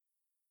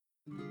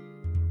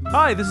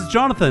Hi, this is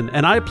Jonathan,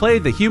 and I play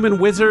the human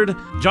wizard,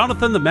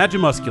 Jonathan the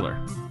Magimuscular.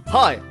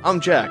 Hi,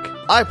 I'm Jack.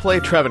 I play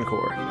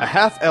Travancore, a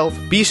half-elf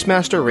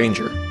Beastmaster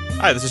Ranger.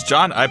 Hi, this is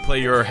John. I play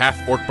your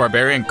half-orc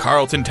barbarian,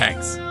 Carlton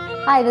Tanks.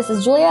 Hi, this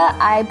is Julia.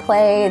 I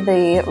play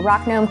the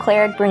rock gnome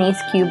cleric, Bernice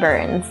Q.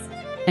 Burns.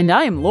 And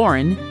I am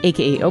Lauren,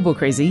 aka Obo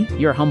Crazy,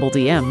 your humble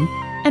DM,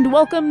 and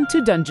welcome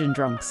to Dungeon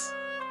Drunks.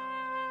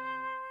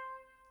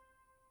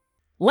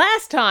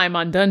 Last time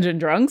on Dungeon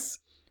Drunks,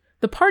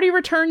 the party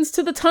returns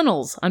to the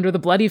tunnels under the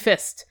Bloody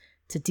Fist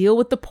to deal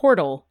with the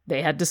portal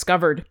they had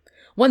discovered.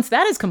 Once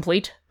that is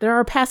complete, there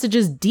are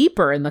passages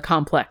deeper in the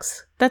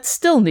complex that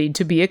still need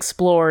to be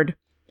explored.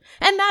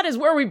 And that is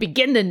where we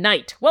begin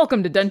tonight.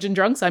 Welcome to Dungeon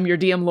Drunks. I'm your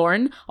DM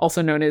Lauren,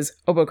 also known as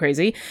Obo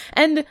Crazy,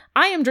 and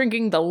I am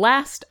drinking the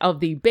last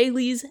of the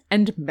Baileys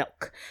and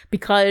milk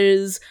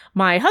because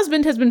my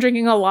husband has been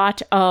drinking a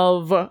lot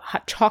of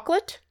hot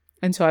chocolate.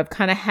 And so I've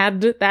kind of had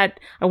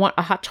that, I want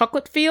a hot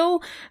chocolate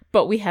feel,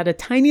 but we had a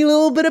tiny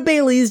little bit of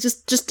Baileys,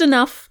 just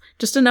enough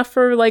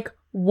for like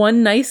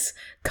one nice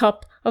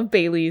cup of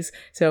Baileys.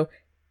 So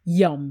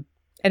yum.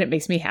 And it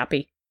makes me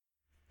happy.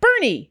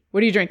 Bernie,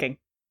 what are you drinking?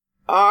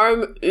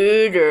 I'm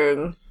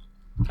eating.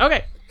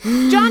 Okay.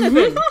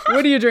 Jonathan,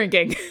 what are you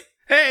drinking?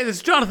 Hey, this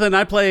is Jonathan.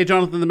 I play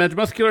Jonathan the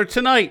Magimuscular.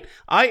 Tonight,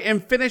 I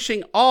am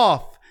finishing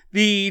off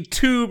the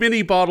 2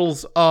 mini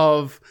bottles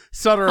of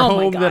Sutter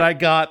Home that I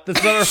got. The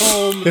Sutter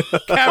Home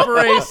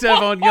Cabernet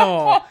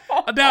Sauvignon.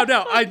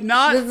 No, I'm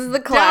not. This is the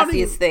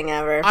classiest thing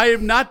ever. I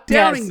am not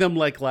downing them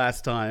like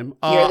last time.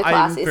 You're the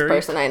classiest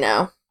person I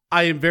know.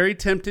 I am very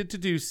tempted to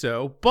do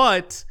so,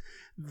 but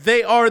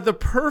they are the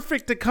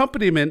perfect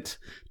accompaniment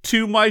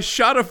to my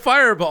shot of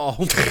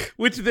Fireball,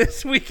 which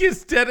this week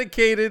is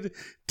dedicated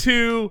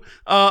to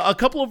a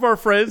couple of our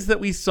friends that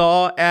we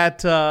saw at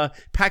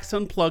PAX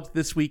Unplugged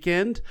this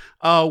weekend.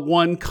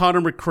 One,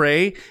 Connor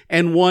McRae,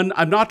 and one,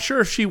 I'm not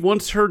sure if she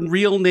wants her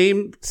real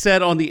name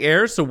said on the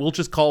air, so we'll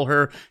just call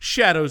her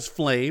Shadows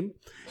Flame.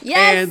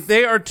 Yes! And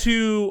they are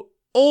two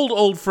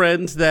old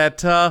friends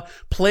that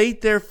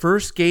played their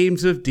first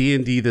games of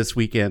D&D this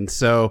weekend.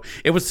 So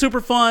it was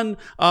super fun.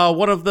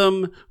 One of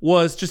them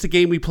was just a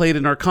game we played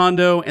in our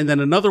condo, and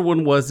then another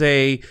one was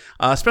a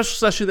special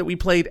session that we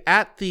played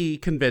at the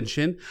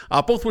convention.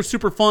 Both were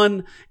super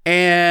fun,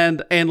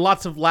 and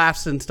lots of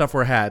laughs and stuff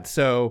were had.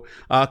 So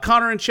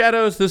Connor and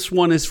Shadows, this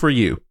one is for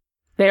you.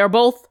 They are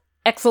both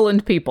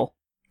excellent people.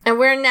 And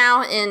we're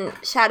now in,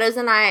 Shadows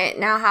and I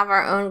now have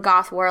our own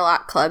Goth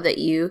Warlock club that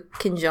you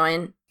can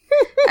join.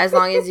 As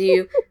long as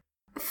you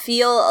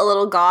feel a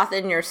little goth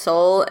in your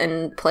soul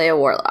and play a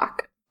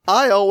warlock.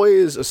 I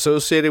always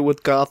associated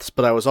with goths,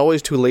 but I was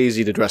always too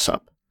lazy to dress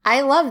up.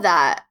 I love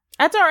that.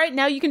 That's all right.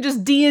 Now you can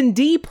just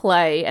D&D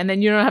play, and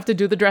then you don't have to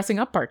do the dressing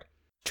up part.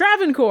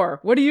 Travancore,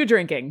 what are you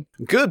drinking?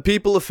 Good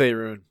people of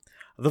Faerun.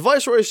 The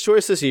Viceroy's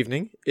choice this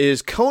evening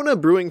is Kona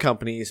Brewing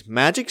Company's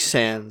Magic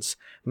Sands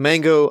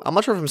Mango, I'm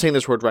not sure if I'm saying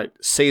this word right,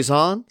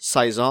 Saison?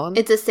 Saison?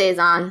 It's a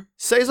Saison.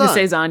 Saison. The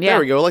Saison, yeah. There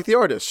we go, like the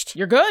artist.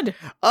 You're good.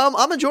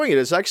 I'm enjoying it.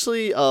 It's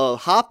actually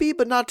hoppy,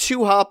 but not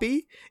too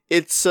hoppy.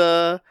 It's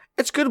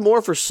good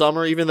more for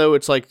summer, even though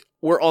it's like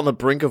we're on the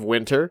brink of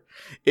winter.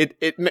 It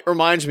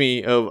reminds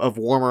me of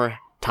warmer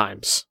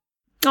times.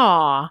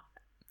 Aw.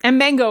 And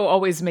mango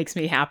always makes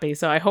me happy,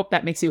 so I hope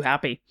that makes you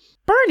happy.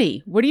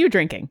 Bernie, what are you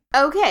drinking?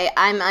 Okay,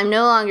 I'm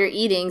no longer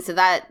eating, so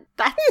that's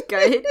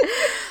good.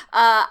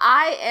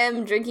 I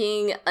am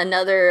drinking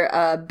another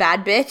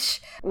Bad Bitch,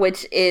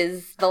 which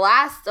is the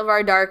last of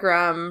our dark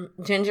rum,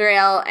 ginger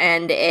ale,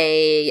 and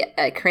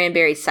a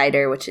cranberry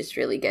cider, which is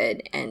really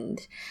good. And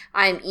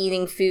I'm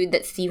eating food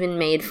that Steven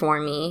made for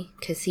me,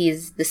 because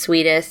he's the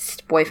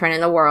sweetest boyfriend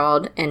in the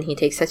world, and he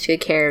takes such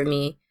good care of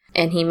me.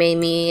 And he made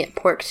me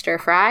pork stir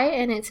fry,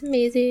 and it's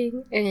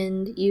amazing.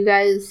 And you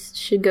guys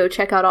should go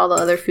check out all the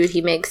other food he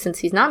makes, since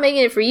he's not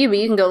making it for you, but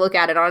you can go look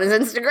at it on his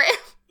Instagram.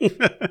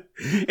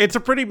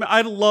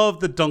 I love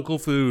the Dunkel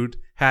Food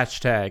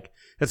hashtag.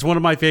 That's one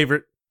of my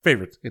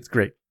favorites. It's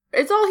great.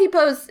 It's all he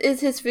posts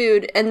is his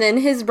food, and then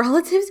his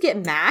relatives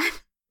get mad.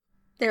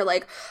 They're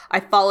like,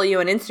 I follow you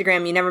on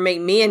Instagram, you never make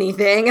me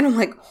anything. And I'm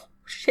like, oh,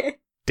 shit.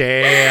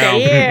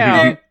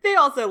 Damn. They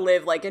also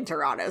live like in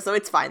Toronto, so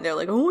it's fine. They're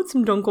like, oh, it's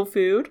some Dunkel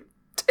food.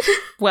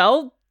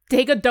 Well,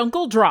 take a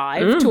Dunkel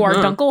drive to our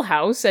Dunkel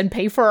house and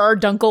pay for our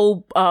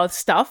Dunkel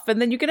stuff,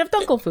 and then you can have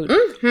Dunkel food.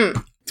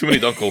 Mm-hmm. Too many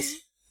Dunkels.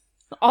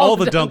 All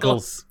the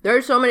Dunkels.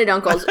 There's so many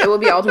Dunkels. It will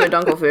be ultimate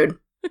Dunkel food.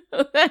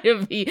 That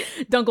would be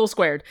Dunkel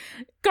squared.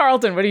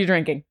 Carlton, what are you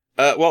drinking?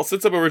 Well,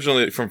 since I'm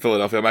originally from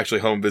Philadelphia, I'm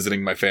actually home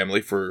visiting my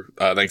family for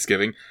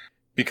Thanksgiving.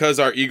 Because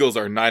our Eagles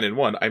are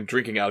 9-1, I'm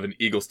drinking out of an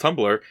Eagles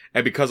tumbler,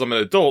 and because I'm an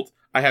adult,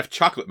 I have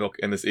chocolate milk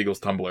in this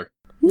Eagles tumbler.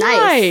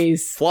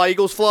 Nice. Fly,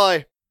 Eagles,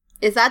 fly.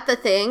 Is that the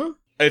thing?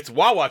 It's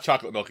Wawa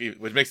chocolate milk,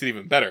 which makes it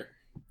even better.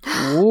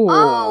 Ooh.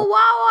 Oh,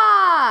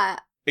 Wawa!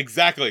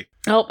 Exactly.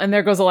 Oh, and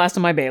there goes the last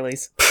of my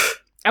Baileys.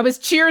 I was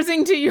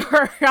cheersing to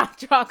your hot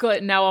chocolate,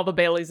 and now all the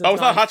Baileys is Oh,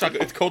 it's gone. not hot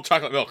chocolate. It's cold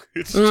chocolate milk.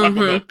 It's chocolate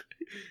milk.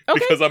 Okay.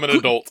 Because I'm an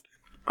adult.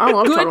 I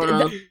love Good. chocolate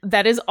milk.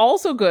 That is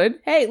also good.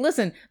 Hey,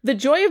 listen, the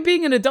joy of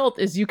being an adult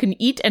is you can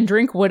eat and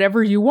drink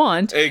whatever you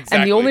want. Exactly.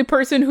 And the only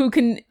person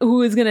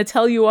who is going to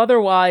tell you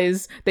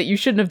otherwise that you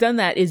shouldn't have done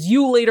that is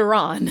you later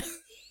on.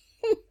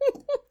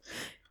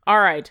 All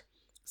right.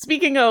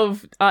 Speaking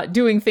of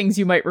doing things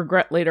you might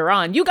regret later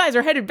on, you guys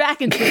are headed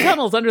back into the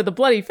tunnels under the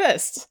Bloody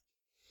Fist.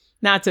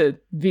 Not to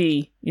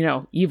be,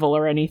 evil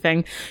or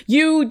anything.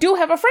 You do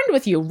have a friend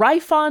with you,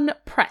 Ryphon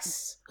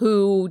Press,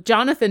 who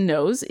Jonathan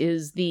knows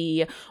is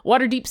the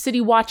Waterdeep City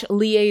Watch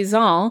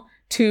liaison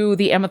to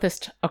the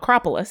Amethyst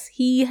Acropolis.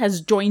 He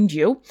has joined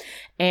you,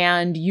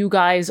 and you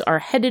guys are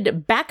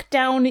headed back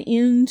down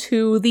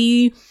into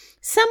the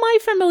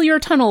semi-familiar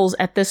tunnels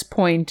at this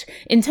point,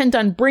 intent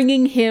on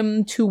bringing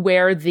him to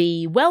where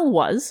the well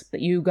was, that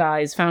you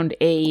guys found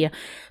a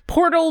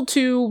portal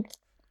to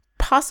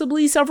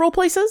possibly several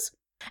places.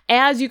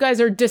 As you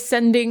guys are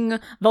descending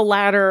the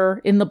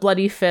ladder in the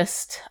Bloody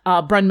Fist,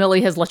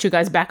 Brunmilly has let you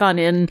guys back on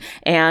in,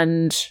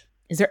 and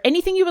is there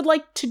anything you would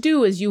like to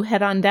do as you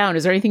head on down?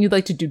 Is there anything you'd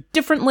like to do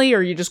differently, or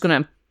are you just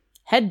gonna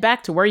head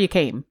back to where you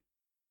came?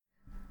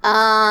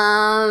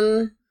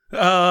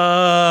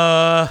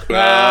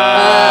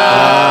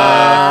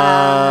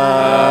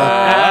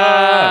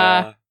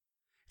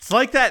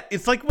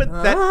 It's like what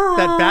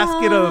that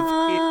basket of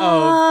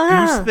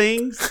goose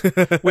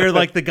things where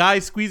like the guy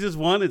squeezes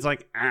one, it's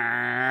like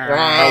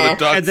the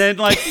ducks. and then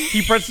like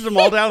he presses them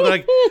all down,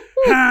 like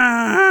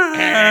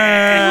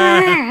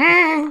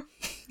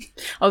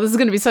Oh, this is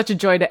going to be such a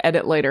joy to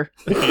edit later.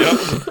 I'm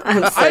so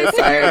I'm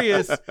sorry.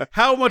 curious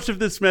how much of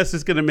this mess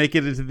is going to make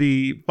it into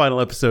the final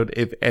episode,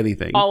 if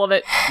anything. All of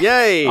it.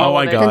 Yay! Oh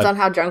my Depends god! on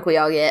how drunk we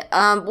all get.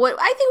 What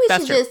I think we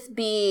That's should true. just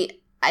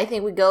be. I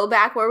think we go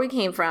back where we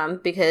came from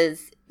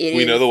because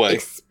We know the way.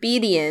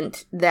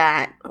 expedient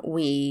that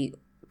we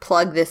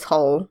plug this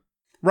hole.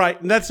 Right,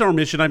 and that's our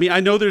mission. I mean, I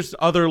know there's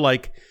other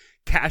like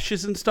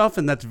caches and stuff,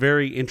 and that's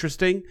very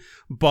interesting.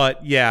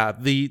 But yeah,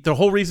 the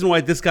whole reason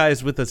why this guy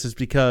is with us is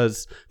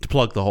because to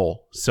plug the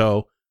hole.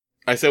 So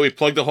I say we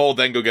plug the hole,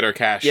 then go get our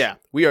cash. Yeah,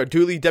 we are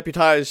duly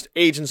deputized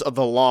agents of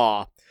the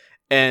law,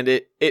 and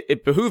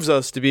it behooves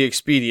us to be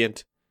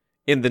expedient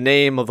in the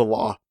name of the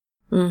law.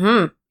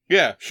 Mm-hmm.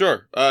 Yeah,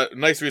 sure.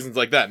 Nice reasons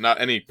like that, not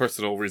any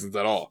personal reasons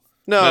at all.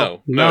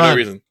 No, No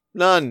reason.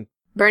 none.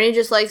 Bernie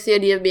just likes the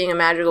idea of being a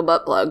magical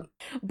butt plug.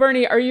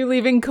 Bernie, are you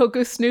leaving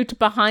Coco Snoot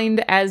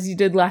behind as you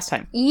did last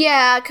time?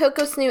 Yeah,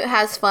 Coco Snoot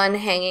has fun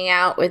hanging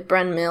out with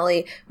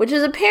Brunmilly, which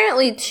is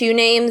apparently 2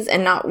 names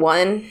and not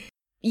 1.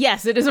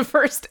 Yes, it is a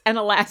first and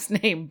a last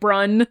name.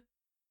 Brun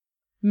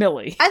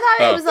Millie. I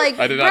thought it was like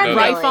I did not know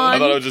that. Brunmilly. Ryphon. I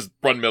thought it was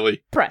just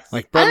Brunmilly. Press.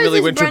 Like I thought it was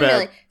Brunmilly just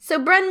Winterbed. So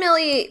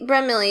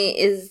Brunmilly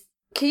is...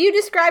 Can you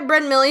describe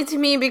Brunmilly to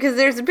me? Because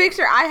there's a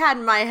picture I had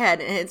in my head,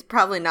 and it's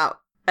probably not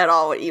at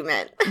all what you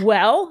meant.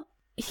 Well,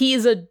 he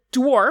is a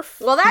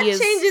dwarf. Well, that He is-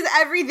 changes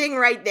everything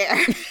right there.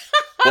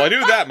 Well, I knew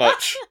that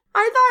much.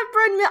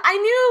 I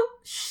knew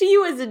she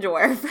was a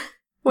dwarf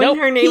when Nope,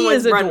 her name he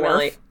was is a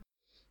Brunmilly. dwarf.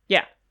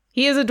 Yeah.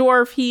 He is a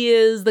dwarf. He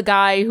is the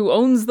guy who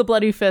owns the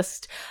Bloody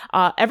Fist.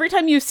 Every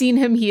time you've seen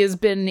him, he has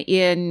been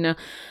in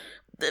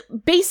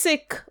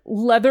basic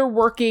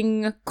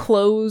leatherworking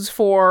clothes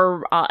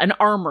for an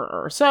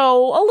armorer.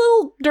 So a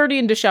little dirty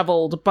and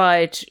disheveled,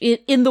 but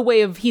in the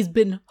way of he's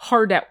been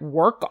hard at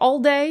work all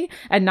day,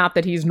 and not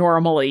that he's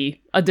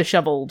normally a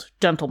disheveled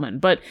gentleman,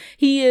 but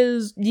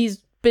he's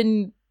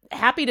been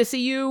happy to see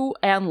you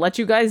and let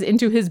you guys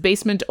into his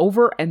basement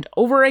over and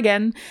over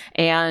again,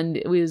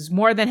 and was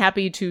more than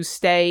happy to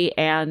stay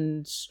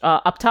and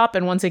up top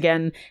and once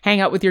again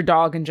hang out with your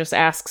dog, and just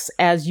asks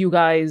as you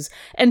guys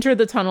enter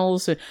the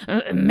tunnels,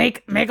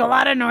 make a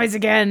lot of noise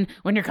again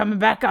when you're coming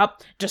back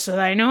up, just so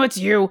that I know it's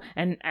you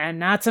and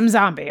not some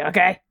zombie,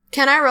 okay?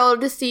 Can I roll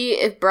to see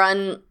if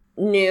Brun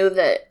knew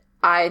that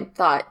I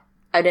thought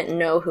I didn't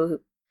know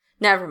who...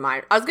 Never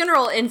mind. I was going to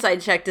roll an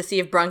inside check to see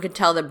if Brun could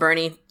tell that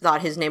Bernie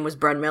thought his name was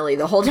Brunmilly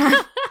the whole time.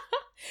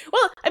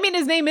 Well, I mean,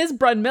 his name is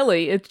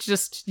Brunmilly. It's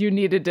just you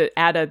needed to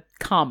add a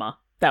comma.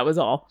 That was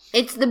all.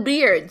 It's the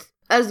beards.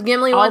 As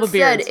Gimli All once the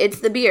said, beards.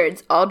 it's the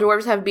beards. All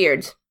dwarves have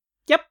beards.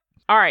 Yep.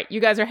 All right, you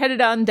guys are headed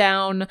on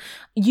down.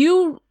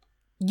 You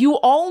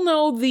all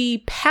know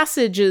the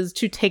passages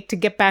to take to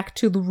get back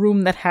to the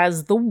room that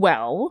has the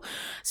well.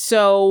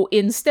 So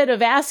instead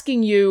of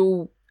asking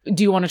you,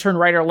 do you want to turn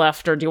right or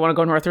left, or do you want to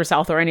go north or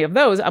south, or any of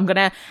those, I'm going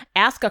to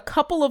ask a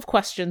couple of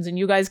questions, and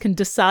you guys can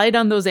decide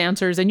on those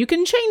answers, and you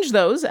can change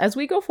those as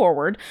we go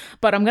forward.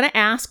 But I'm going to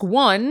ask,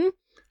 1,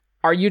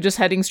 are you just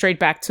heading straight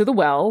back to the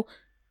well?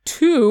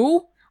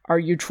 2, are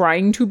you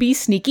trying to be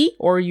sneaky,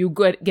 or are you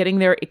getting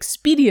there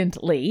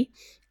expediently?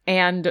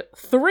 And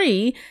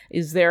 3,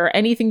 is there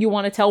anything you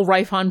want to tell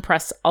Ryphon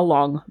Press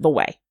along the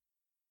way?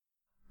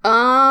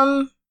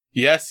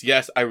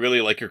 Yes, I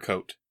really like your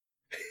coat.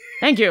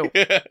 Thank you.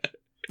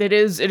 It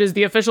is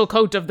the official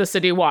coat of the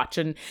City Watch,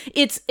 and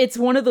it's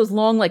one of those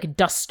long like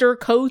duster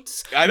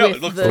coats. I know, with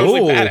it looks the-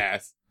 totally Ooh.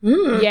 badass.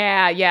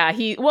 Yeah.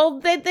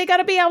 They got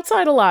to be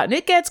outside a lot, and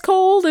it gets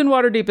cold in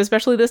Waterdeep,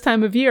 especially this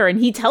time of year. And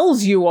he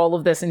tells you all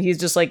of this, and he's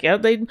just like, yeah,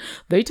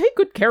 they take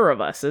good care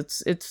of us.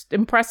 It's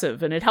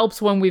impressive, and it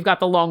helps when we've got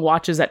the long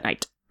watches at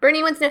night.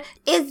 Bernie wants to know,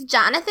 is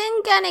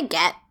Jonathan gonna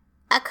get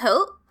a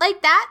coat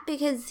like that?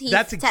 Because he's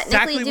That's technically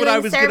exactly doing what I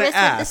was gonna service with the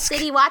ask.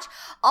 City Watch.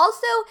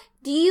 Also,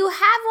 do you have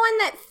one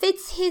that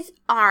fits his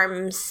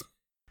arms?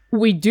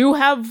 We do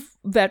have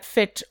that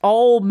fit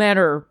all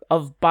manner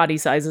of body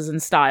sizes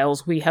and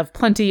styles. We have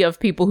plenty of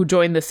people who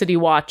join the City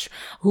Watch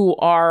who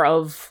are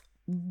of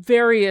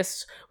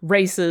various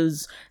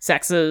races,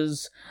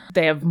 sexes.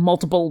 They have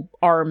multiple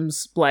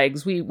arms,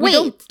 legs. We Wait.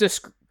 don't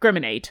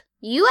discriminate.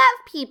 You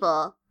have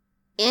people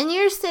in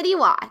your City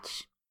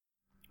Watch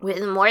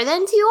with more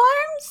than 2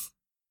 arms?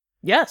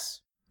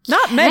 Yes.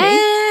 Not many.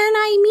 Can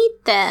I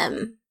meet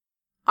them?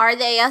 Are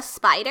they a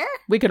spider?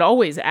 We could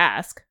always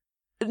ask.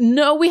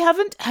 No, we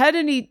haven't had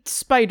any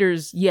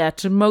spiders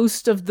yet.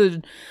 Most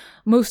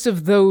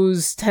of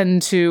those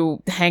tend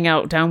to hang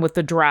out down with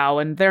the drow,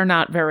 and they're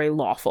not very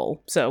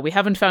lawful. So we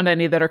haven't found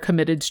any that are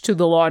committed to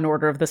the law and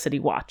order of the City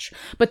Watch.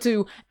 But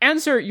to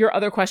answer your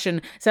other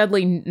question,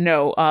 sadly,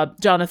 no.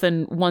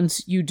 Jonathan,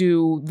 once you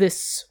do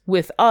this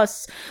with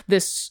us,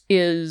 this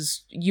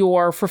is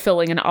you're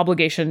fulfilling an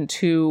obligation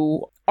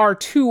to our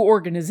 2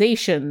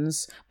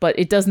 organizations, but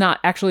it does not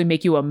actually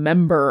make you a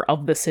member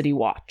of the City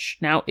Watch.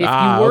 Now, if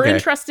you were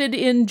interested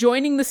in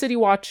joining the City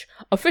Watch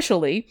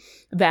officially,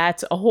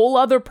 that's a whole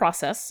other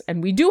process,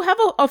 and we do have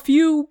a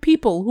few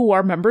people who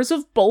are members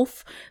of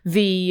both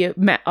the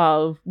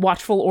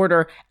Watchful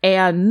Order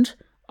and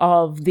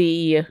of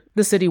the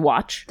City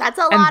Watch. That's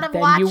a lot of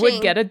then watching. you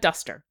would get a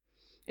duster.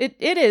 It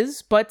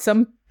is, but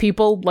some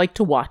people like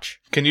to watch.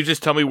 Can you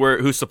just tell me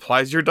who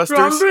supplies your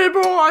dusters?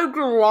 people like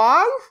to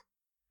watch?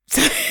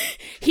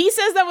 He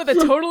says that with a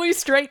totally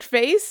straight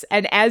face,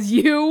 and as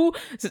you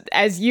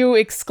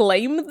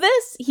exclaim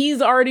this, he's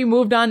already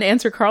moved on to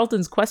answer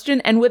Carlton's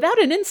question, and without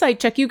an insight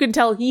check, you can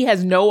tell he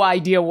has no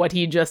idea what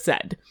he just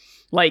said.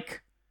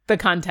 Like, the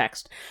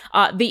context.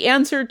 The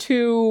answer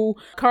to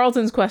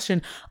Carlton's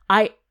question,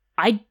 I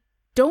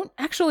don't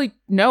actually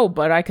know,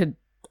 but I could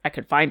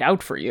find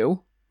out for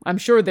you. I'm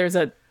sure there's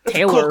a It's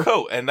tailor. a cool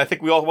coat, and I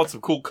think we all want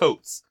some cool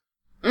coats.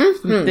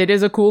 Mm-hmm. It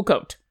is a cool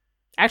coat.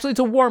 Actually, it's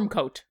a warm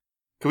coat.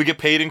 Can we get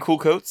paid in cool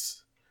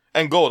coats?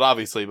 And gold,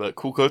 obviously, but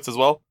cool coats as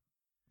well?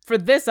 For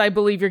this, I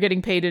believe you're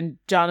getting paid in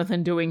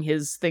Jonathan doing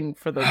his thing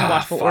for the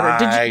Watchful Order.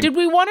 Fine. Did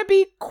we want to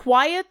be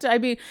quiet? I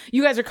mean,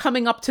 you guys are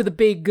coming up to the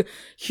big,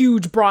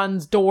 huge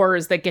bronze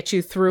doors that get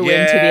you through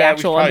into the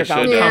actual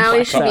underground Yeah,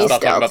 we complex. should be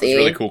Stop talking about this stealthy.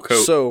 really cool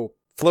coat. So,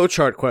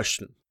 flowchart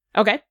question.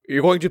 Okay.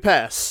 You're going to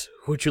pass.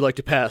 Would you like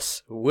to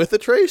pass with a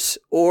trace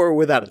or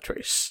without a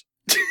trace?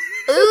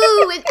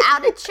 Ooh,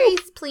 without a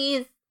trace,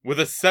 please. With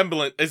a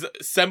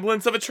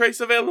semblance of a trace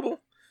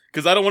available?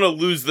 Because I don't want to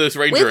lose this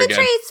ranger With a again.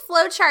 trace,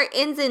 flowchart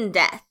ends in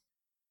death.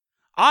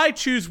 I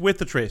choose with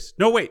the trace.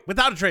 No, wait,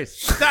 without a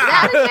trace.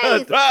 Without a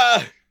trace.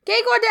 Ah!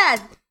 Cake or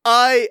death.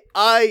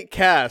 I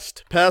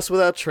cast pass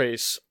without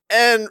trace,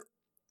 and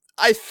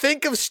I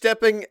think of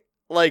stepping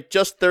like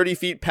just 30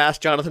 feet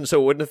past Jonathan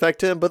so it wouldn't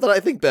affect him, but then I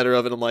think better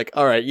of it. I'm like,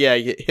 all right, yeah,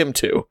 him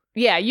too.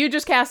 Yeah, you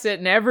just cast it,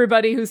 and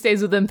everybody who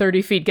stays within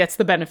 30 feet gets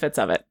the benefits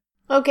of it.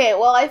 Okay,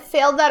 well, I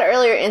failed that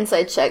earlier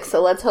insight check,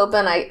 so let's hope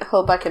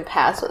I can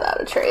pass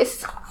without a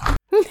trace.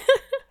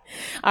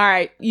 All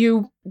right,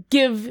 you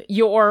give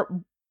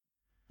your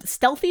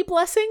stealthy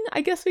blessing, I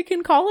guess we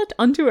can call it,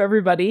 unto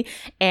everybody,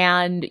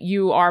 and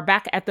you are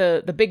back at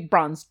the big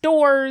bronze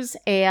doors,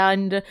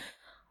 and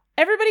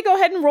everybody go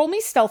ahead and roll me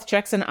stealth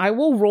checks, and I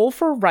will roll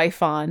for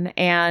Ryphon,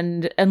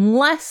 and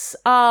unless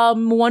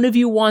one of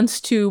you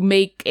wants to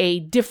make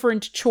a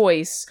different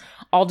choice,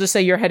 I'll just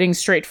say you're heading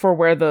straight for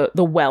where the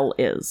well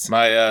is.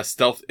 My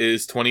stealth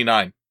is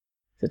 29.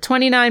 So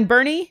 29,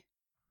 Bernie?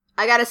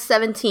 I got a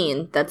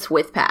 17 that's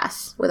with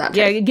pass without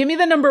Yeah, trace. give me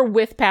the number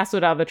with pass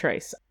without the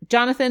trace.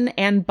 Jonathan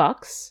and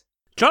Bucks.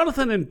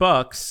 Jonathan and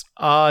Bucks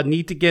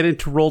need to get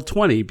into roll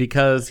 20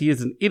 because he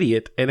is an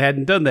idiot and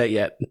hadn't done that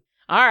yet.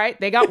 All right,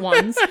 they got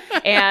ones.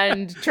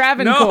 And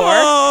Travancore.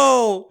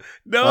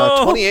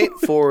 No! 28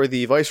 for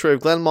the Viceroy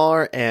of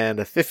Glenmar, and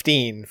a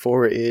 15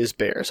 for Is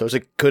Bear. So it's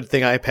a good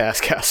thing I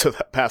pass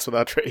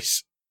without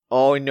trace.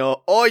 Oh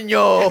no! Oh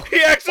no!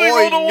 He actually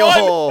Oh rolled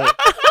a 1!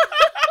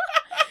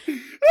 no!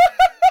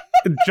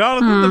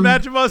 Jonathan the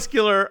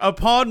Magimuscular,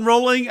 upon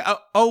rolling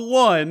a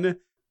 1,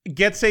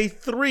 gets a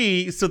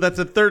 3, so that's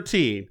a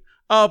 13.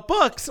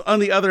 Bucks, on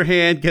the other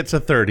hand, gets a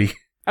 30.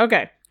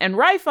 Okay. And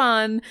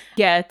Ryphon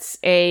gets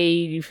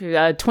a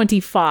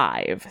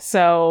 25.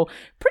 So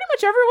pretty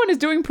much everyone is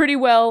doing pretty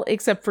well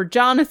except for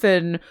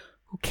Jonathan,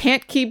 who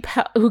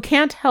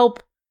can't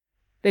help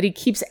that he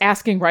keeps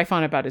asking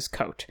Ryphon about his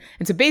coat.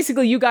 And so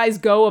basically you guys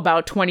go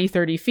about 20,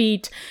 30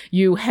 feet.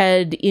 You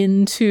head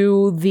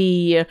into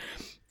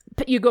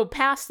you go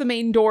past the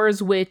main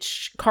doors,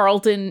 which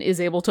Carlton is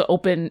able to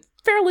open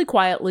fairly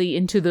quietly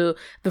into the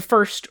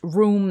first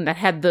room that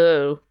had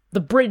the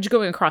bridge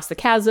going across the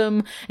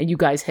chasm, and you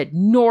guys head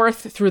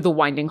north through the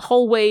winding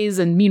hallways,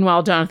 and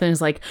meanwhile Jonathan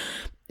is like,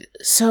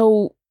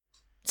 So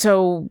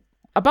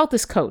about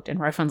this coat, and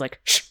Ryfon's like,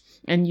 shh.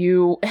 And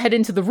you head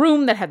into the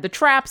room that had the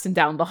traps and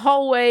down the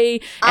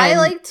hallway. I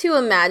like to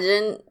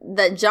imagine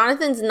that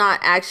Jonathan's not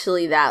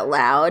actually that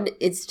loud.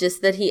 It's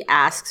just that he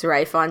asks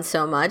Ryfon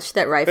so much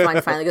that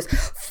Ryfon finally goes,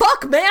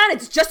 fuck, man,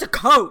 it's just a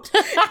coat.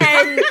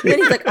 And then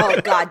he's like, oh,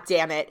 God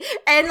damn it.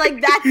 And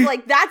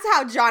that's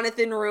how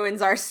Jonathan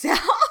ruins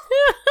ourselves.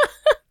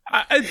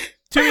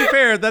 To be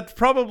fair, that's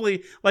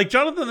probably, like,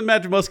 Jonathan the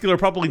Magic Muscular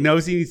probably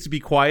knows he needs to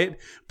be quiet,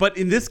 but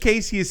in this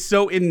case, he is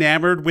so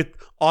enamored with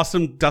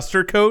awesome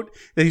duster coat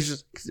that he's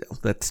just, oh,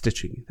 that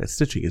stitching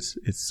is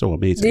so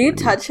amazing. Do you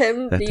touch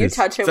him? Do you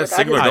touch him It's a without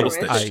singular double his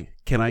stitch. permission?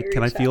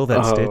 Can I feel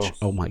that stitch?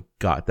 Oh my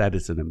God, that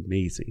is an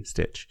amazing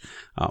stitch.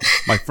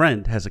 My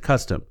friend has a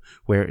custom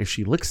where if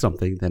she licks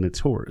something, then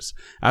it's hers.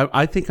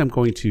 I think I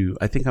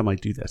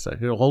might do this.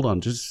 Here, hold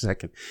on just a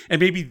second.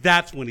 And maybe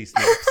that's when he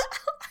snaps.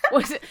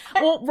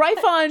 Well,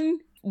 Ryfon,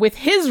 with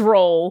his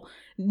role,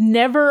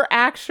 never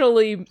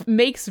actually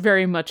makes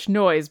very much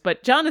noise.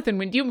 But Jonathan,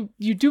 when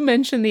you do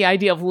mention the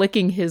idea of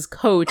licking his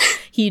coat,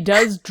 he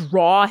does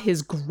draw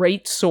his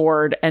great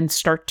sword and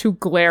start to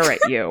glare at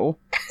you.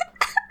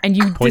 And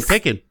you Point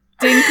taken.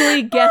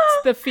 distinctly get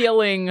the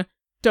feeling,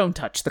 don't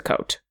touch the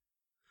coat.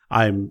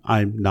 I'm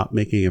not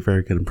making a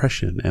very good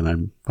impression,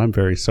 and I'm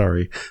very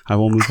sorry. I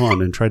will move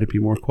on and try to be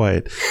more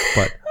quiet.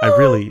 But I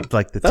really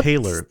like the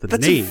tailor. The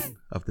name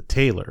of the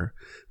tailor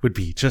would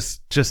be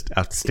just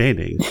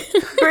outstanding.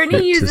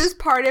 Bernie uses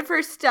part of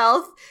her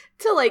stealth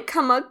to like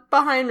come up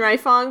behind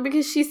Ryfong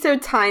because she's so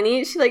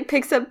tiny. She like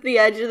picks up the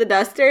edge of the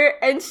duster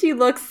and she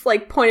looks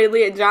like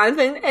pointedly at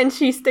Jonathan and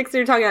she sticks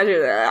her tongue out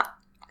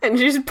and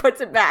she just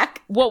puts it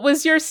back. What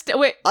was your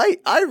wait?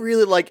 I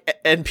really like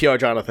NPR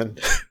Jonathan.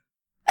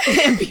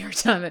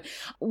 NPR Jonathan.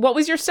 What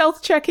was your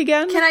stealth check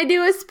again? Can I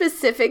do a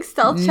specific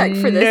stealth check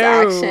for this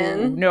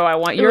action? No, I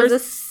want It yours.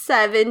 was a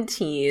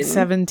 17.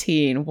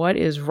 17. What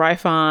is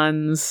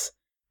Ryfon's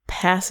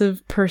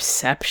passive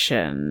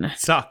perception?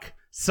 Suck.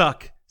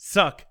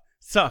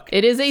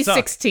 It is a Suck.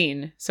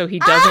 16, so he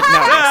doesn't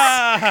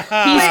notice.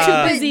 He's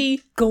too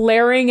busy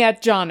glaring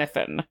at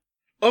Jonathan.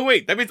 Oh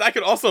wait, that means I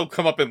could also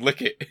come up and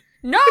lick it.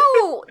 No!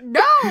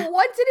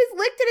 Once it is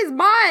licked, it is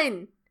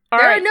mine! All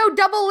there right. are no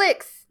double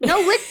licks! No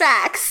lick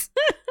backs!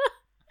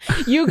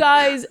 You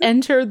guys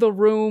enter the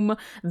room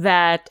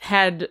that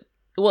had,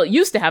 well, it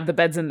used to have the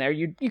beds in there.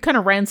 You kind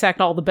of ransacked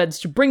all the beds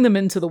to bring them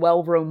into the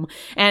well room.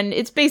 And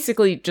it's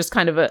basically just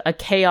kind of a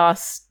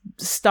chaos,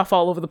 stuff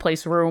all over the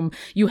place room.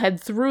 You head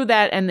through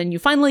that, and then you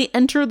finally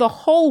enter the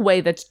hallway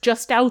that's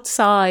just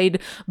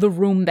outside the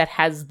room that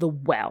has the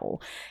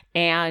well.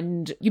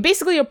 And you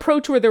basically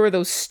approach where there were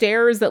those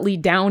stairs that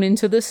lead down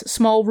into this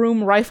small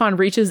room. Ryfon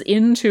reaches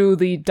into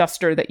the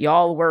duster that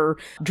y'all were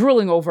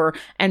drooling over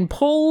and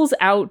pulls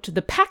out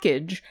the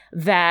package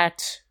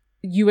that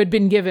you had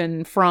been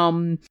given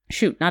from,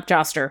 not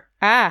Joster.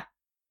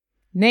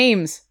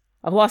 Names.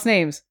 I've lost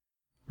names.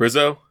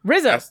 Rizzo?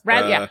 Rizzo.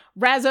 Razzo.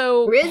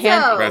 Rizzo.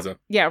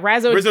 Yeah,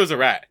 Razzo. Rizzo's a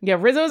rat. Yeah,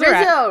 Rizzo's a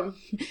rat.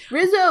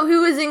 Rizzo,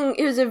 who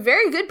was a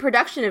very good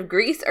production of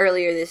Grease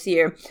earlier this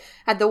year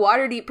at the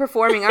Waterdeep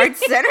Performing Arts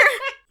Center.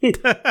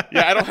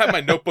 Yeah, I don't have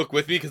my notebook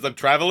with me because I'm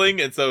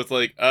traveling, and so it's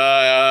like,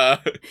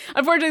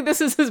 Unfortunately,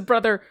 this is his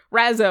brother,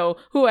 Razzo,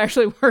 who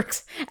actually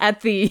works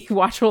at the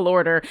Watchful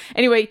Order.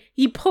 Anyway,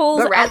 he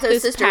pulls But out Razzo's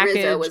this sister package,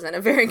 Rizzo was in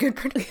a very good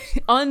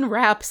production.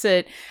 unwraps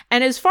it,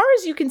 and as far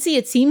as you can see,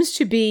 it seems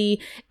to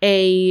be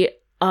a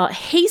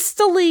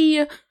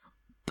hastily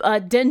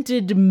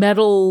dented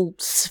metal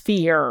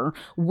sphere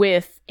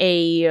with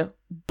a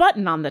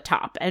button on the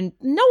top and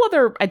no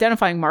other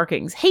identifying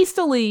markings.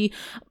 Hastily,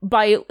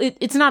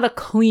 it's not a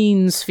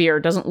clean sphere.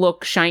 It doesn't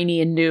look shiny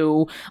and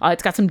new.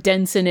 It's got some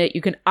dents in it.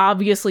 You can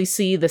obviously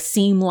see the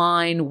seam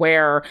line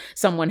where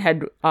someone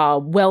had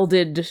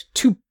welded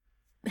two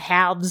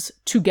halves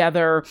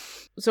together.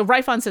 So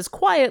Ryfon says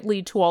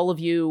quietly to all of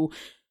you,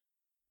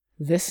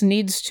 this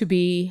needs to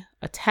be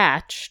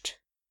attached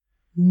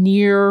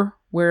near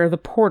where the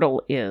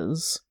portal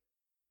is.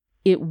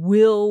 It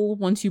will,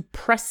 once you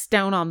press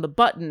down on the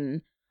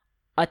button,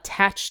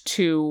 attach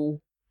to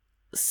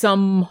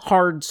some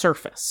hard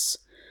surface.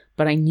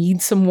 But I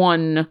need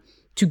someone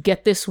to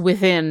get this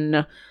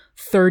within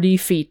 30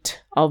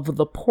 feet of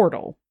the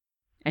portal.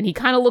 And he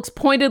kind of looks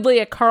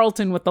pointedly at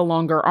Carlton with the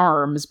longer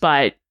arms,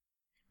 but...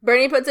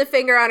 Bernie puts a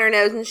finger on her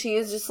nose and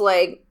she's just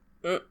like,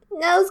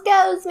 nose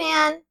goes,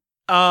 man.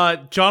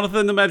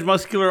 Jonathan the Magic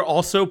Muscular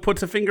also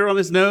puts a finger on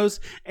his nose,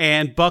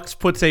 and Bucks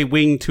puts a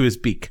wing to his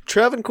beak.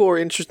 Travancore,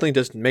 interestingly,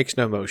 makes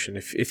no motion.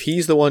 If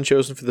he's the one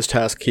chosen for this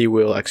task, he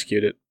will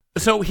execute it.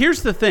 So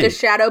here's the thing. Does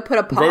Shadow put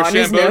a paw on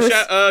his nose?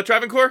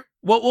 Travancore?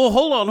 Well,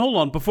 hold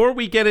on. Before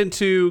we get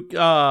into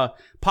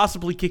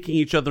possibly kicking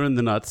each other in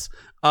the nuts,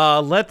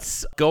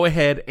 let's go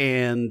ahead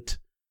and...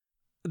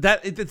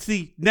 It's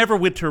the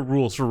Neverwinter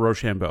rules for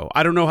Rochambeau.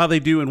 I don't know how they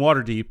do in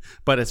Waterdeep,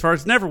 but as far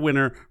as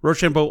Neverwinter,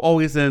 Rochambeau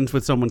always ends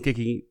with someone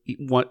kicking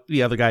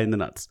the other guy in the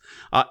nuts.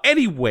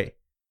 Anyway,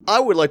 I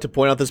would like to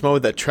point out this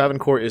moment that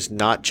Travancore is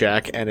not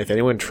Jack, and if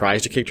anyone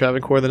tries to kick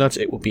Travancore in the nuts,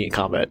 it will be in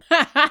combat.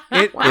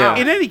 Wow.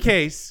 In any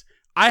case,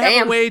 I have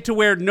Damn. a way to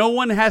where no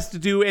one has to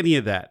do any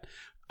of that.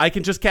 I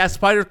can just cast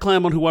Spider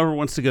Clam on whoever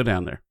wants to go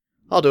down there.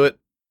 I'll do it.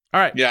 All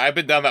right. Yeah, I've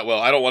been down that well.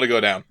 I don't want to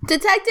go down.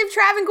 Detective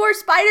Travancore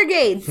Spider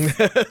Gates.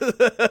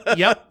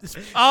 Yep.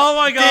 Oh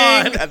my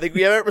god. Ding! I think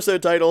we have an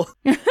episode title.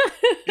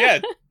 Yeah,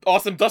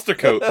 awesome duster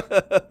coat.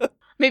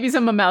 Maybe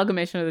some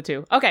amalgamation of the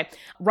two. Okay.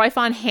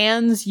 Ryphon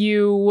hands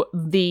you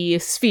the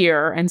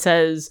sphere and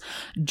says,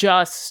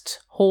 just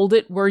hold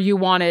it where you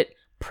want it,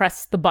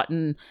 press the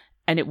button,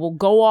 and it will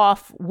go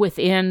off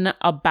within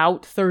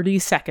about 30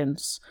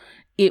 seconds.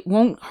 It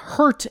won't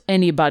hurt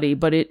anybody,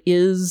 but it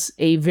is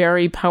a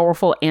very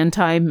powerful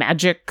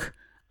anti-magic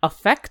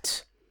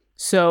effect.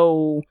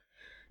 So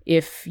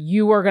if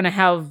you are going to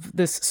have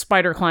this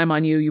spider climb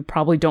on you, you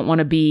probably don't want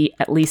to be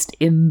at least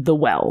in the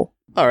well.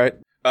 All right.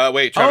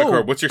 Wait,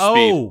 Travancore, what's your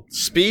speed? Oh,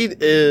 Speed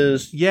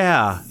is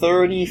yeah.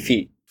 30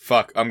 feet.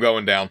 Fuck, I'm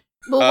going down.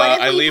 But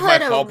what I if we leave my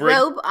put a halberd.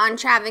 rope on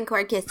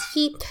Travancore? Because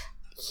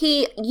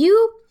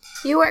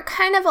you are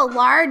kind of a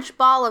large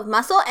ball of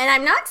muscle, and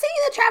I'm not saying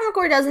that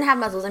Travancore doesn't have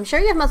muscles. I'm sure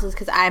you have muscles,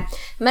 because I'm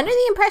under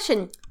the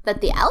impression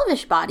that the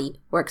elvish body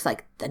works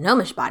like the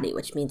gnomish body,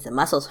 which means the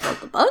muscles hold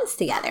the bones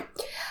together.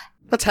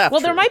 That's half Well,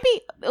 true. there might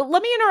be...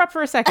 Let me interrupt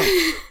for a second.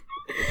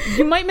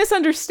 You might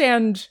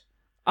misunderstand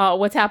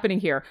what's happening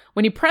here.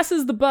 When he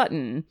presses the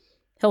button,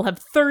 he'll have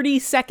 30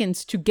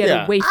 seconds to get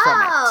Yeah. away from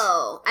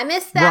Oh, I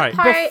missed that Right.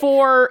 part. it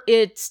before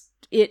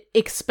it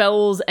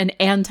expels an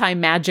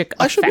anti-magic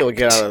effect. I should be able to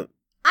get out of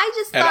I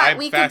just And thought I'm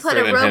we could put faster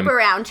a than rope him.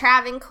 around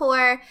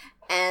Travancore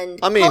and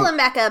I mean- pull him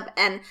back up.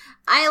 And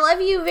I love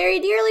you very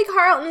dearly,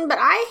 Carlton, but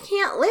I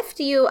can't lift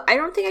you. I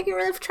don't think I can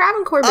lift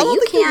Travancore, I but don't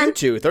you think you can. need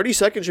to. 30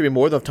 seconds should be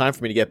more than enough time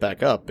for me to get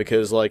back up,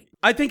 because, like,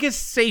 I think it's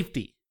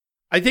safety.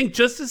 I think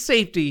just as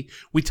safety,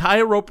 we tie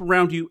a rope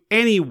around you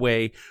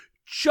anyway,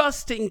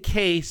 just in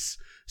case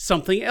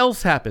something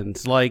else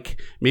happens. Like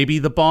maybe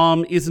the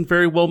bomb isn't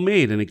very well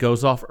made and it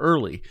goes off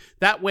early.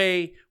 That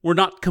way, we're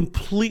not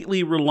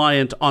completely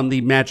reliant on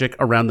the magic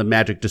around the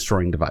magic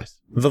destroying device.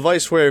 the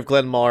Viceroy of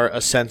Glenmar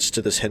assents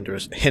to this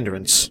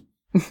hindrance.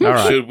 All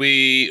right. Should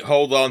we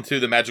hold on to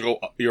the magical,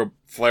 your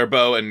flare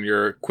bow and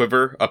your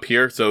quiver up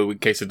here, so in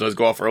case it does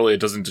go off early, it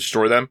doesn't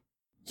destroy them?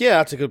 Yeah,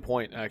 that's a good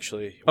point,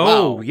 actually.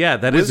 Oh, Wow. yeah,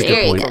 that is a Very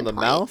good point. good. From the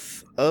point.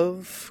 mouth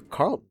of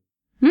Carlton,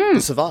 Hmm.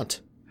 the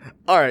savant.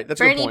 All right, that's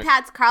a good Bernie point.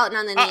 pats Carlton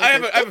on the knee. I have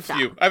and a, I have a says, "Good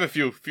few. job." I have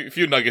a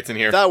few nuggets in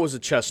here. That was a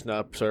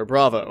chestnut, sir.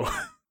 Bravo.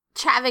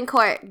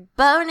 Travancore,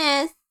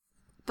 bonus.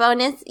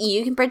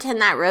 You can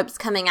pretend that rope's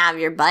coming out of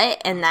your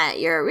butt and that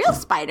you're a real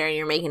spider and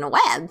you're making a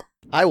web.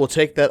 I will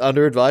take that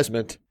under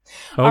advisement.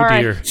 Oh, All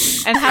right. dear.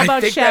 And how I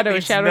about think that Shadow?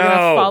 means Shadow no.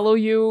 gonna follow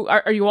you?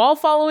 Are you all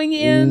following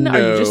in? Are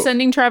you No. just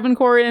sending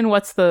Travancore in?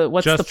 What's Just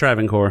the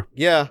Travancore.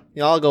 Yeah,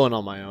 I'll go in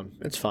on my own.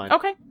 It's fine.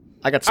 Okay.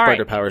 I got All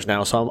spider right. powers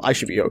now, so I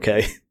should be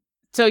okay.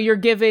 So you're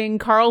giving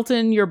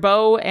Carlton your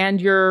bow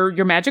and your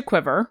magic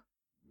quiver,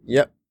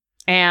 Yep.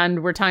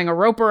 and we're tying a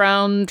rope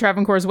around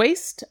Travancore's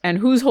waist. And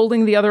who's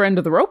holding the other end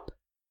of the rope?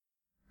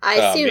 I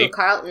assume me.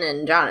 Carlton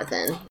and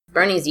Jonathan.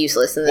 Bernie's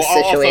useless in this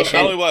Well, also, situation.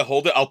 not only will I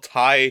hold it, I'll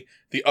tie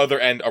the other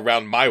end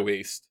around my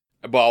waist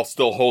while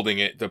still holding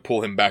it to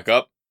pull him back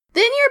up.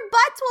 Then your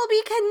butts will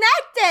be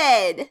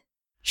connected.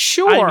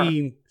 Sure. I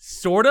mean,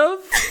 sort of.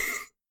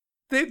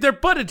 They're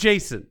butt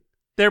adjacent.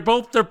 They're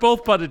both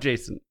butt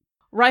adjacent.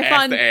 Ass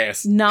Ryphon to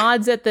ass.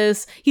 nods at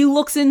this. He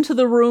looks into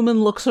the room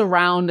and looks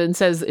around and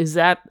says, "Is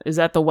that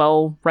the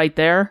well right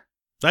there?"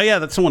 Oh yeah,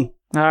 that's the one.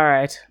 All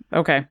right.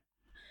 Okay.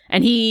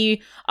 And he's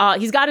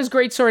got his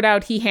greatsword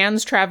out. He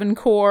hands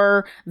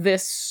Travancore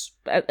this,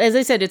 as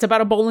I said, it's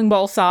about a bowling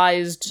ball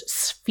sized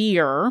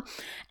sphere,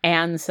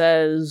 and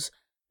says,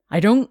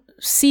 "I don't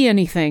see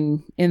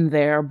anything in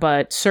there,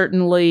 but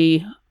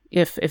certainly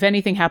if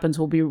anything happens,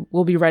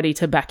 we'll be ready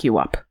to back you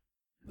up."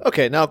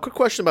 Okay, now, quick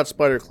question about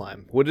Spider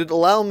Climb. Would it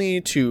allow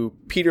me to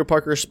Peter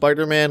Parker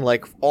Spider-Man,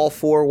 like, all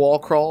four wall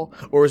crawl,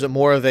 or is it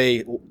more of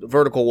a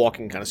vertical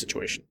walking kind of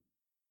situation?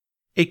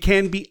 It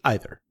can be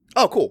either.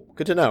 Oh, cool.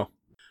 Good to know.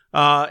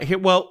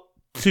 Well,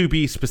 to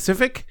be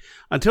specific,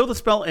 until the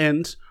spell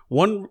ends,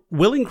 one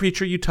willing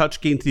creature you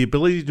touch gains the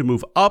ability to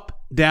move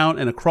up, down,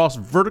 and across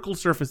vertical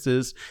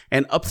surfaces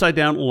and upside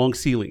down along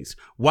ceilings,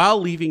 while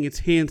leaving its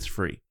hands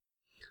free.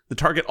 The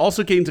target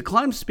also gains a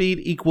climb speed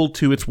equal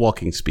to its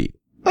walking speed.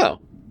 Oh,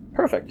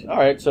 perfect. All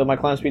right, so my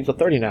climb speed's at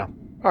 30 now.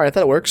 All right,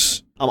 that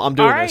works. I'm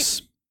doing All right.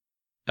 this.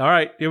 All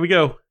right, here we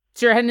go.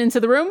 So you're heading into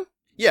the room?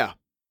 Yeah.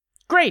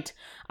 Great.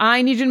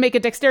 I need you to make a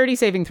dexterity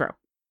saving throw.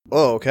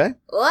 Oh, okay.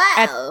 Wow.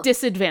 At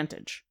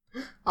disadvantage.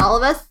 All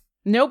of us?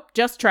 Nope,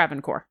 just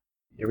Travancore.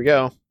 Here we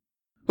go.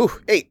 Ooh,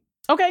 8.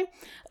 Okay.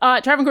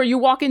 Travancore, you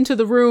walk into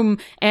the room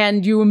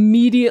and you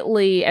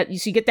immediately,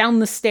 so you get down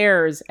the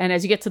stairs, and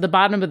as you get to the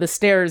bottom of the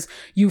stairs,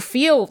 you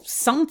feel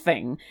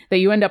something that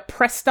you end up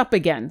pressed up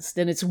against,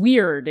 and it's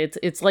weird.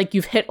 It's like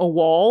you've hit a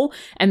wall,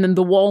 and then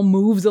the wall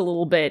moves a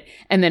little bit,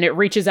 and then it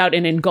reaches out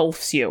and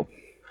engulfs you.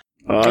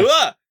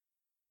 Ugh!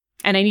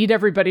 And I need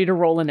everybody to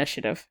roll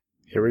initiative.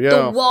 Here we The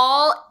go.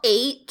 wall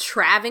ate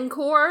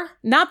Travancore.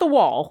 Not the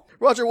wall.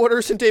 Roger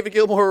Waters and David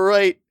Gilmour are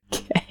right.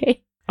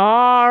 Okay.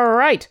 All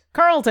right.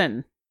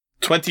 Carlton.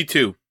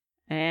 22.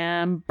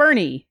 And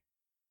Bernie.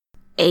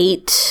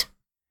 8.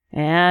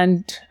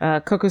 And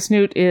Coco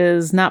Snoot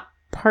is not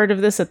part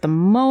of this at the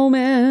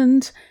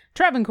moment.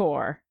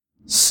 Travancore.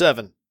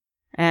 7.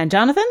 And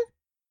Jonathan?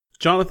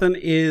 Jonathan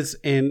is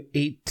an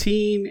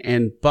 18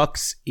 and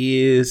Bucks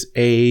is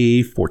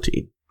a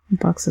 14.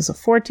 Bucks is a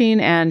 14.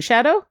 And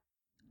Shadow?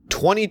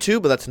 22,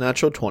 but that's a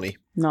natural 20.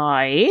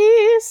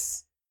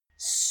 Nice.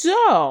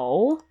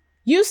 So,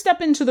 you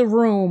step into the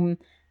room,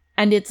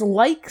 and it's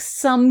like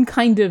some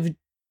kind of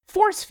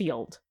force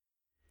field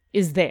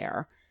is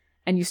there.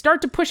 And you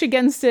start to push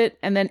against it,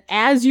 and then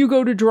as you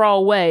go to draw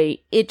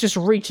away, it just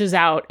reaches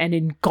out and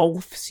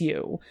engulfs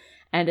you.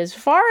 And as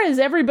far as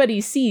everybody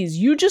sees,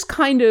 you just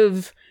kind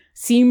of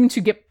seem to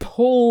get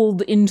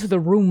pulled into the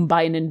room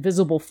by an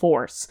invisible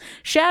force.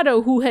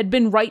 Shadow, who had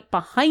been right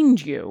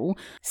behind you,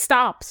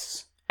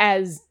 stops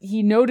as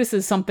he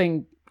notices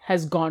something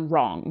has gone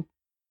wrong.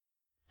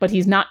 But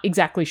he's not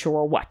exactly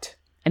sure what.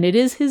 And it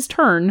is his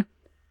turn.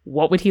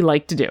 What would he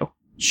like to do?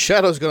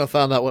 Shadow's gonna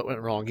find out what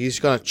went wrong.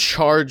 He's gonna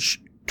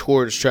charge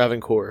towards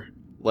Travancore,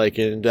 like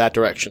in that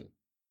direction.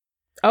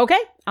 Okay,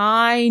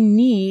 I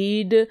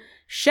need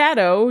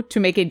Shadow to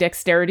make a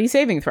dexterity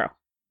saving throw.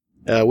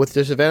 With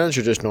disadvantage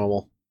or just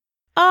normal?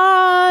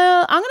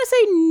 I'm gonna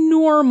say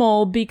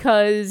normal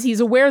because he's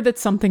aware that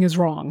something is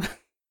wrong.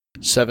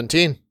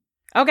 17.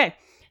 Okay,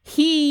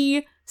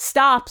 he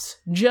stops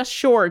just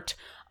short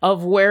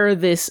of where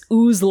this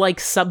ooze-like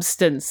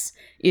substance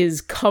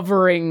is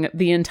covering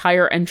the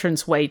entire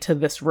entranceway to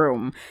this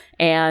room,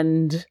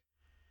 and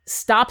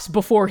stops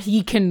before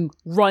he can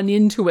run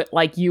into it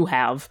like you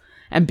have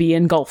and be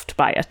engulfed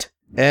by it.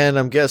 And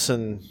I'm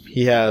guessing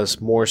he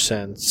has more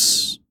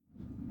sense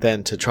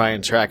than to try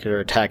and track it or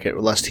attack it,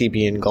 lest he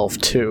be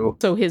engulfed too.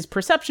 So his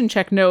perception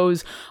check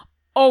knows,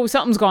 oh,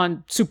 something's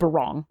gone super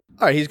wrong.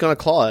 Alright, he's gonna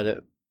claw at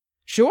it.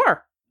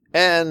 Sure.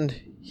 And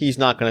he's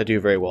not gonna do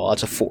very well.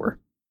 That's a 4.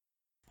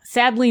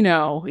 Sadly,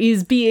 no.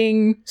 He's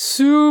being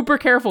super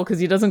careful because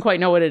he doesn't quite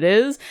know what it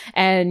is,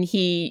 and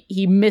he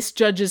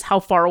misjudges how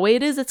far away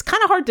it is. It's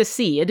kind of hard to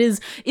see. It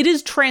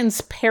is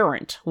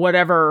transparent,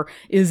 whatever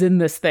is in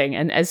this thing.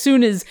 And as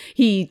soon as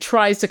he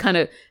tries to kind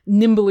of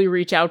nimbly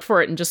reach out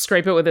for it and just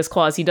scrape it with his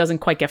claws, he doesn't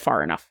quite get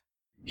far enough.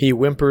 He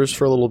whimpers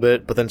for a little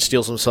bit, but then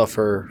steals himself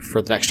for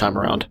the next time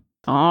around.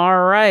 All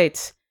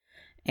right.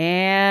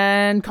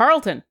 And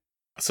Carlton.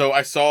 So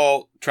I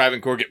saw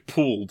Travancore get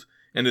pulled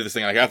into this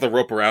thing. Like, I have the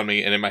rope around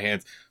me and in my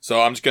hands.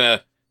 So I'm just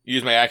gonna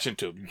use my action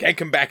to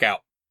yank him back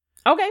out.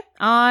 Okay.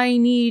 I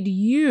need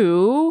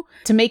you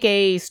to make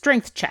a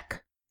strength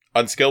check.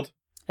 Unskilled?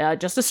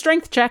 Just a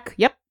strength check.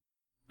 Yep.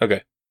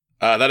 Okay.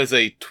 That is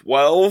a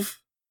 12.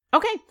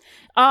 Okay.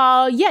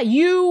 Yeah,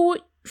 you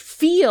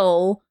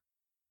feel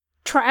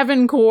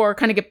Travancore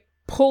kind of get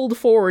pulled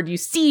forward. You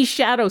see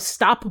Shadow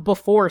stop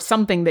before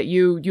something that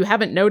you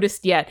haven't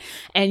noticed yet,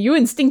 and you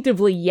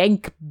instinctively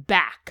yank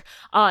back.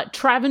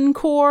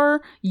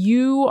 Travancore,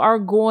 you are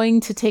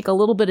going to take a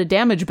little bit of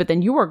damage, but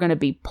then you are going to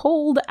be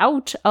pulled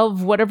out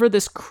of whatever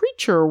this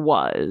creature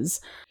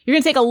was. You're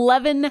going to take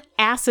 11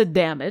 acid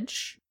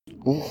damage.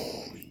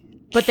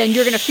 But then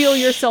you're going to feel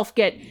yourself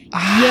get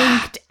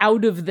yanked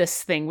out of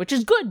this thing, which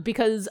is good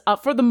because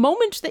for the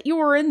moment that you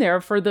were in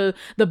there, for the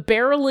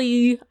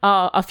barely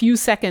a few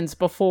seconds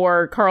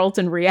before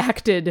Carlton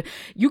reacted,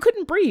 you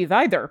couldn't breathe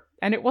either.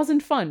 And it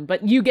wasn't fun.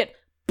 But you get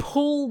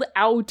pulled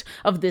out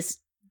of this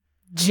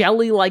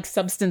jelly-like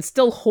substance,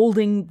 still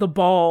holding the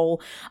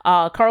ball.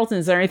 Carlton,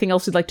 is there anything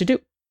else you'd like to do?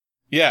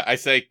 Yeah, I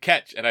say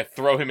catch, and I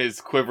throw him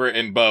his quiver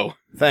and bow.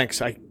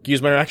 Thanks. I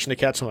use my action to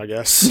catch him, I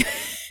guess.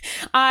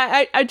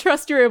 I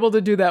trust you're able to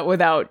do that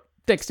without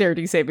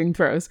dexterity saving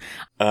throws.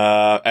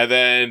 And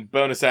then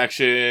bonus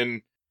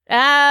action.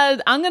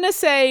 I'm going to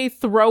say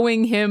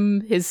throwing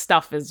him his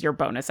stuff is your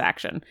bonus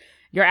action.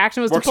 Your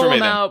action was Works to pull for me,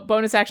 him out.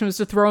 Bonus action was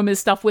to throw him his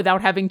stuff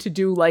without having to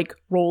do, like,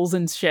 rolls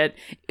and shit.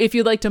 If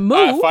you'd like to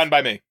move... Fine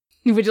by me.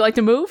 Would you like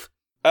to move?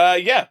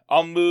 Yeah,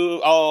 I'll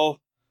move. I'll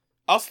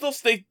still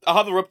stay. I'll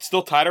have the rope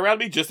still tied around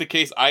me just in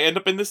case I end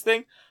up in this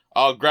thing.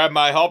 I'll grab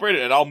my halberd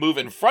and I'll move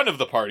in front of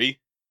the party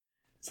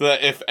so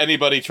that if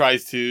anybody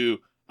tries to,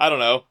 I don't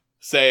know,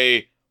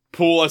 say,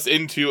 pull us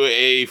into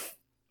a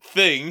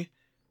thing,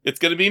 it's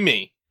gonna be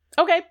me.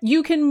 Okay,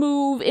 you can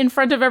move in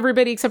front of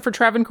everybody except for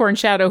Travancore and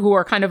Shadow, who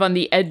are kind of on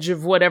the edge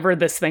of whatever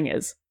this thing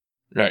is.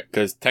 Right,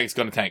 because tank's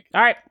gonna tank.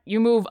 All right, you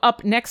move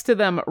up next to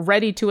them,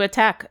 ready to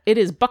attack. It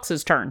is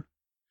Bucks's turn.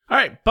 All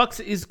right, Bucks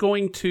is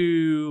going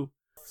to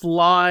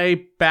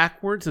fly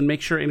backwards and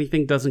make sure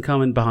anything doesn't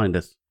come in behind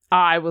us.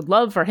 I would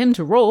love for him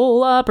to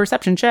roll a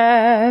perception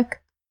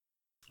check.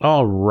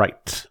 All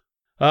right.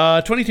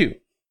 22.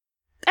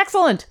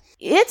 Excellent.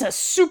 it's a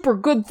super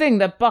good thing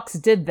that Bucks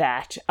did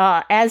that.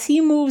 As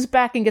he moves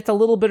back and gets a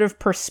little bit of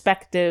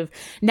perspective,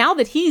 now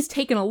that he's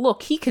taken a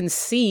look, he can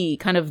see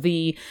kind of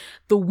the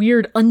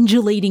weird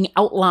undulating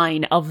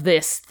outline of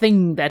this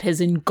thing that has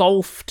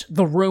engulfed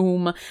the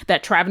room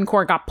that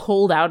Travancore got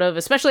pulled out of,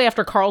 especially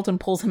after Carlton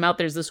pulls him out.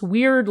 There's this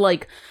weird,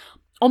 like,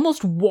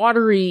 almost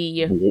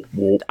watery,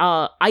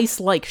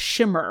 ice-like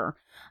shimmer.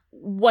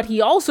 What he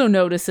also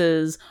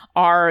notices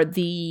are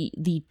the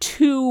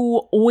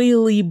two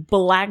oily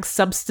black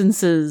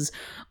substances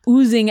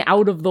oozing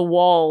out of the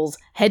walls,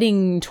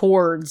 heading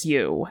towards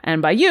you.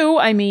 And by you,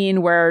 I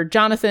mean where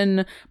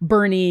Jonathan,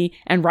 Bernie,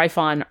 and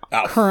Ryphon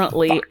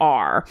currently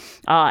are.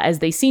 As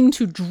they seem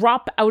to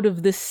drop out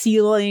of the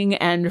ceiling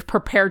and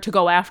prepare to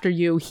go after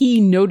you, he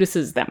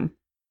notices them.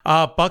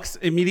 Bucks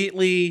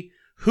immediately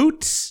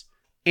hoots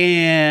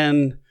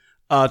and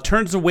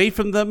turns away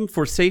from them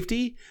for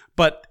safety,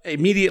 but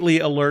immediately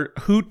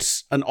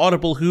hoots an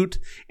audible hoot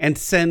and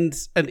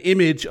sends an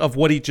image of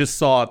what he just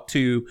saw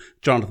to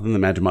Jonathan the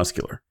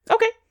Magimuscular.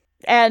 Okay.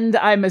 And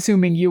I'm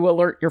assuming you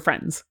alert your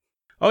friends.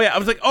 Oh yeah, I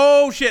was like,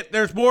 oh shit,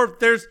 there's more,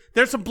 there's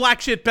some black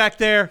shit back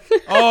there.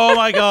 Oh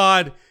my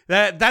god.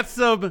 That's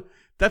some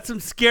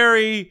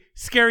scary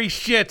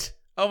shit.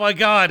 Oh my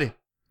god.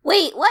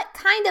 Wait, what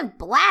kind of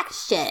black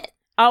shit?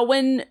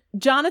 When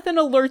Jonathan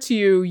alerts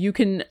you,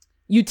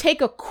 you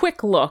take a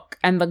quick look,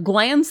 and the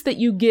glance that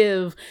you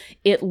give,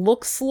 it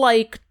looks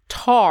like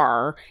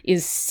tar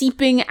is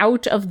seeping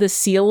out of the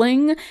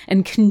ceiling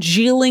and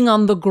congealing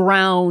on the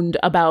ground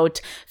about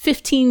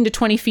 15 to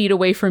 20 feet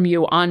away from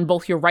you on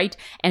both your right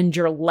and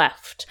your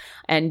left.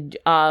 And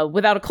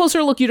without a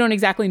closer look, you don't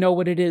exactly know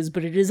what it is,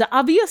 but it is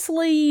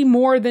obviously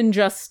more than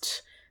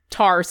just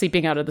tar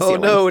seeping out of the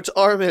ceiling. Oh no, it's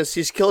Armis.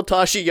 He's killed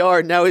Tashi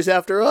Yard. Now he's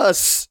after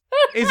us.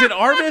 Is it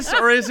Armis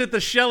or is it the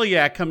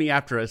Shellyak coming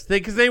after us?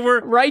 Because they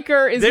were...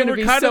 Riker is going to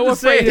be so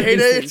afraid of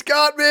Data, it's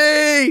got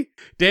me!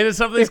 Data,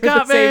 something's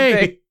got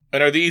me!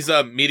 And are these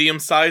medium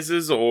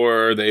sizes,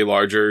 or are they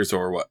largers,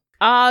 or what?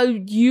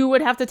 You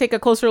would have to take a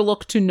closer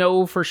look to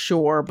know for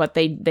sure, but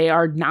they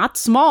are not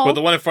small. Well,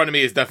 the one in front of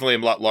me is definitely a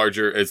lot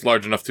larger. It's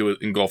large enough to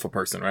engulf a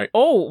person, right?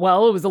 Oh,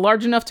 well, it was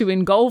large enough to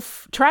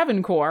engulf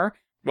Travancore.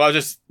 Well,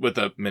 just with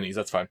the minis,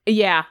 that's fine.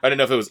 Yeah. I didn't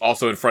know if it was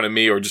also in front of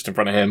me or just in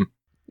front of him.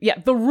 Yeah,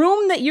 the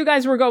room that you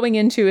guys were going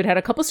into, it had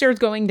a couple stairs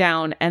going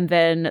down, and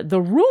then the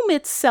room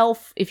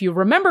itself, if you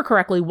remember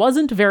correctly,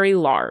 wasn't very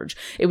large.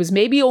 It was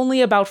maybe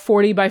only about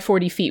 40 by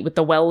 40 feet with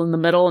the well in the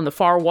middle and the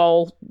far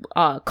wall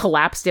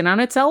collapsed in on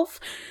itself.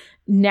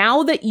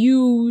 Now that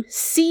you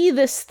see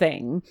this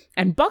thing,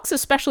 and Bucks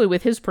especially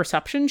with his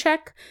perception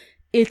check,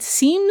 it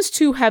seems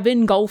to have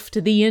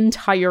engulfed the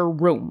entire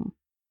room.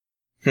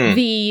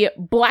 The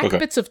black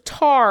bits of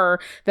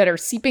tar that are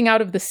seeping out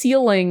of the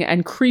ceiling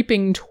and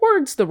creeping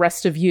towards the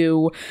rest of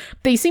you,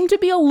 they seem to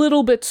be a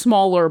little bit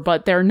smaller,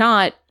 but they're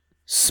not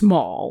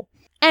small.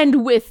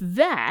 And with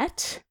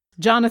that,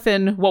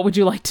 Jonathan, what would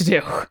you like to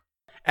do?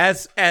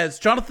 As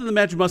Jonathan the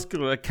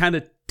Magimuscular kind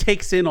of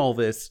takes in all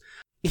this,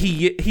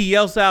 he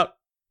yells out,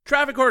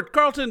 Travancore,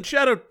 Carlton,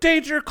 Shadow,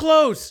 danger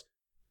close!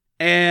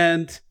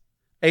 And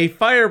a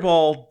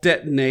fireball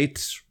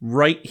detonates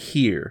right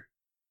here.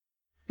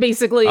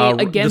 Basically,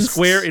 against the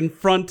square in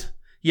front.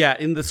 Yeah,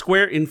 in the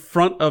square in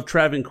front of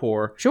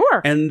Travancore.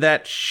 Sure. And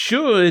that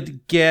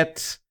should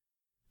get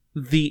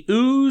the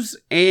ooze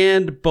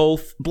and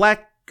both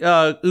black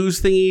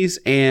ooze thingies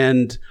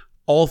and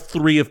all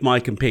three of my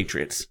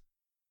compatriots.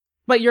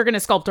 But you're going to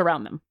sculpt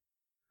around them.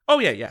 Oh,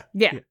 yeah.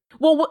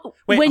 Well,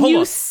 wait, when hold you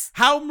on.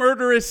 How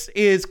murderous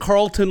is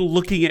Carlton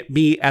looking at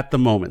me at the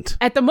moment?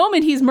 At the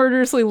moment, he's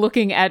murderously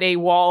looking at a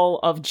wall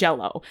of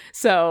Jell-O.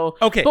 So,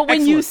 okay, but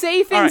when excellent. you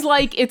say things right.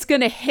 like "it's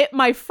gonna hit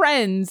my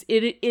friends,"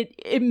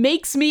 it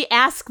makes me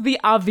ask the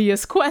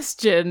obvious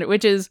question,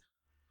 which is,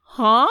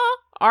 "Huh?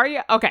 Are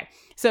you okay?"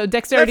 So,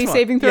 dexterity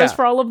saving throws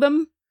for all of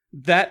them.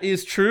 That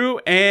is true.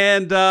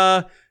 And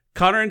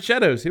Connor and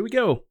Shadows. Here we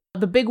go.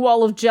 The big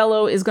wall of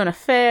Jell-O is gonna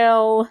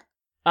fail.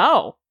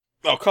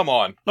 Oh, come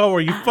on. Oh, are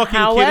you fucking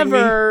kidding me?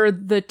 However,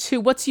 the two,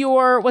 what's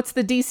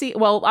the DC?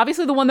 Well,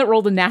 obviously the one that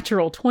rolled a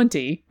natural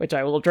 20, which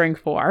I will drink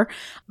for.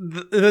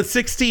 The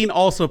 16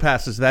 also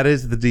passes. That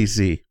is the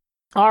DC.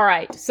 All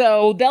right,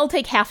 so they'll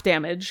take half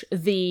damage.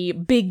 The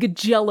big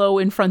Jell-O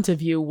in front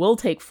of you will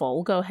take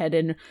full. Go ahead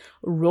and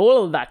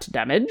roll that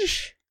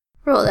damage.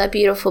 Roll that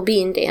beautiful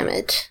bean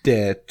damage.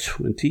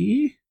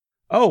 20.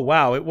 Oh,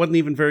 wow. It wasn't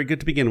even very good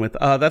to begin with.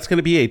 That's going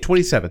to be a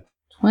 27.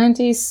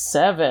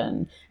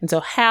 27. And so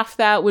half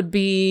that would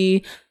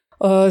be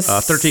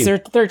 13.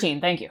 13,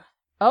 thank you.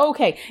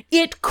 Okay.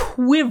 It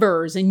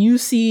quivers and you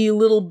see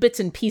little bits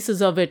and pieces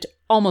of it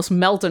almost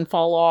melt and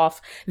fall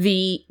off.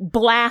 The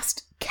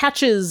blast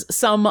catches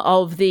some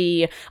of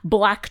the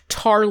black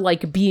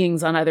tar-like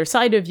beings on either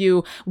side of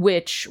you,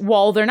 which,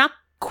 while they're not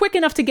quick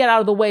enough to get out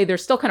of the way, they're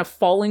still kind of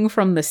falling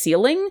from the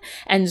ceiling.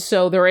 And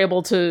so they're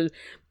able to,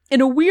 in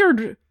a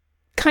weird,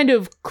 kind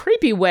of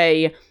creepy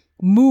way,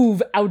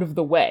 move out of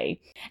the way.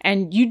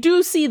 And you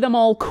do see them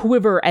all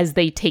quiver as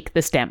they take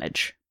this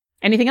damage.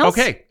 Anything else?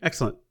 Okay,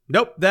 excellent.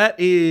 Nope, that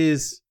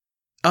is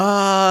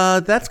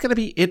That's gonna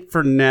be it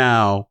for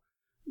now.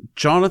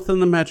 Jonathan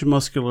the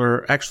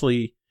Magimuscular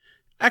actually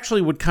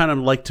would kind of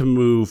like to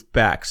move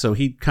back, so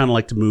he'd kind of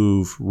like to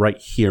move right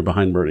here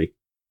behind Bernie.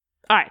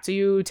 All right, so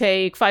you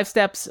take 5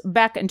 steps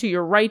back and to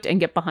your right and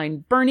get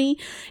behind Bernie.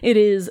 It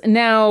is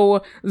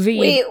now the...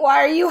 Wait, why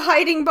are you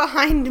hiding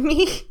behind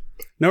me?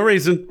 No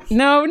reason.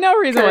 No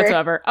reason Correct.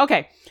 whatsoever.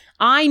 Okay,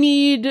 I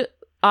need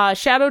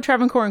Shadow,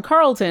 Travancore, and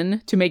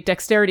Carlton to make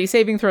dexterity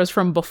saving throws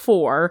from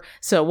before.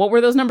 So what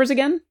were those numbers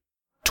again?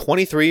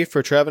 23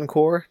 for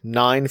Travancore,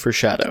 9 for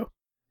Shadow.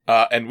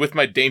 And with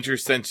my danger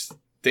sense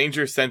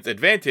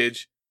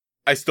advantage,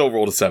 I still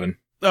rolled a 7.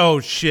 Oh,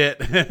 shit.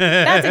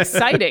 That's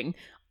exciting.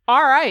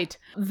 All right.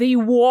 The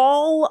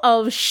wall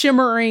of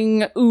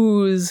shimmering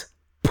ooze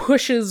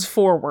pushes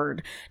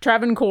forward.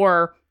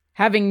 Travancore,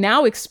 having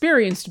now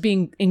experienced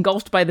being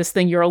engulfed by this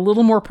thing, you're a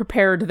little more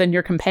prepared than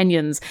your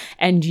companions,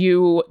 and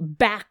you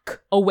back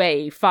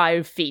away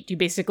 5 feet. You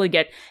basically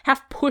get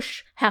half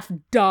push, half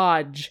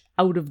dodge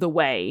out of the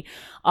way.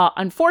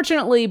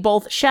 Unfortunately,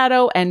 both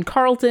Shadow and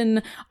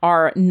Carlton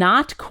are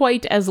not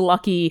quite as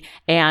lucky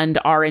and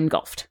are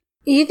engulfed.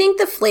 You think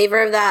the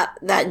flavor of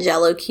that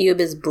Jell-O cube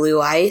is blue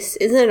ice?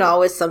 Isn't it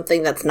always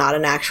something that's not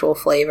an actual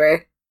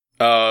flavor?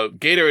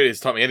 Gatorade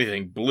has taught me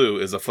anything. Blue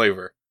is a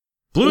flavor.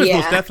 Blue is Yeah.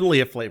 most definitely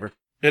a flavor.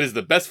 It is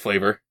the best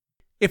flavor.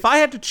 If I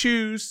had to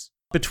choose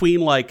between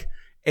like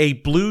a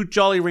blue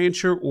Jolly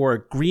Rancher or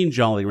a green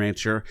Jolly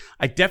Rancher,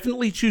 I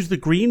definitely choose the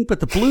green, but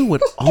the blue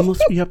would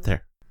almost be up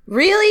there.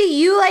 Really?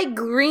 You like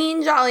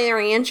green Jolly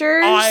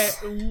Ranchers? I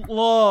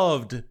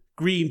loved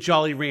green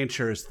Jolly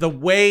Ranchers. The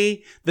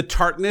way the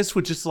tartness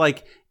would just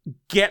like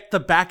get the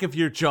back of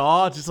your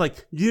jaw, just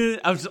like, yeah,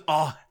 I was,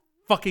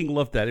 fucking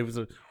loved that. It was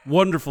a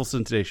wonderful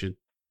sensation.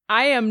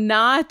 I am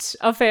not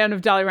a fan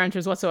of Jolly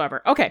Ranchers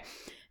whatsoever. Okay.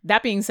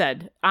 That being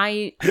said,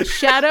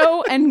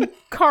 Shadow and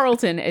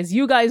Carlton, as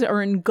you guys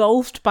are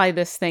engulfed by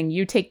this thing,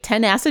 you take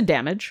 10 acid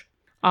damage.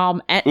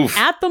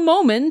 At the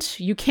moment,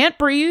 you can't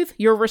breathe,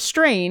 you're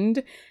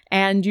restrained,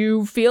 and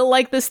you feel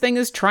like this thing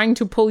is trying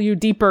to pull you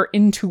deeper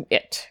into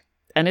it.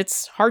 And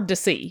it's hard to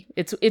see.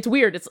 It's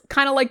weird. It's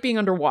kind of like being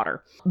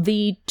underwater.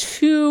 The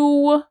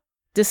 2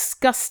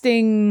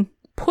 disgusting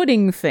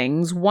pudding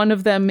things, one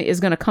of them is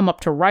going to come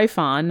up to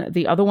Ryphon,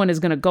 the other one is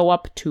going to go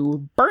up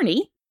to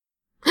Bernie.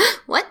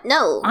 What?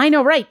 No. I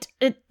know, right?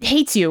 It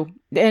hates you,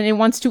 and it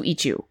wants to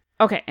eat you.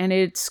 Okay, and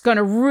it's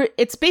gonna...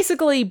 it's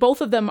basically,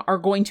 both of them are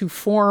going to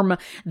form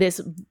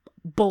this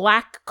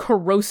black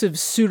corrosive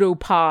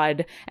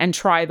pseudopod and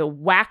try to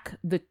whack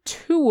the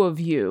 2 of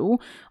you.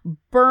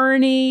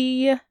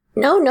 Bernie...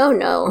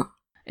 No.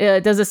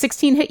 does a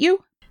 16 hit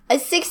you? A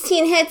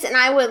 16 hits, and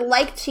I would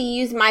like to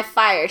use my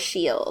fire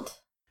shield.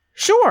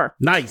 Sure.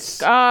 Nice.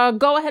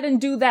 Go ahead and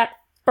do that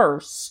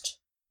first.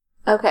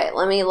 Okay,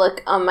 let me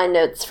look on my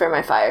notes for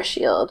my fire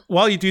shield.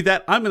 While you do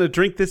that, I'm going to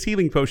drink this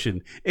healing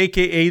potion,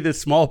 aka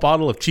this small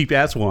bottle of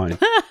cheap-ass wine.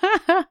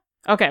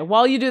 Okay,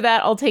 while you do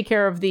that, I'll take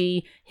care of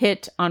the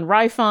hit on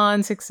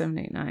Ryphon. 6, 7,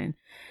 8, 9.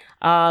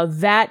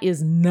 That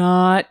is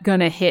not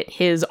gonna hit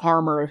his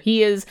armor.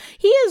 He is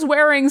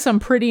wearing some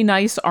pretty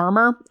nice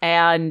armor,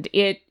 and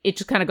it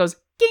just kind of goes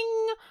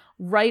ding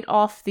right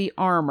off the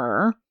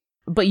armor.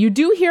 But you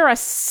do hear a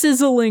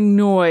sizzling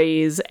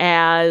noise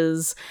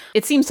as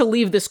it seems to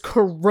leave this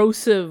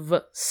corrosive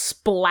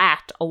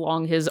splat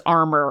along his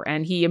armor,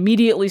 and he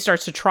immediately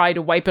starts to try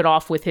to wipe it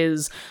off with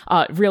his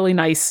really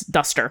nice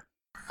duster.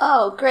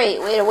 Oh,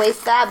 great. Way to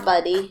waste that,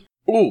 buddy.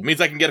 Ooh,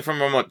 means I can get it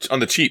from him on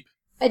the cheap.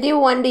 I do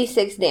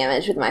 1d6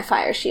 damage with my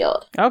fire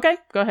shield. Okay,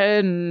 go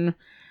ahead and...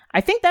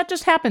 I think that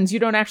just happens. You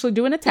don't actually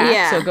do an attack,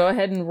 Yeah. so go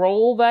ahead and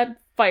roll that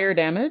fire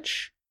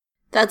damage.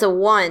 That's a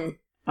 1.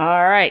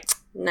 All right.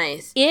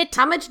 Nice.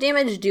 How much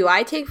damage do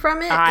I take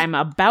from it? I'm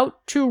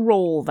about to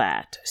roll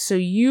that. So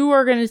you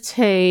are going to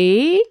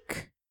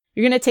take...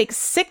 You're going to take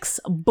 6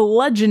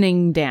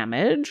 bludgeoning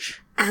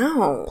damage.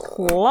 Ow.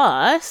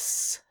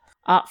 Plus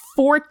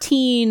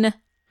 14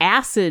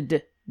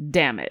 acid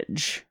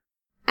damage.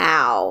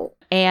 Ow.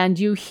 And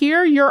you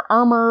hear your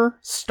armor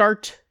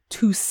start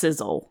to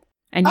sizzle.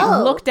 And you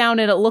look down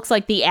and it looks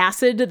like the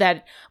acid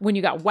that when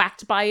you got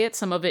whacked by it,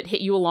 some of it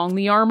hit you along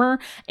the armor.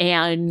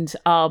 And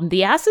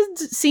the acid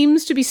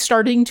seems to be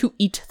starting to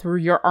eat through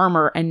your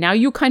armor. And now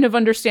you kind of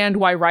understand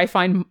why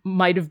Ryphon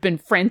might have been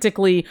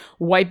frantically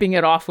wiping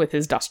it off with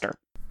his duster.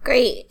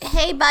 Great.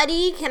 Hey,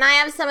 buddy, can I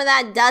have some of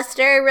that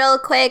duster real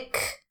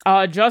quick?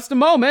 Just a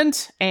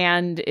moment.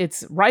 And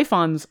it's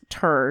Ryphon's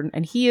turn.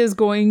 And he is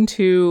going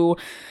to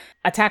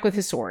attack with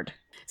his sword.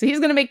 So he's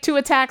going to make 2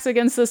 attacks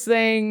against this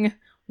thing.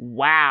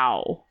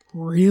 Wow.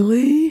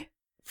 Really?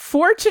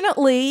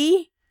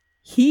 Fortunately,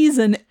 he's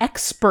an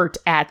expert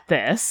at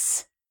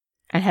this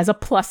and has a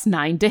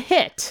 +9 to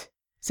hit.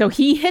 So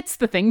he hits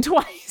the thing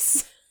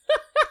twice.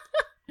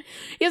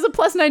 He has a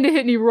 +9 to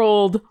hit and he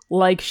rolled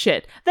like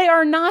shit. They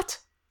are not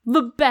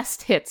the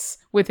best hits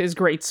with his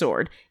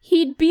greatsword.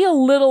 He'd be a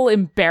little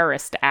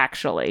embarrassed,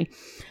 actually.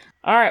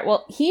 All right,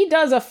 well, he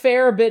does a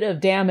fair bit of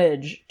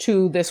damage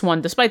to this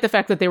one, despite the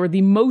fact that they were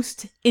the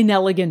most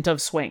inelegant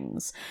of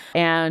swings.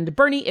 And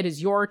Bernie, it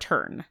is your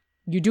turn.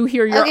 You do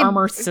hear your Okay.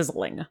 armor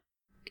sizzling.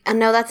 I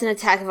know that's an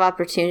attack of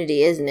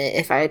opportunity, isn't it?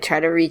 If I try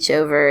to reach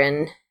over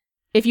and...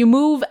 If you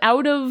move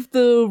out of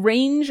the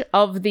range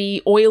of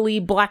the oily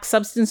black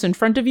substance in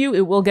front of you,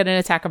 it will get an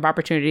attack of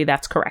opportunity.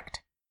 That's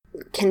correct.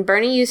 Can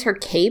Bernie use her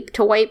cape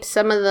to wipe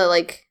some of the,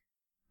 like...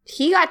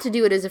 He got to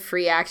do it as a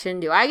free action.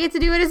 Do I get to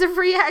do it as a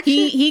free action?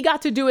 He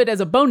got to do it as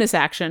a bonus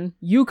action.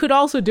 You could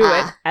also do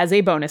it as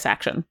a bonus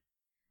action.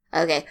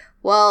 Okay.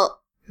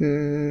 Well,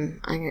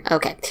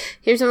 okay.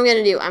 Here's what I'm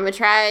going to do. I'm going to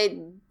try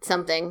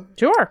something.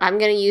 Sure. I'm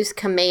going to use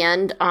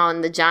command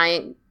on the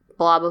giant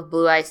blob of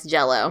blue ice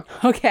jello.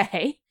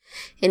 Okay.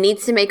 It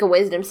needs to make a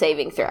wisdom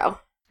saving throw.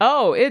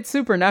 Oh, it's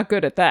super not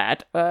good at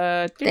that.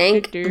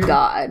 Thank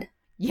God.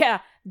 Yeah,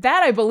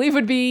 that I believe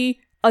would be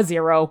a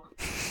 0.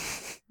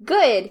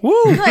 Good.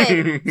 Woo!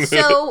 Good.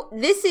 So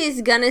this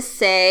is gonna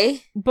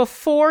say...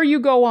 Before you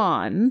go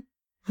on,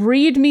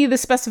 read me the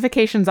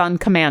specifications on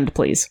command,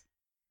 please.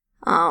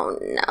 Oh,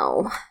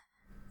 no.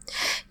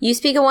 You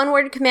speak a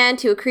one-word command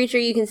to a creature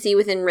you can see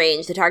within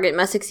range. The target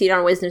must succeed on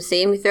a wisdom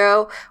saving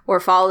throw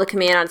or follow the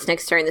command on its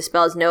next turn. The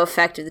spell has no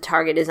effect if the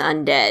target is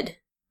undead,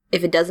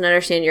 if it doesn't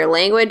understand your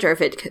language, or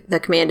if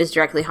the command is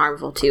directly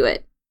harmful to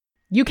it.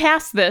 You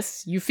cast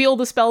this, you feel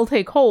the spell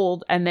take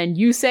hold, and then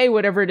you say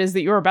whatever it is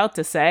that you're about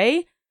to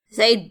say.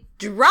 Say,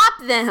 drop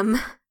them!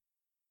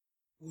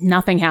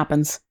 Nothing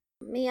happens.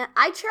 Man,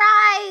 I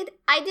tried!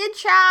 I did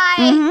try!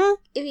 Mm-hmm.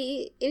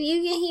 If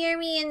you can hear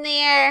me in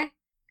there...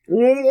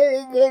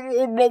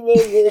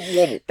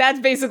 That's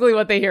basically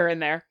what they hear in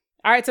there.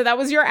 All right, so that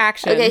was your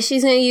action. Okay,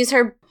 she's going to use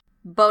her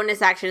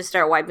bonus action to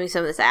start wiping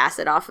some of this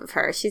acid off of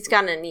her. She's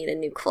going to need a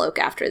new cloak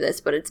after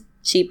this, but it's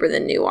cheaper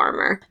than new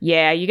armor.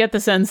 Yeah, you get the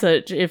sense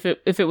that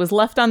if it was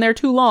left on there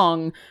too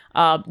long,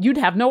 you'd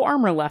have no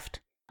armor left.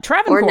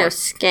 Travancore, Or no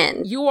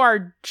skin. you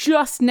are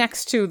just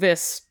next to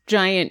this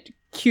giant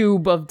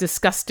cube of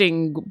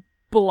disgusting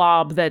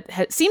blob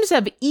that seems to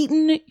have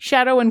eaten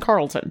Shadow and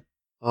Carlton.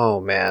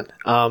 Oh, man.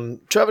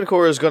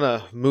 Travancore is going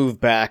to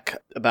move back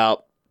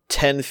about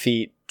 10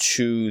 feet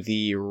to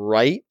the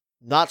right.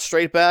 Not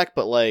straight back,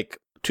 but like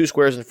 2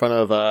 squares in front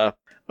of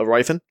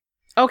Rythan.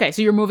 Okay,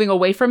 so you're moving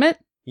away from it?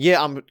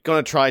 Yeah, I'm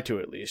going to try to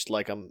at least.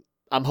 Like, I'm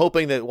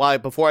hoping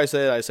that before I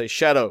say it, I say,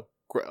 Shadow,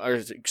 or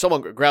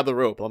someone grab the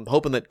rope. I'm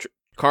hoping that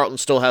Carlton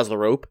still has the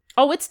rope.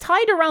 Oh, it's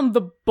tied around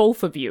the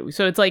both of you.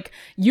 So it's like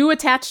you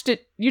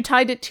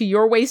tied it to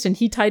your waist and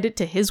he tied it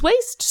to his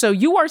waist. So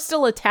you are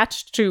still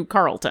attached to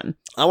Carlton.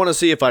 I want to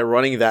see if by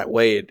running that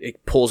way,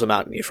 it pulls him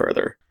out any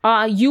further.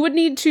 You would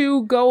need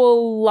to go a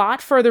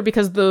lot further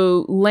because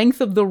the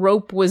length of the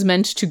rope was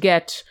meant to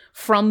get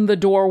from the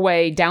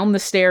doorway down the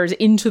stairs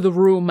into the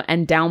room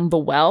and down the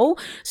well.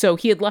 So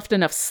he had left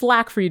enough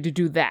slack for you to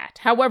do that.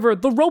 However,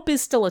 the rope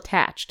is still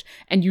attached.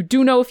 And you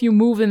do know if you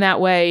move in that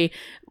way,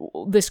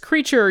 this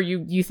creature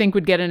you think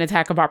would get an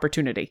attack of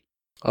opportunity.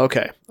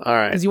 Okay, all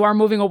right. Because you are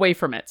moving away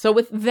from it. So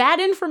with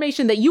that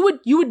information that you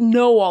would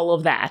know all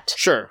of that.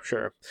 Sure.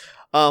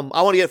 I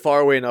want to get far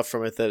away enough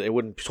from it that it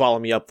wouldn't swallow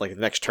me up like the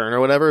next turn or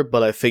whatever,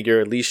 but I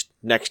figure at least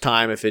next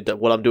time if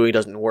what I'm doing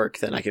doesn't work,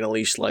 then I can at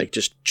least like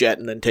just jet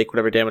and then take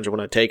whatever damage I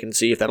want to take and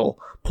see if that'll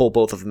pull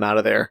both of them out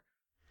of there.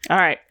 All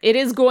right. It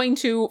is going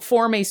to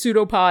form a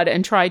pseudopod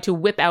and try to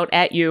whip out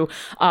at you,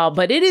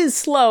 but it is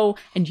slow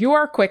and you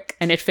are quick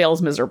and it fails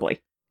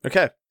miserably.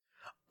 Okay.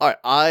 All right.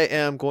 I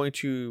am going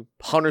to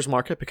Hunter's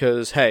Mark it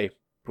because, hey,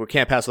 we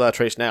can't pass without a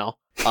trace now.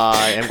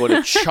 I am going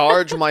to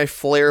charge my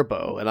flare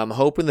bow, and I'm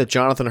hoping that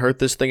Jonathan hurt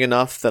this thing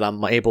enough that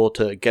I'm able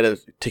to get it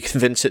to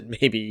convince it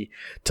maybe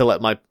to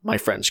let my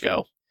friends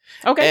go.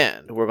 Okay.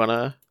 And we're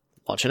gonna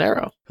launch an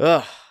arrow.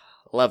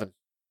 11.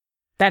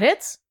 That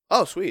hits.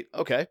 Oh, sweet.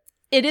 Okay.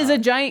 It is a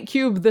giant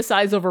cube the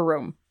size of a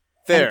room.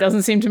 There. And it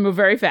doesn't seem to move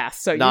very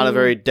fast. So Not a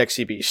very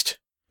dexy beast.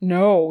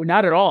 No,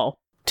 not at all.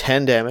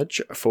 10 damage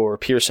for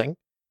piercing.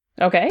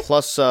 Okay.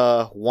 Plus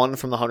 1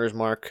 from the Hunter's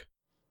Mark.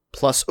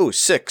 Plus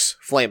 6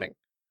 flaming.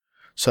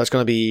 So that's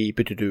going to be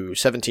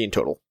 17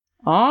 total.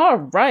 All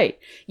right.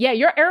 Yeah,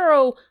 your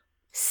arrow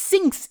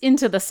sinks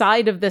into the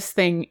side of this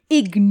thing,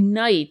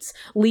 ignites,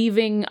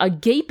 leaving a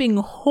gaping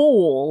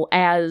hole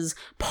as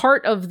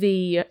part of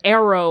the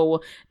arrow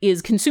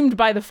is consumed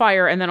by the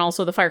fire, and then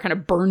also the fire kind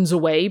of burns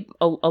away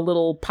a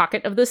little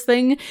pocket of this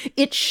thing.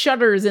 It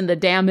shudders in the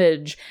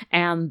damage,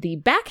 and the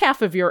back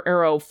half of your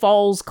arrow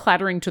falls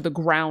clattering to the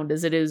ground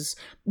as it is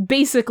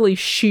basically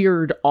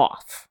sheared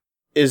off.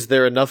 Is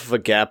there enough of a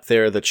gap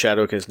there that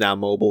Shadow is now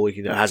mobile?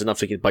 Has enough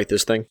to bite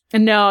this thing?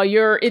 No,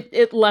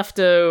 it left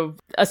a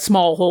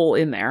small hole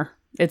in there.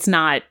 It's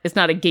not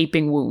a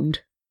gaping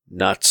wound.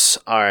 Nuts.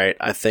 All right,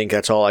 I think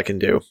that's all I can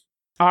do.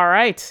 All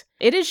right.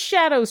 It is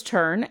Shadow's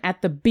turn.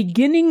 At the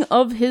beginning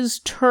of his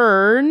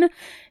turn,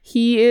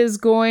 he is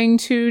going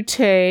to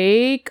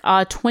take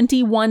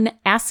 21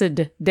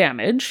 acid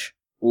damage.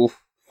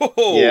 Oof.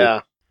 Whoa.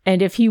 Yeah.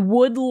 And if he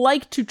would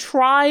like to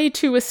try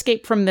to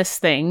escape from this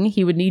thing,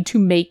 he would need to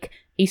make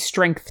a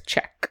strength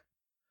check.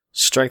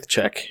 Strength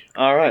check.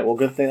 All right, well,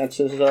 good thing that's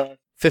his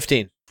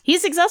 15.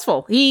 He's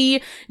successful.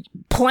 He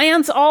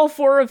plants all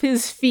 4 of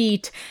his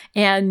feet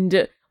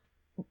and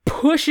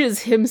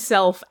pushes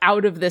himself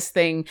out of this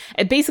thing.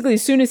 And basically,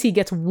 as soon as he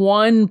gets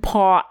one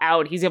paw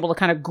out, he's able to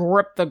kind of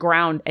grip the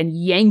ground and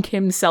yank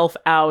himself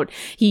out.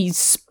 He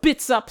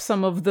spits up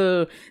some of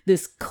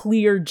this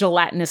clear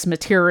gelatinous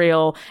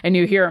material, and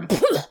you hear him.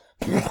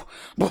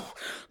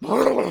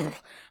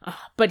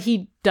 But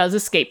he does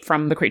escape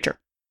from the creature.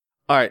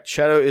 All right,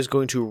 Shadow is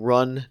going to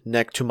run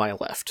neck to my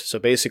left. So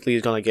basically,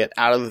 he's going to get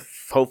out of,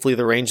 hopefully,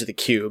 the range of the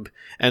cube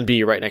and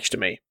be right next to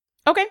me.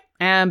 Okay,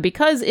 and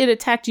because it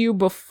attacked you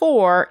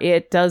before,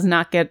 it does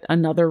not get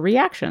another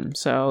reaction.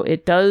 So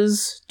it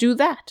does do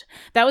that.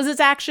 That was his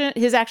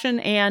action,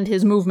 and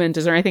his movement.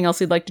 Is there anything else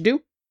he'd like to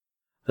do?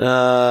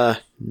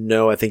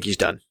 No, I think he's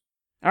done.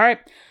 All right,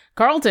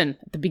 Carlton,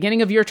 at the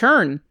beginning of your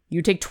turn,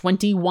 you take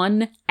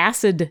 21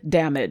 acid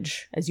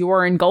damage as you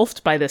are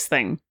engulfed by this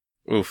thing.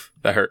 Oof,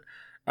 that hurt.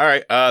 All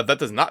right, that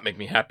does not make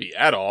me happy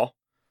at all.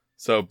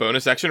 So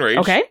bonus action rage.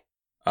 Okay.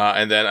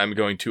 And then I'm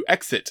going to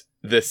exit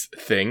this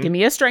thing. Give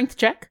me a strength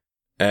check.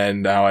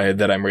 And now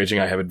that I'm raging,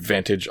 I have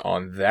advantage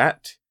on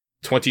that.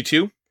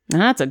 22.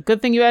 That's a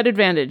good thing you had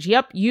advantage.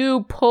 Yep,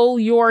 you pull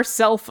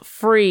yourself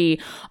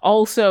free.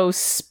 Also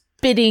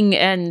spitting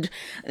and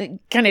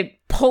kind of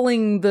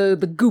pulling the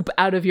goop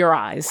out of your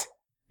eyes.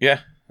 Yeah,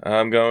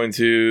 I'm going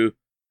to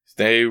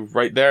stay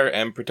right there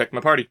and protect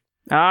my party.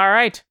 All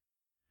right.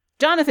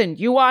 Jonathan,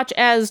 you watch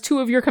as two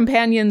of your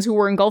companions who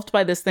were engulfed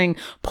by this thing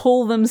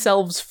pull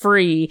themselves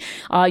free.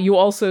 You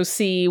also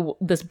see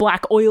this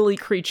black oily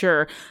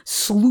creature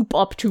sloop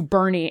up to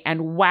Bernie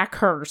and whack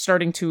her,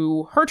 starting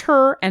to hurt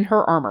her and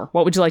her armor.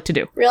 What would you like to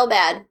do? Real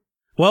bad.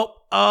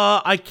 Well,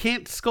 I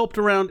can't sculpt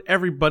around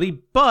everybody,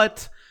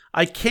 but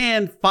I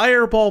can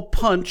fireball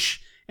punch,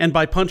 and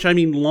by punch I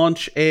mean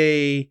launch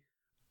a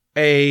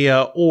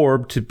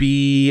orb to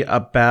be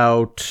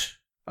about...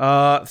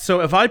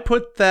 So if I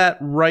put that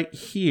right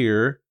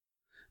here,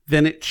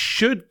 then it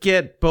should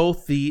get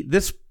both the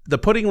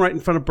pudding right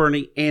in front of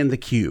Bernie and the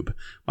cube.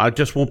 I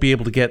just won't be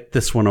able to get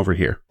this one over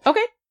here.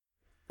 Okay.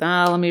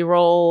 Let me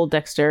roll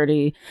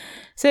dexterity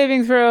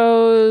saving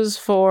throws.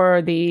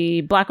 For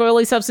the black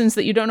oily substance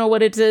that you don't know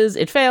what it is,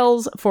 it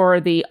fails. For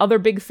the other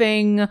big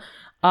thing,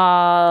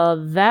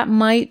 that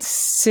might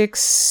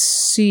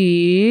succeed.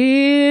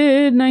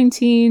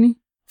 19.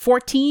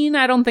 14,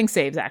 I don't think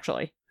saves,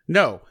 actually.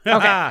 No.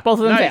 Okay, both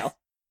of them fail.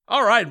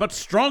 All right, but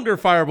stronger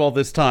fireball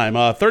this time.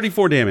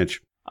 34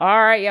 damage.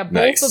 All right, yeah, both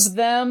Nice. of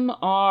them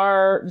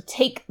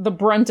take the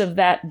brunt of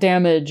that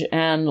damage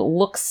and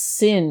look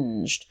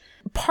singed.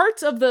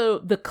 Parts of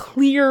the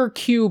clear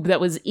cube that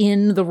was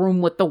in the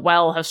room with the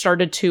well have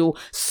started to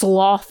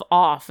slough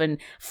off and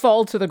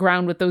fall to the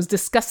ground with those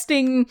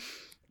disgusting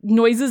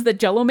noises that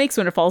Jell-O makes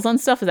when it falls on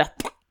stuff. Is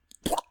that?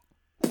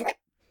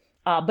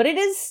 But it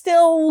is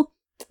still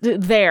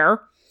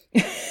there.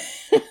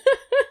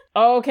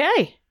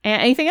 Okay.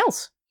 Anything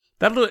else?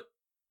 That'll do it.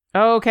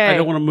 Okay. I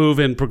don't want to move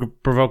and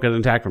provoke an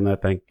attack from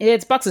that thing.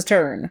 It's Bucks'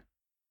 turn.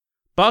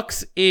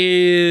 Bucks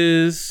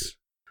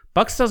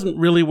doesn't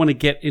really want to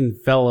get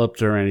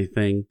enveloped or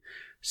anything.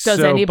 Does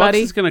so anybody?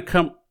 Bucks is going to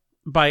come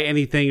by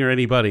anything or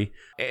anybody.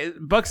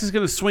 Bucks is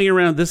going to swing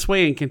around this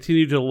way and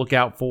continue to look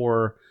out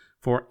for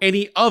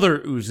any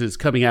other oozes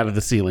coming out of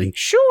the ceiling.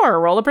 Sure.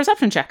 Roll a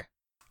perception check.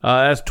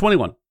 That's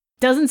 21.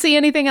 Doesn't see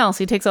anything else.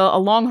 He takes a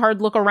long,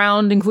 hard look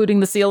around,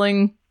 including the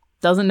ceiling.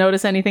 Doesn't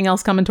notice anything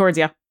else coming towards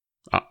you.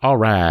 All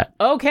right.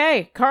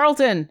 Okay,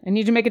 Carlton, I need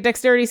you to make a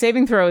dexterity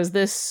saving throw as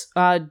this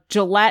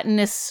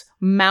gelatinous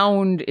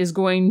mound is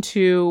going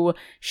to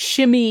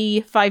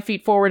shimmy 5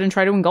 feet forward and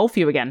try to engulf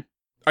you again.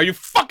 Are you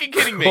fucking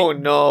kidding me? Oh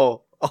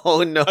no.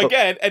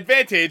 Again,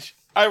 advantage.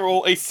 I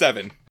roll a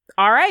 7.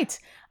 All right.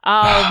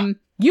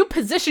 You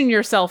position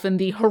yourself in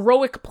the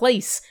heroic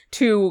place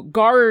to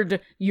guard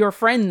your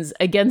friends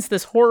against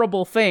this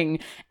horrible thing.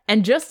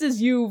 And just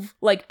as you've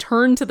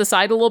turned to the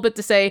side a little bit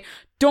to say,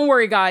 "Don't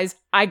worry, guys,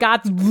 I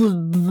got,"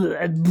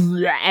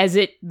 as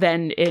it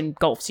then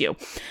engulfs you.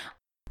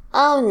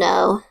 Oh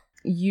no.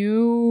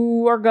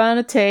 You are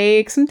gonna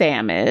take some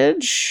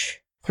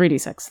damage.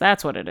 3d6,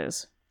 that's what it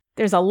is.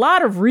 There's a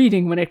lot of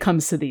reading when it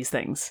comes to these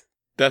things.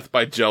 Death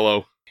by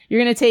Jell-O.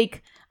 You're gonna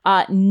take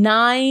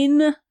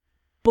 9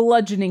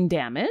 bludgeoning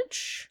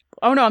damage.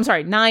 Oh no, I'm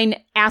sorry, 9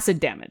 acid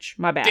damage.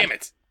 My bad. Damn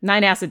it.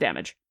 9 acid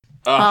damage.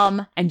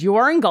 Ugh. And you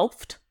are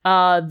engulfed.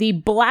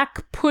 The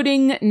black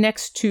pudding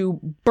next to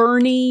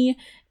Bernie,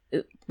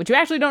 which you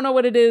actually don't know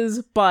what it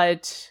is,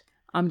 but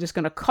I'm just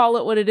gonna call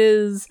it what it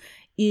is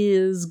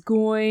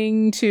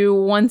going to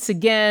once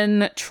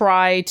again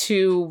try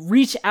to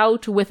reach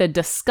out with a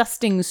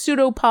disgusting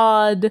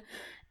pseudopod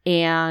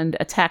and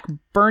attack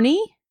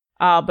Bernie.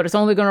 But it's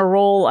only gonna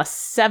roll a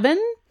 7.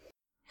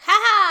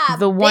 Ha!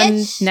 The one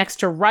bitch. next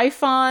to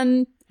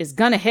Ryphon is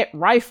gonna hit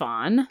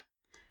Ryphon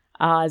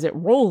as it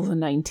rolls a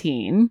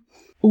 19.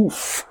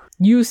 Oof.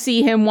 You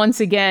see him once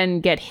again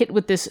get hit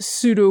with this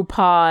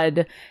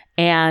pseudopod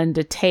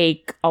and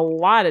take a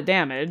lot of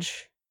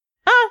damage.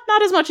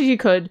 Not as much as you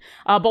could,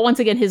 but once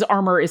again his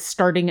armor is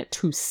starting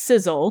to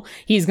sizzle.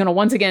 He's gonna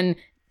once again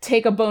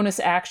take a bonus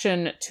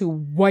action to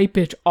wipe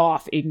it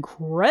off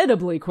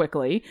incredibly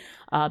quickly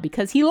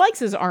because he likes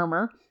his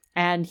armor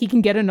and he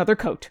can get another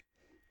coat.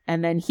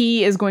 And then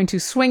he is going to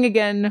swing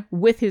again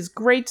with his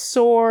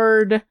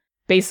greatsword.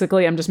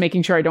 Basically, I'm just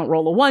making sure I don't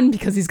roll a 1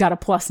 because he's got a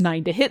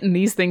 +9 to hit and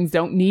these things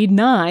don't need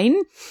 9.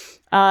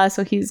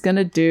 So he's going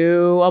to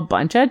do a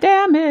bunch of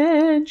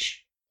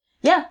damage.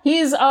 Yeah,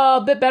 he's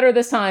a bit better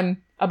this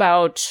time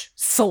about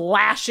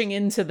slashing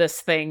into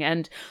this thing,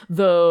 and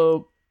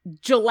the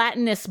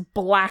gelatinous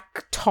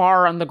black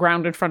tar on the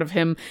ground in front of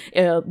him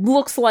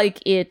looks like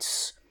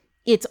it's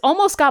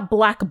almost got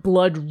black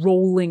blood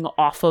rolling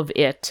off of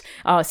it,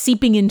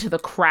 seeping into the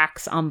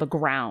cracks on the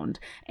ground.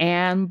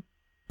 And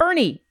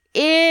Bernie,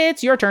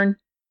 it's your turn.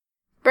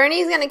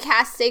 Bernie's gonna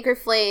cast Sacred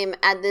Flame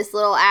at this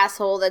little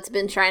asshole that's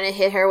been trying to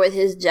hit her with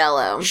his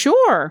jello.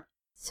 Sure.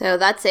 So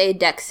that's a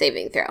dex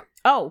saving throw.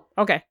 Oh,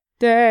 okay.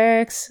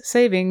 Dex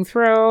saving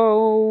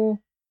throw.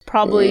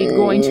 Probably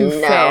going to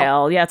No.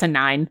 fail. Yeah, it's a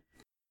 9.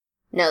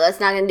 No, that's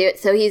not gonna do it.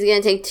 So he's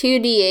gonna take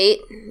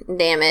 2d8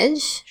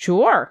 damage.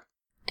 Sure.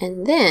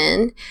 And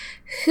then,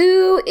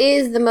 who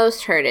is the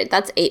most hurted?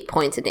 That's 8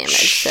 points of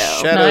damage, so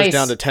Shadow's Nice.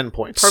 down to 10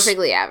 points.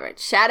 perfectly average.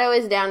 Shadow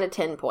is down to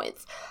 10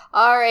 points.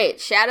 All right,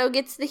 Shadow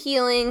gets the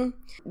healing.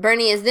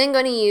 Bernie is then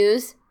going to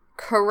use,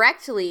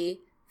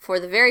 correctly, for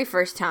the very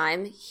first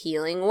time,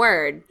 Healing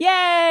Word.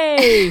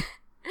 Yay!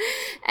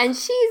 And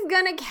she's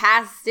going to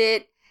cast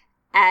it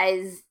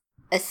as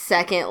a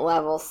 2nd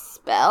level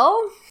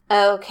spell.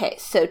 Okay,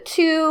 so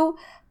 2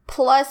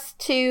 plus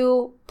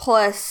 2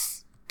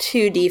 plus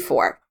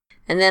 2d4.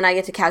 And then I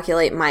get to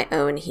calculate my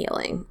own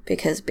healing.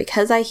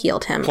 Because I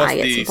healed him, Plus I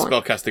get the some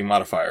points. spellcasting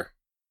modifier.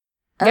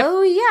 Yep.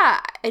 Oh, yeah.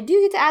 I do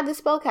get to add the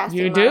spellcasting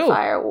You do.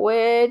 modifier,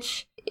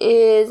 which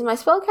is my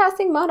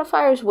spellcasting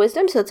modifier is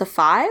wisdom, so it's a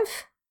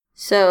 5.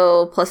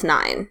 So plus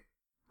 9.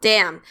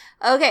 Damn.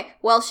 Okay,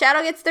 well,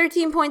 Shadow gets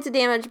 13 points of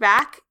damage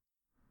back.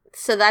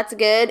 So that's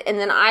good. And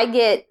then I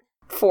get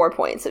 4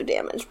 points of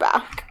damage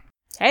back.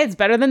 Hey, it's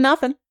better than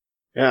nothing.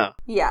 Yeah.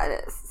 Yeah,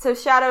 it is. So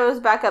Shadow is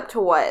back up to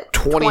what?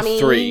 23.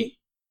 20?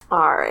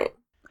 All right.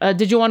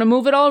 Did you want to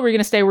move at all, or were you going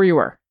to stay where you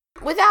were?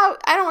 I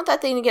don't want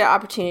that thing to get an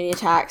opportunity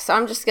attack, so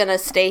I'm just gonna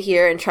stay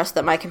here and trust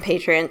that my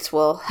compatriots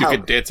will You help.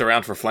 could dance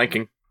around for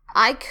flanking.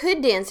 I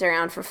could dance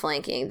around for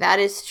flanking. That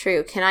is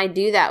true. Can I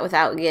do that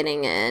without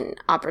getting an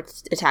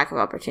attack of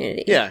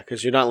opportunity? Yeah,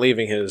 because you're not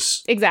leaving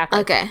his... Exactly.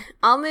 Okay,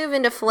 I'll move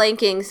into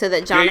flanking so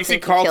that Yeah, Jonathan you see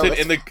can kill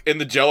Carlton this. in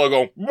the Jello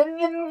going.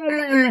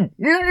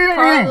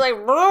 Carlton's like,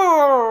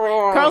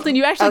 "Roar." Carlton,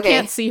 you actually Okay.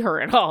 can't see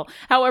her at all.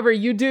 However,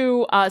 you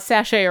do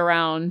sashay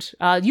around.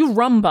 You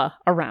rumba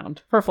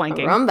around for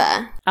flanking.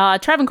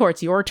 Rumba. Travancore,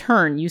 it's your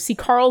turn. You see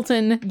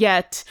Carlton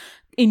get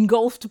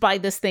engulfed by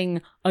this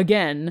thing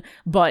again,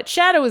 but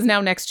Shadow is now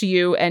next to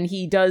you, and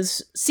he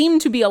does seem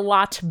to be a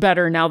lot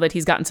better now that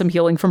he's gotten some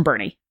healing from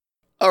Bernie.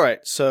 All right,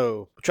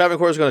 so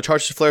Travancore is going to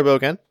charge his flare bow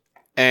again,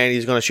 and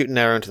he's going to shoot an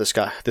arrow into the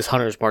sky. This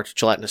hunter's marked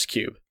gelatinous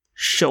cube. I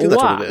Sure. think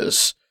that's what it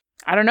is.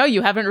 I don't know.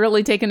 You haven't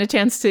really taken a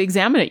chance to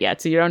examine it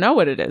yet, so you don't know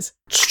what it is.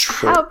 It's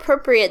true. How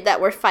appropriate that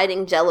we're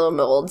fighting Jello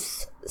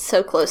molds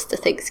so close to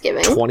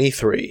Thanksgiving.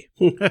 23.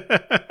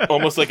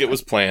 Almost like it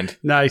was planned.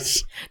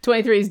 Nice.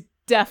 23 is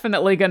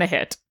definitely going to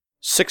hit.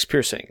 6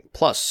 piercing,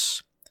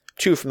 plus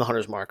 2 from the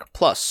hunter's mark,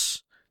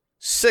 plus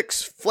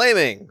 6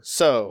 flaming.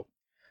 So,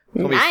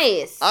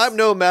 Nice. I'm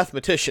no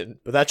mathematician,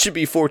 but that should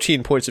be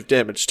 14 points of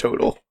damage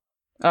total.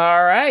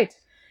 All right.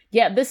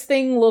 Yeah, this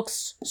thing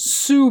looks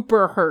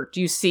super hurt.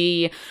 You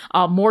see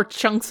more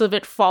chunks of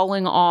it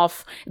falling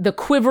off. The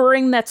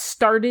quivering that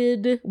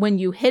started when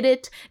you hit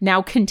it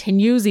now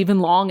continues even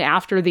long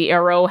after the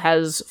arrow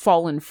has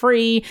fallen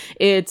free.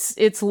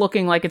 It's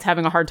looking like it's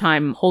having a hard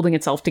time holding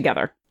itself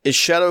together. Is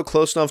Shadow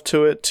close enough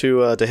to it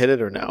to hit it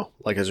or no?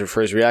 Like as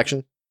for his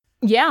reaction?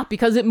 Yeah,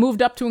 because it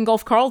moved up to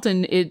engulf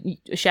Carlton,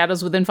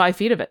 Shadow's within 5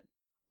 feet of it.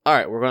 All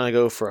right, we're going to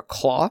go for a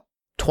claw.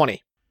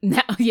 20.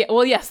 Now, yeah,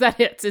 well, yes, that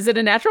hits. Is it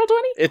a natural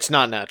 20? It's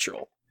not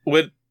natural.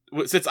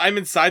 Since I'm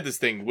inside this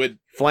thing,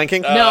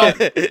 Flanking? No.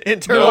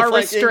 Internal You are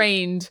flanking?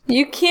 restrained.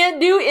 You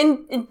can't do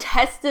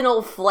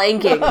intestinal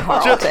flanking,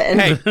 Carlton.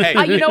 hey,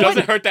 You know it what?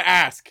 doesn't hurt to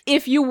ask.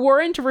 If you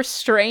weren't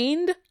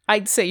restrained,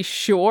 I'd say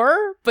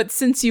sure, but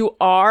since you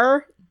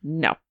are,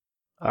 no.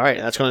 All right,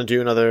 that's going to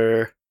do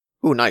another...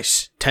 Ooh,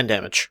 nice. 10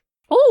 damage.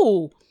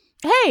 Oh,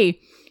 hey,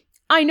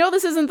 I know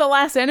this isn't the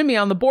last enemy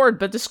on the board,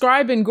 but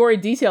describe in gory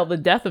detail the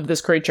death of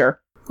this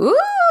creature. Ooh.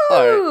 All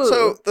right,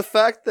 so the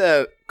fact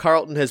that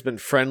Carlton has been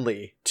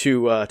friendly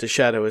to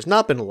Shadow has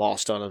not been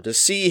lost on him. To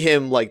see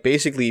him, like,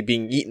 basically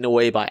being eaten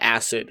away by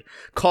acid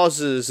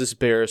causes this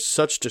bear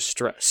such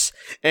distress.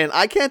 And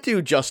I can't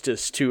do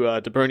justice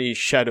to Bernie's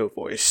Shadow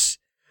voice,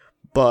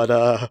 but,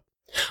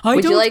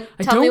 Would you like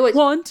tell me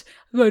what?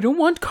 I don't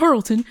want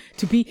Carlton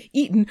to be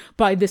eaten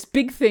by this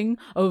big thing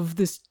of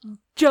this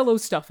Jello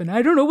stuff, and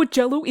I don't know what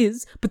Jello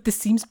is, but this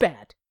seems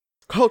bad.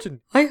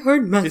 Carlton I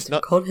heard is Master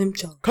not- called him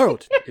Jello.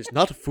 Carlton is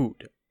not a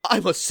food. I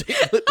must say,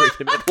 liberate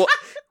him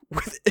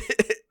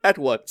at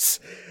once.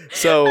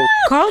 So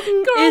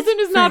Carlton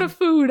is not a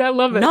food. I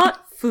love it.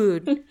 not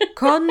food.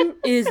 Carlton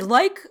is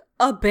like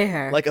a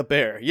bear. Like a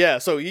bear. Yeah,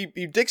 so he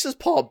dicks his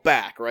paw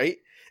back, right?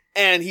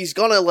 And he's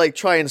gonna, like,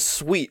 try and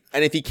sweep.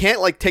 And if he can't,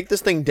 like, take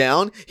this thing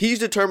down, he's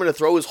determined to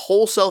throw his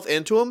whole self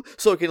into him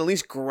so he can at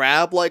least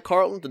grab, like,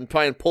 Carlton and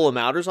try and pull him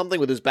out or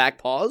something with his back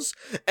paws.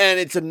 And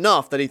it's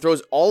enough that he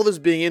throws all of his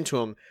being into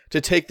him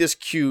to take this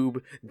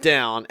cube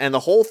down. And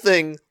the whole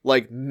thing,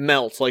 like,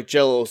 melts like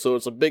Jell-O. So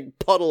it's a big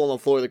puddle on the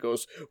floor that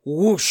goes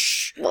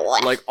whoosh.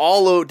 Like,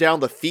 all down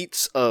the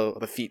feet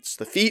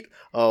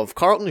of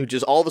Carlton, who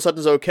just all of a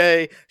sudden is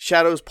okay.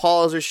 Shadow's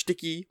paws are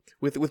sticky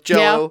with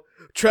Jell-O. Yeah.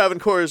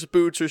 Travancore's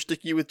boots are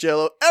sticky with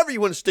Jell-O.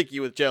 Everyone's sticky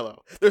with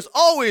Jell-O. There's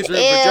always room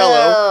for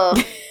Jell-O.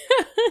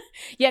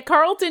 Yeah,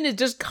 Carlton is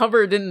just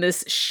covered in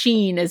this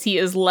sheen as he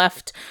is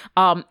left.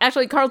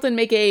 Actually, Carlton,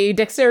 make a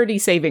dexterity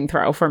saving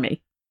throw for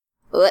me.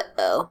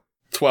 Uh-oh.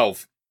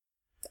 12.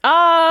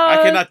 I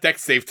cannot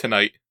dex save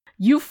tonight.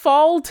 You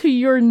fall to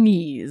your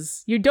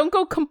knees. You don't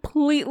go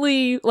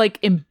completely, like,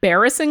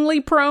 embarrassingly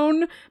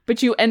prone,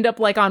 but you end up,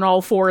 like, on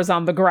all fours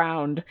on the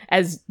ground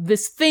as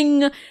this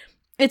thing...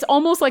 It's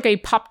almost like a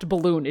popped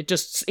balloon. It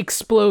just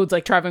explodes,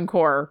 like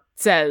Travancore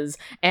says,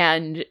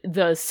 and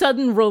the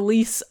sudden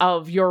release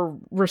of your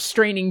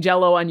restraining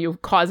Jell-O on you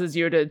causes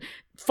you to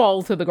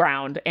fall to the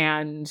ground,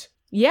 and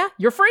yeah,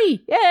 you're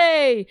free.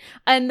 Yay!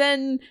 And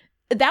then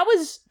that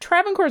was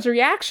Travancore's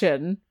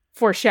reaction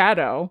for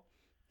Shadow.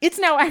 It's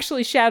now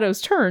actually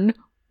Shadow's turn.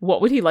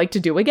 What would he like to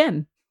do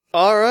again?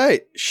 All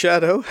right,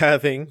 Shadow,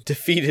 having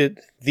defeated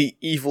the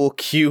evil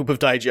cube of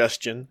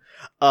digestion,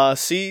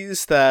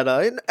 sees that,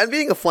 and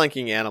being a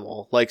flanking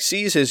animal, like,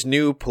 sees his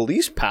new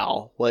police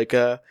pal, like,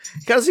 kind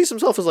of sees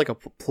himself as, like, a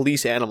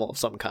police animal of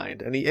some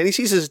kind, and he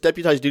sees his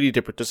deputized duty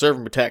to serve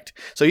and protect.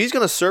 So he's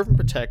gonna serve and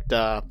protect,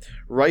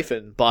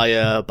 Ryfin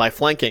by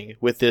flanking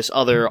with this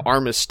other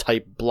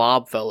Armis-type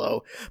blob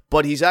fellow,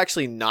 but he's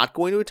actually not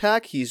going to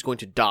attack, he's going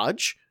to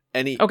dodge,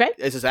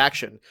 as his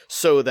action,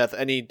 so that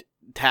any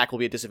attack will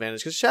be a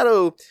disadvantage, because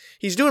Shadow,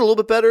 he's doing a little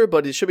bit better,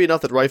 but it should be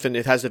enough that Ryfin,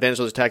 it has advantage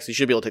on his attacks, he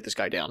should be able to take this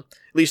guy down,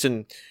 at least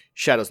in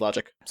Shadow's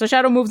logic. So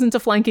Shadow moves into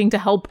flanking to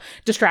help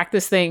distract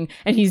this thing,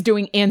 and he's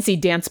doing Antsy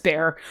Dance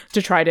Bear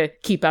to try to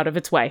keep out of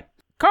its way.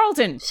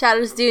 Carlton!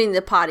 Shadow's doing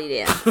the potty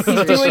dance.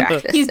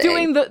 He's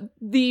doing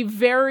the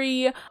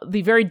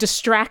very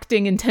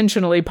distracting,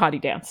 intentionally potty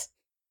dance.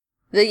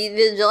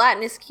 The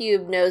gelatinous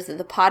cube knows that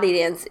the potty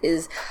dance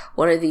is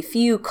one of the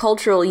few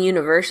cultural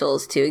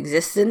universals to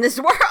exist in this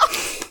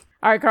world.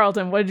 All right,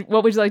 Carlton,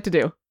 what would you like to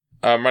do?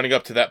 I'm running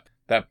up to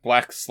that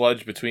black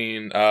sludge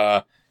between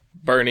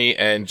Bernie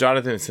and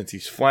Jonathan. And since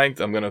he's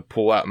flanked, I'm going to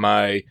pull out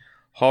my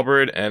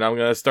halberd and I'm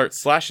going to start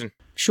slashing.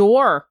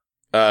 Sure.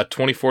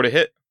 24 to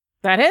hit.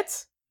 That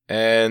hits.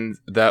 And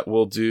that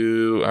will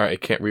do... All right, I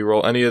can't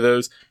reroll any of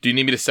those. Do you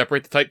need me to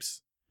separate the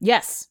types?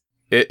 Yes.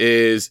 It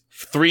is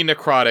 3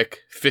 necrotic,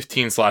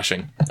 15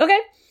 slashing. Okay.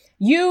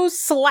 You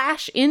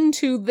slash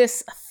into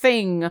this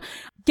thing,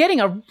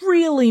 getting a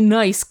really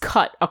nice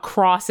cut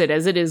across it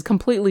as it is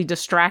completely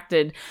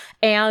distracted.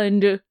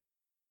 And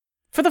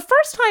for the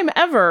first time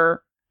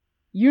ever,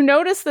 you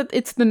notice that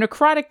it's the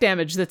necrotic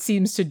damage that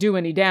seems to do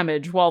any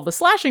damage, while the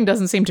slashing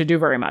doesn't seem to do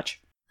very much.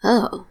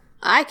 Oh,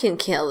 I can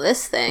kill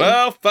this thing.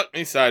 Well, fuck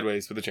me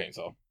sideways with a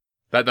chainsaw.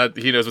 That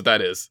he knows what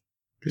that is.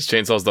 Because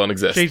chainsaws don't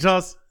exist.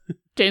 Chainsaws?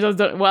 Chainsaws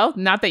don't, well,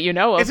 not that you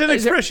know of. It's an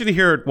expression you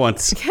hear it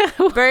once.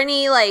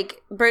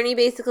 Bernie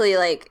basically,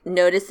 like,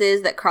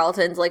 notices that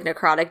Carlton's, like,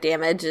 necrotic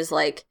damage is,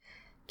 like,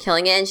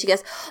 killing it, and she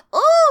goes,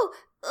 ooh,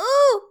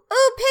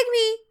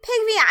 pygmy,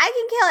 I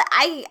can kill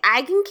it,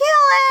 I can kill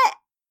it.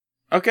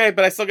 Okay,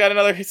 but I still got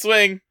another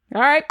swing.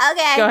 All right.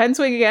 Okay. Go ahead and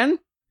swing again.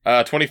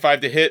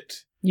 25 to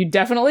hit. You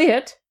definitely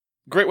hit.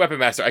 Great Weapon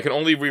Master. I can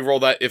only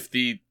reroll that if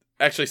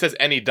actually it says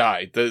any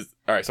die.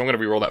 Alright, so I'm going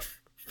to reroll that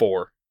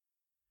 4.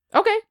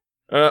 Okay.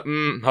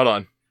 Hold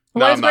on.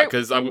 No, I'm not,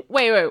 because I'm...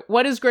 Wait.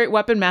 What does Great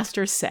Weapon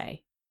Master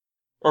say?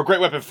 Or Great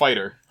Weapon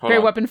Fighter.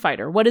 Great Weapon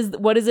Fighter. What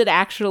does it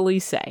actually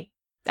say?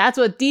 That's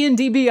what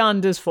D&D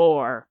Beyond is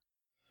for.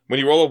 When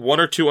you roll a 1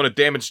 or 2 on a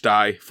damage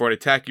die for an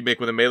attack you make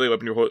with a melee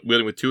weapon you're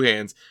wielding with 2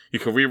 hands, you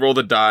can reroll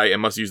the die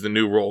and must use the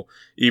new roll,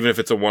 even if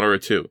it's a 1 or a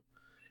 2.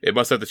 It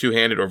must have the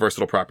 2-handed or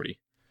versatile property.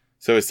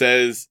 So it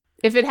says...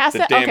 If it has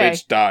the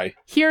damage die.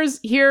 Here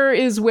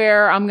is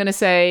where I'm going to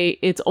say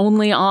it's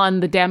only on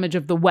the damage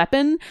of the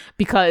weapon,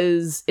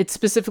 because it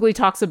specifically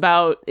talks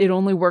about it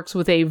only works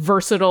with a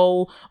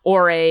versatile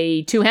or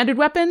a 2-handed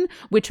weapon,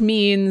 which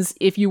means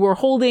if you were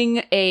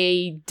holding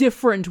a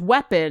different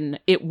weapon,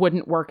 it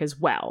wouldn't work as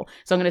well.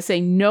 So I'm going to say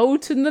no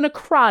to the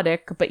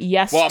necrotic, but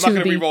yes to the... Well, I'm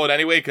not going to reroll it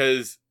anyway,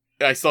 because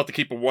I still have to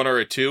keep a 1 or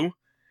a 2.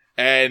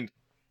 And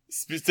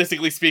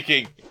statistically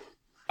speaking,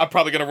 I'm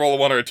probably going to roll a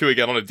 1 or a 2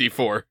 again on a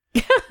D4.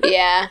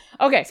 Yeah.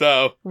 Okay.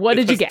 So, what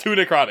did you get? 2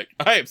 necrotic.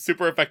 I am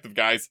super effective,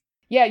 guys.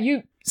 Yeah,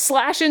 you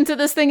slash into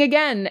this thing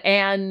again,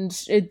 and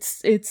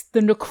it's the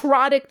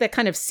necrotic that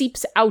kind of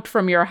seeps out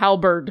from your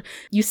halberd.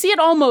 You see it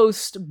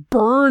almost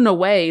burn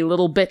away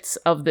little bits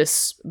of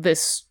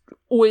this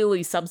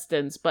oily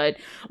substance, but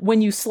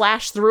when you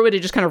slash through it,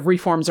 it just kind of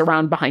reforms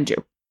around behind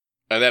you.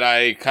 And then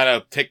I kind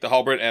of take the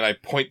halberd and I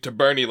point to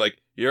Bernie like,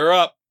 you're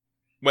up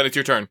when it's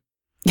your turn.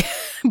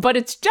 But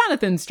it's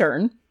Jonathan's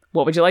turn.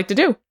 What would you like to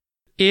do?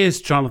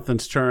 Is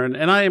Jonathan's turn,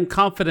 and I am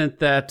confident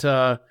that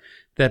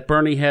that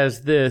Bernie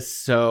has this,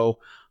 so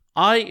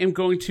I am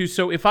going to...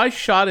 So if I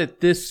shot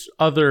at this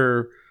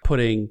other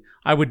pudding,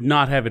 I would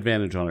not have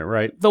advantage on it,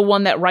 right? The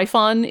one that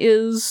Ryphon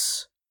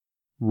is...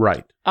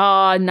 Right.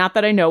 Not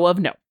that I know of,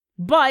 no.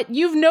 But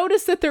you've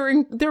noticed that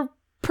they're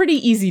pretty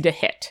easy to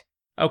hit.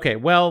 Okay,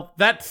 well,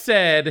 that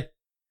said,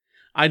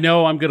 I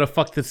know I'm going to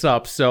fuck this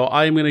up, so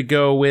I'm going to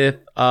go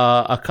with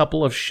a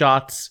couple of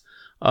shots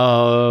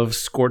of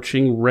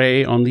Scorching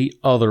Ray on the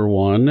other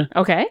one.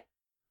 Okay.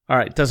 All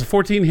right, does a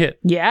 14 hit?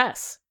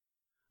 Yes.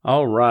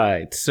 All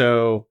right,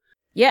 so...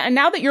 Yeah, and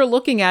now that you're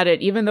looking at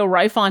it, even though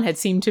Ryphon had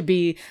seemed to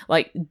be,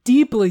 like,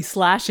 deeply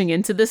slashing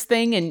into this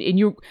thing, and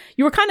you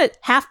were kind of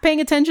half paying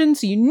attention,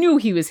 so you knew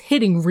he was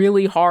hitting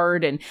really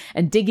hard and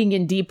digging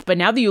in deep, but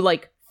now that you,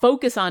 like,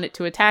 focus on it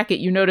to attack it,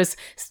 you notice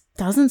it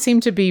doesn't seem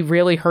to be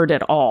really hurt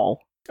at all.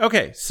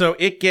 Okay, so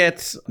it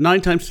gets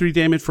 9 times 3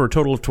 damage for a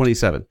total of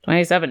 27.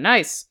 27,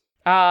 nice.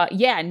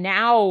 Yeah,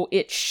 now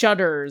it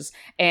shudders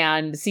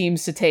and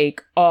seems to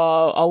take a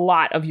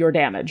lot of your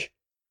damage.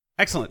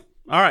 Excellent.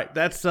 All right,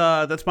 that's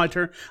my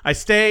turn. I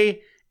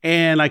stay,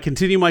 and I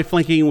continue my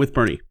flanking with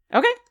Bernie.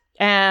 Okay.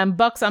 And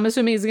Bucks, I'm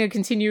assuming, is going to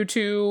continue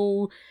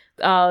to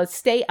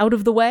stay out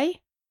of the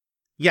way?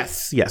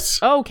 Yes.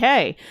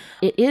 Okay.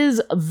 It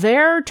is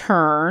their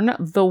turn.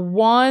 The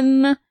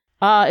one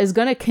is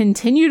going to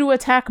continue to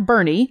attack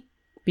Bernie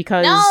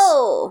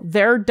because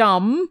they're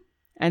dumb,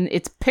 and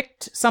it's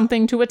picked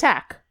something to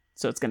attack.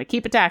 So it's going to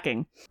keep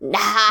attacking.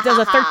 Does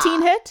a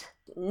 13 hit?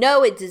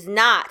 No, it does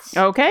not.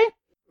 Okay.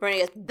 Bernie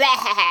goes,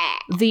 bah!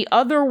 The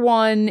other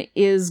one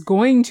is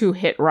going to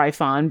hit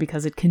Ryphon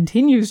because it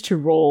continues to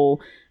roll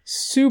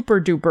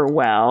super duper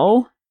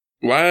well.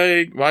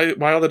 Why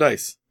all the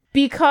dice?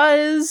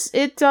 Because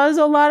it does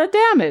a lot of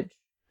damage.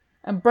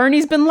 And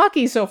Bernie's been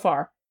lucky so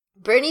far.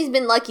 Bernie's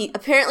been lucky.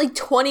 Apparently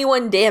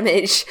 21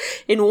 damage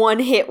in one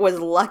hit was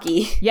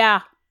lucky.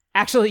 Yeah.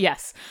 Actually,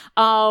 yes.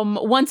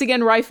 Once again,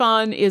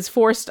 Ryphon is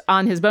forced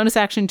on his bonus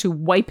action to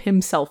wipe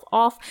himself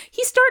off.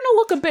 He's starting to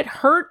look a bit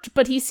hurt,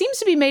 but he seems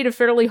to be made of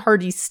fairly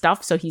hardy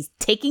stuff, so he's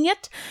taking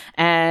it.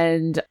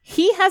 And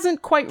he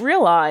hasn't quite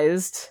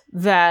realized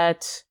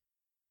that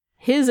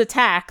his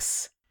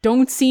attacks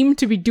don't seem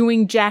to be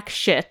doing jack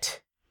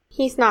shit.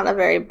 He's not a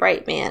very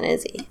bright man,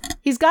 is he?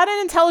 He's got an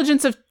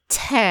intelligence of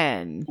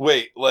 10.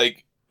 Wait,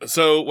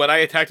 so when I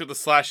attacked with the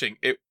slashing,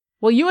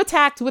 Well, you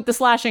attacked with the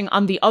slashing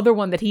on the other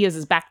one that he has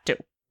his back to.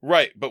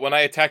 Right, but when I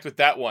attacked with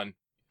that one,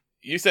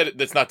 you said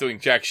that's not doing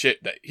jack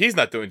shit, that he's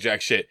not doing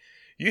jack shit.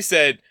 You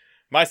said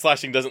my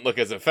slashing doesn't look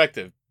as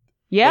effective.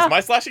 Yeah. Was my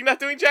slashing not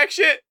doing jack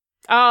shit?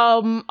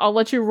 I'll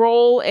let you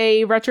roll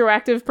a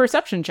retroactive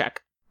perception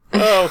check.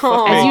 Oh,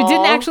 fuck As me. you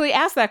didn't actually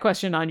ask that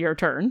question on your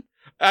turn.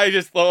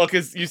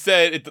 Because you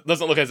said it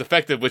doesn't look as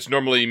effective, which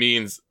normally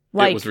means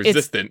Like, it was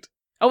resistant.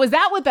 Oh, is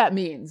that what that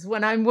means?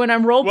 When I'm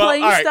role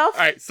playing stuff? All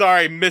right,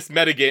 sorry, Mr.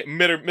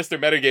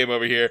 Metagame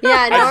over here. Yeah,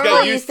 I just got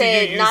normally you used to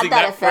say you not using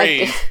that that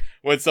phrase effective.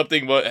 when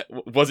something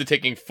wasn't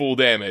taking full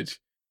damage.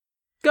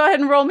 Go ahead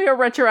and roll me a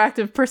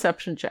retroactive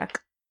perception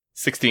check.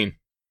 16.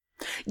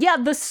 Yeah,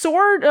 the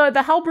sword,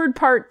 the halberd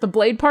part, the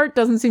blade part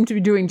doesn't seem to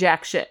be doing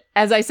jack shit.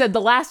 As I said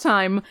the last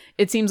time,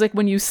 it seems like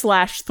when you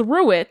slash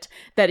through it,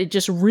 that it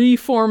just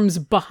reforms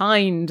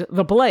behind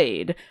the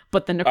blade,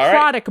 but the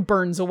necrotic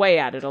burns away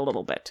at it a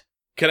little bit.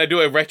 Can I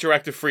do a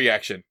retroactive free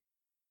action?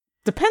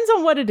 Depends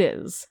on what it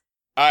is.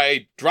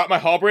 I drop my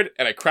halberd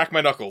and I crack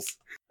my knuckles.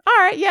 All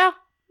right, yeah.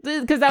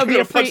 Because that would I'm be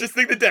gonna a free... punch this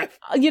thing to death.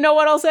 You know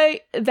what I'll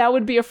say? That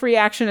would be a free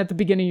action at the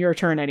beginning of your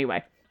turn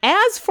anyway.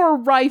 As for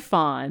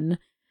Ryphon,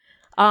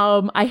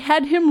 I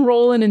had him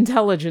roll an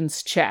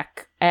intelligence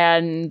check,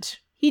 and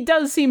he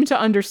does seem to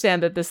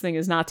understand that this thing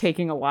is not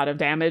taking a lot of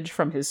damage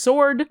from his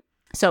sword.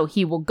 So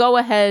he will go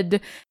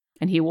ahead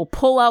and he will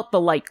pull out the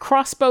light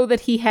crossbow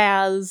that he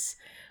has,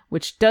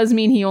 which does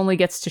mean he only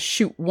gets to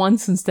shoot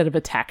once instead of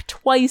attack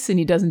twice, and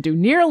he doesn't do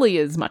nearly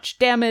as much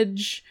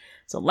damage.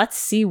 So let's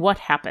see what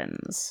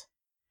happens.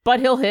 But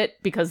he'll hit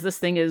because this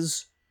thing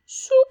is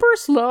super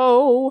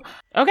slow.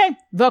 Okay,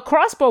 the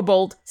crossbow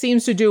bolt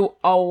seems to do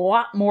a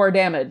lot more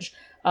damage.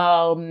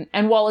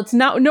 And while it's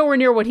nowhere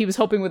near what he was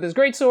hoping with his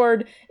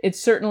greatsword, it's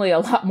certainly a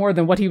lot more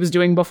than what he was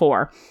doing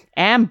before.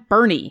 And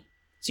Bernie,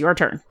 it's your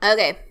turn.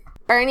 Okay.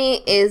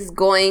 Bernie is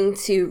going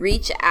to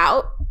reach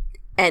out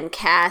and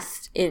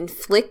cast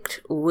Inflict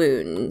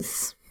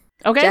Wounds.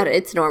 Okay. At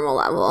its normal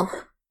level.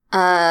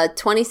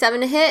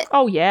 27 to hit.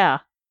 Oh, yeah.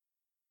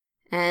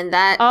 And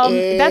that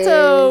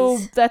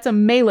that's a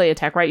melee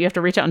attack, right? You have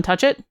to reach out and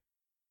touch it?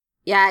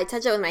 Yeah, I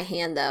touch it with my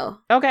hand, though.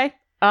 Okay.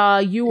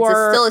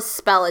 Still a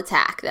spell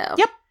attack, though.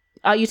 Yep.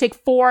 You take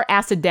 4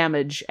 acid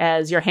damage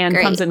as your hand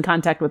comes in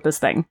contact with this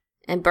thing.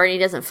 And Bernie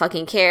doesn't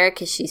fucking care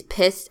because she's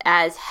pissed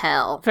as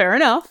hell. Fair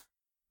enough.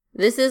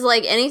 This is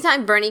like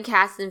anytime Bernie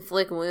casts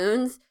Inflict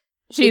Wounds,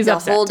 She's it's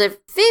upset. a whole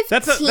different 15.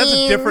 That's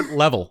a different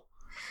level.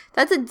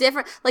 That's a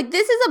different, like,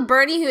 this is a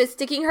Bernie who is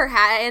sticking her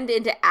hand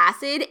into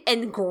acid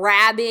and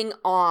grabbing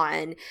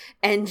on,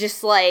 and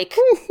just like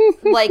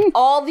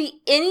all the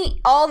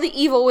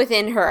evil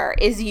within her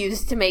is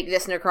used to make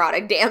this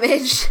necrotic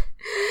damage.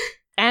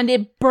 And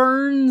it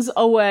burns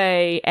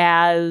away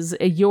as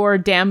your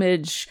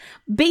damage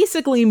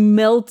basically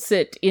melts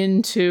it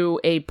into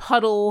a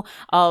puddle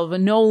of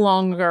no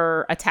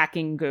longer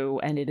attacking goo,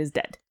 and it is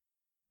dead.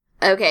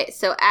 Okay,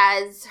 so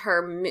as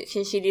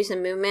can she do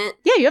some movement?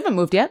 Yeah, you haven't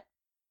moved yet.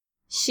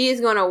 She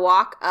is going to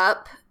walk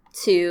up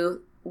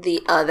to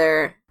the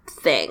other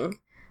thing.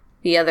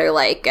 The other,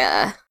 like,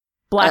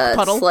 black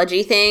puddle?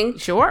 Sludgy thing.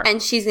 Sure.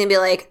 And she's going to be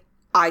like,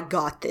 I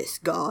got this,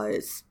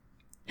 guys.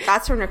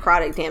 That's her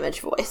necrotic damage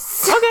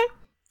voice. Okay.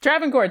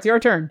 Travancore, it's your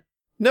turn.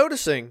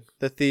 Noticing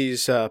that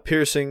these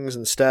piercings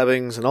and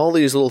stabbings and all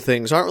these little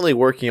things aren't really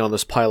working on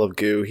this pile of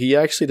goo, he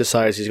actually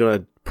decides he's going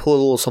to pull a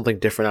little something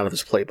different out of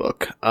his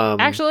playbook.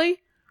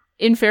 Actually,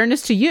 in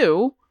fairness to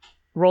you,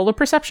 roll a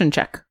perception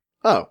check.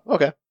 Oh,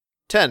 okay.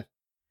 10.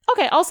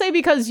 Okay, I'll say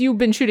because you've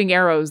been shooting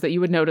arrows that you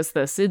would notice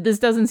this. This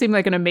doesn't seem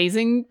like an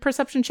amazing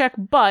perception check,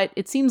 but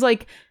it seems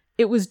like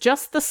it was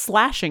just the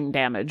slashing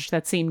damage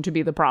that seemed to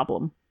be the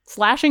problem.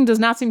 Slashing does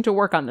not seem to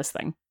work on this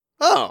thing.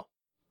 Oh.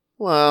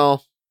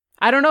 Well.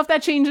 I don't know if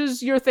that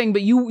changes your thing,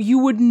 but you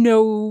would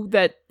know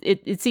that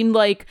it seemed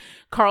like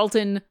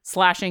Carlton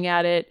slashing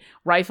at it,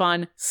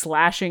 Ryphon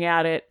slashing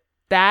at it.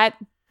 That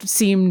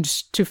seemed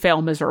to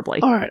fail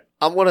miserably. All right.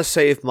 I'm going to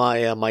save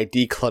my my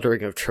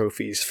decluttering of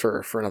trophies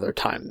for another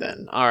time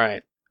then. All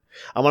right.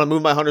 I'm going to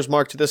move my hunter's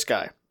mark to this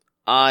guy.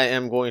 I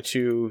am going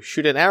to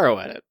shoot an arrow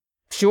at it.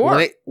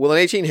 Sure. Will an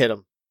 18 hit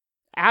him?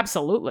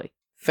 Absolutely.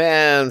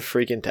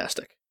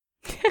 Fan-freaking-tastic.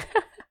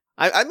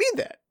 I mean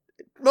that.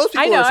 Most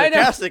people are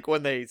sarcastic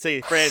when they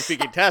say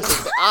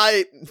fan-freaking-tastic, but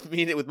I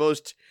mean it with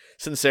most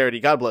sincerity.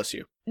 God bless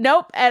you.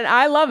 Nope, and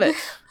I love it.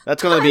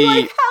 That's going to be...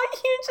 I like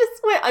how you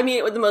just went, I mean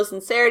it with the most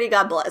sincerity.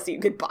 God bless you.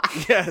 Goodbye.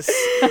 Yes.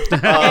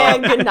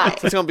 And good night.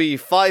 So it's going to be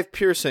 5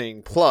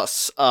 piercing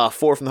plus 4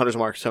 from the hunter's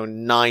mark, so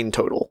 9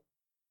 total.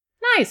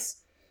 Nice.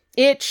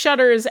 It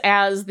shudders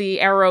as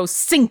the arrow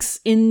sinks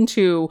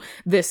into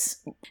this.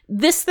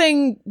 This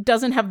thing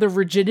doesn't have the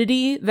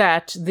rigidity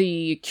that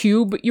the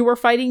cube you were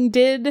fighting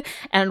did,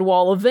 and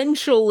while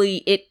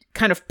eventually it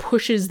kind of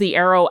pushes the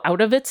arrow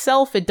out of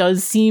itself, it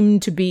does seem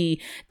to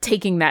be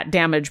taking that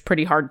damage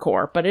pretty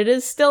hardcore, but it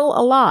is still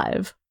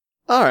alive.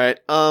 All right.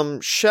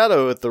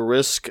 Shadow, at the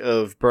risk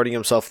of burning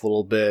himself a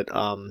little bit,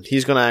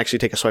 he's going to actually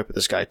take a swipe at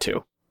this guy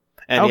too.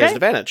 And he has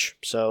advantage.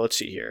 So let's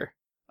see here.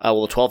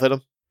 Will a 12 hit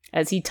him?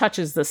 As he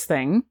touches this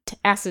thing,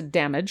 acid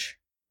damage.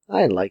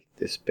 I like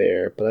this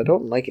bear, but I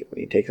don't like it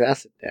when he takes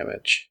acid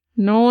damage.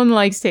 No one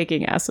likes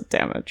taking acid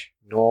damage.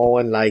 No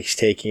one likes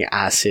taking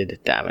acid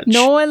damage.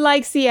 No one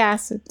likes the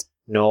acid.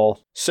 No.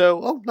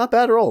 So, not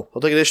bad at all.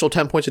 I'll take an additional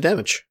 10 points of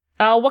damage.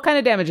 What kind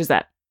of damage is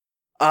that?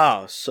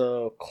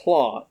 So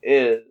claw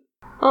is...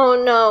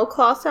 Oh no,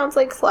 claw sounds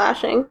like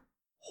slashing.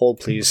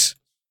 Hold, please.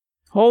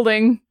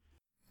 Holding.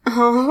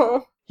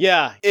 Oh.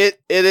 Yeah,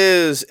 it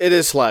is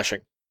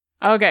slashing.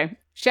 Okay.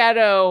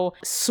 Shadow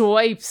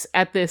swipes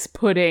at this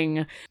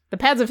pudding. The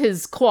pads of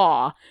his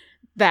claw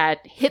that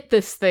hit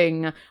this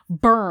thing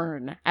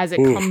burn as it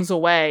comes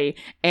away,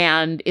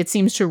 and it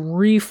seems to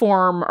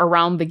reform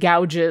around the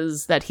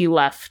gouges that he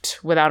left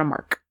without a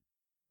mark.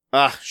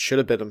 Should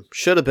have bit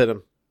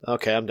him.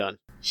 Okay, I'm done.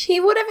 She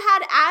would have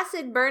had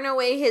acid burn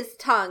away his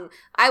tongue.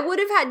 I would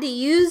have had to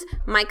use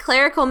my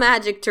clerical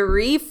magic to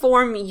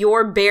reform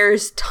your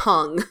bear's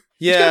tongue.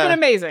 Yeah. Which could have been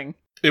amazing.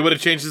 It would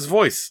have changed his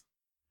voice.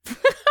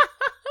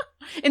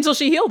 Until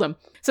she healed him.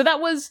 So that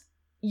was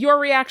your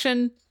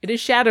reaction. It is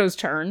Shadow's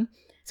turn.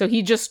 So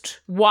he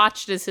just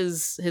watched as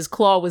his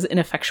claw was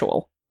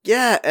ineffectual.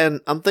 Yeah, and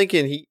I'm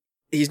thinking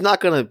he's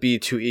not going to be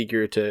too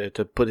eager to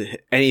put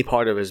any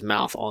part of his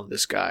mouth on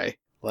this guy.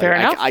 Like, Fair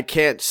enough. I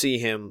can't see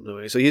him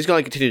doing so he's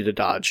going to continue to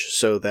dodge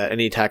so that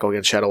any tackle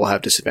against Shadow will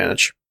have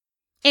disadvantage.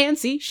 And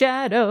see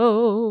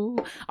Shadow.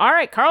 All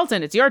right,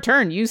 Carlton, it's your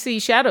turn. You see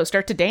Shadow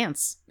start to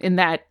dance in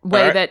that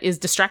way that is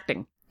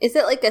distracting. Is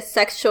it like a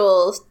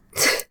sexual...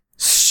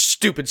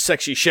 Stupid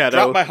sexy Shadow.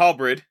 Drop my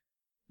halberd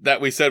that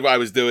we said what I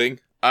was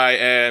doing. I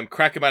am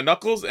cracking my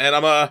knuckles, and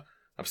I'm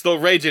still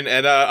raging,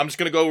 and I'm just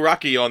gonna go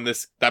Rocky on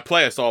that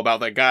play I saw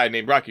about that guy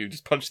named Rocky who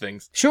just punched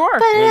things. Sure.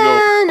 I'm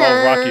gonna go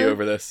all Rocky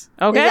over this.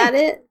 Okay. Is that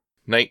it?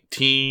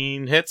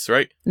 19 hits,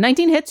 right?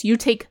 19 hits. You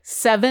take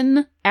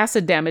 7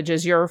 acid damage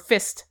as your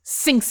fist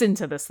sinks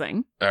into this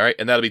thing. All right,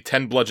 and that'll be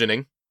 10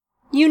 bludgeoning.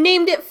 You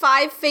named it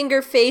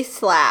 5-finger face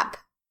slap.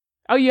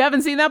 Oh, you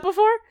haven't seen that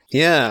before?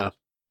 Yeah.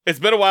 It's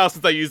been a while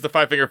since I used the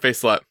 5-finger face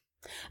slap.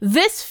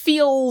 This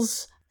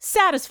feels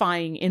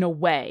satisfying in a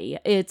way.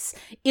 It's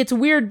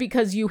weird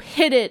because you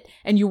hit it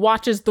and you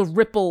watch as the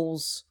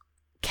ripples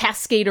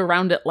cascade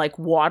around it like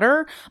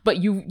water, but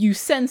you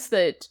sense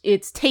that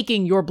it's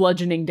taking your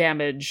bludgeoning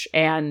damage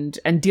and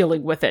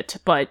dealing with it,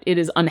 but it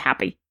is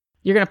unhappy.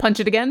 You're going to punch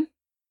it again?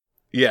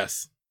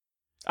 Yes.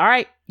 All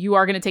right. You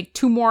are going to take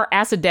 2 more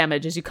acid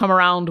damage as you come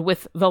around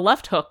with the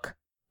left hook.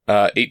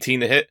 18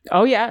 to hit.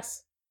 Oh,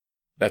 yes.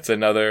 That's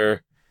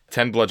another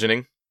 10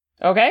 bludgeoning.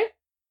 Okay.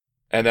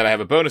 And then I have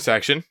a bonus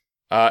action.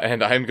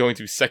 And I'm going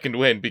to second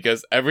wind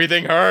because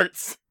everything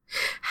hurts.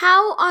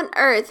 How on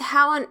earth?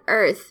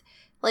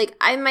 Like,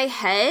 in my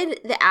head,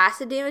 the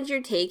acid damage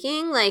you're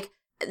taking, like,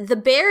 the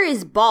bear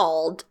is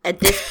bald at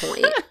this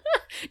point.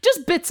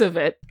 Just bits of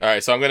it. All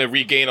right, so I'm going to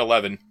regain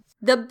 11.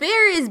 The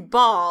bear is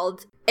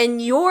bald,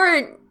 and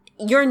your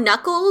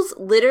knuckles,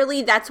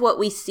 literally, that's what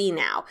we see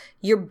now.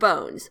 Your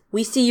bones.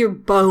 We see your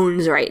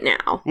bones right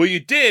now. Well,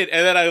 you did,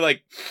 and then I,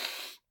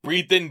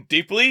 breathed in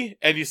deeply,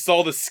 and you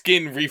saw the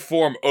skin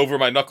reform over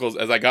my knuckles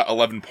as I got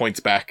 11 points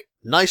back.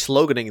 Nice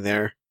Loganing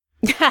there.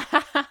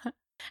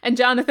 And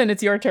Jonathan,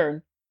 it's your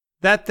turn.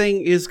 That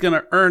thing is going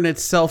to earn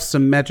itself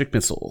some magic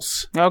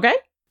missiles. Okay.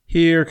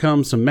 Here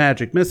comes some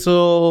magic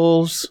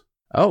missiles.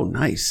 Oh,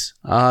 nice.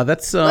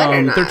 That's Better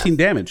enough. 13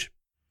 damage.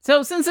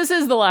 So since this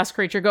is the last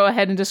creature, go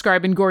ahead and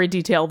describe in gory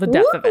detail the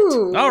death of it.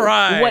 Ooh. All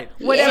right.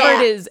 Whatever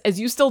Yeah. it is, as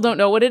you still don't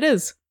know what it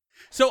is.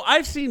 So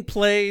I've seen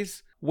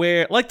plays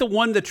where, like the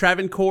one that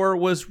Travancore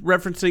was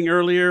referencing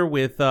earlier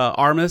with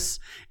Armus,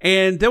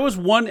 and there was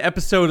one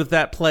episode of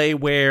that play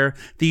where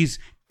these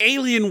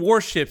alien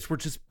warships were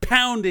just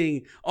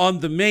pounding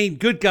on the main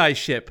good guy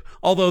ship.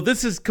 Although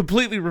this is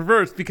completely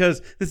reversed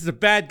because this is a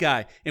bad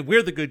guy and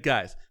we're the good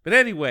guys. But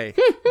anyway,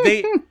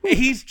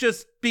 he's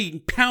just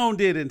being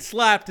pounded and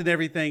slapped and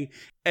everything.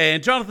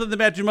 And Jonathan the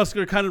Magic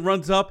Muscular kind of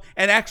runs up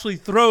and actually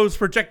throws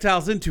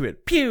projectiles into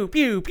it. Pew,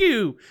 pew,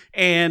 pew.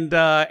 And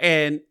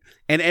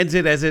ends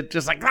it as it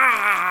just like,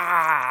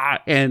 ah,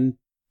 and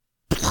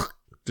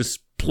just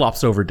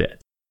plops over dead.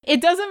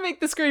 It doesn't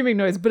make the screaming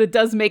noise, but it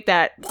does make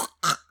that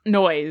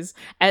noise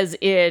as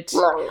it,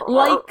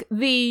 like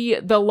the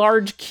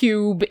large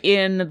cube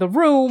in the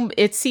room,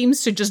 it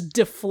seems to just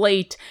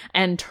deflate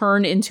and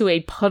turn into a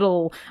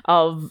puddle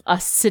of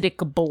acidic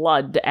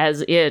blood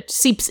as it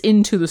seeps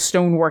into the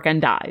stonework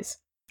and dies.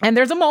 And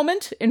there's a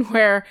moment in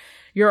where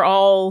you're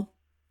all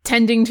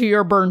tending to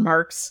your burn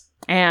marks,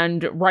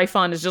 and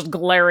Ryphon is just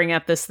glaring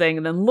at this thing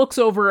and then looks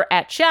over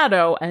at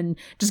Shadow and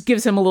just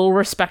gives him a little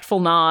respectful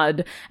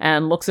nod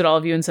and looks at all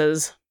of you and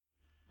says,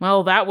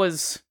 well, that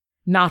was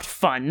not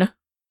fun.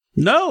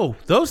 No,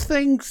 those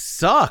things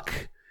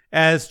suck.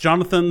 As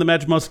Jonathan the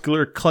Magic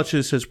Muscular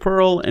clutches his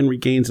pearl and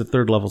regains a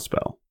 3rd level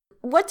spell.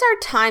 What's our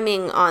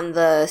timing on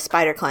the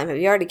spider climb? Have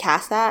you already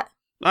cast that?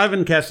 I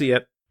haven't cast it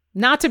yet.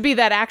 Not to be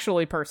that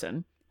actually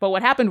person, but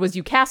what happened was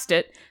you cast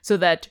it so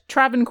that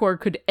Travancore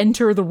could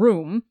enter the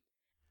room,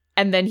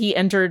 and then he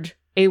entered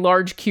a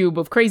large cube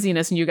of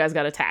craziness and you guys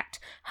got attacked.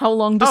 How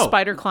long does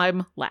spider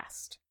climb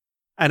last?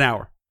 An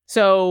hour.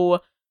 So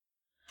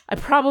I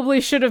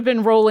probably should have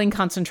been rolling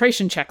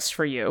concentration checks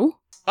for you.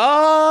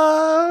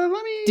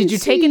 Let me Did you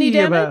take any see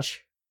about-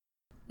 damage?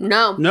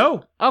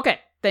 No. Okay,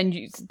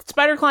 then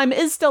spider climb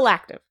is still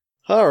active.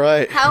 All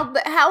right.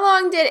 How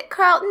long did it,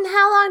 Carlton?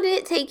 How long did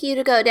it take you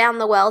to go down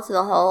the well to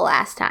the hole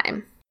last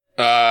time?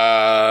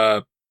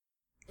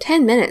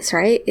 10 minutes,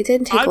 right? It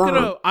didn't take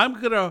long.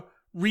 I'm gonna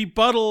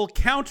rebuttal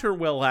counter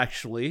will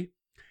actually.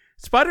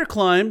 Spider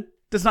climb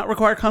does not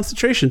require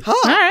concentration. All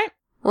right.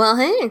 Well,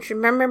 hey,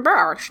 remember,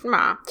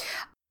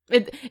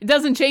 It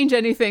doesn't change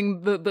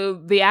anything.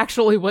 The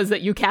actually was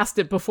that you cast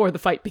it before the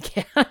fight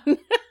began.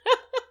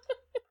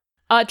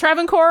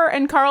 Travancore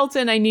and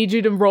Carlton, I need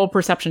you to roll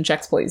perception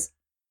checks, please.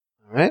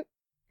 All right.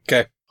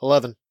 Okay.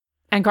 11.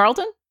 And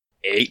Carlton?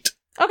 8.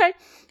 Okay.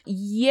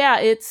 Yeah,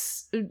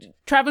 it's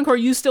Travancore,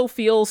 you still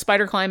feel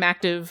spider climb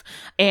active,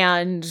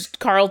 and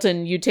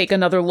Carlton, you take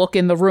another look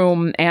in the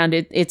room, and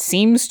it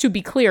seems to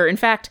be clear. In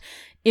fact,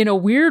 in a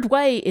weird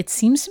way, it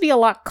seems to be a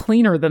lot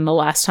cleaner than the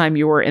last time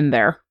you were in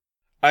there.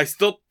 I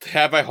still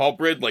have my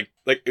halberd, like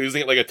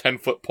using it like a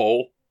 10-foot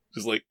pole.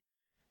 Just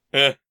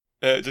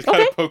just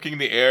kind of poking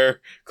the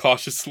air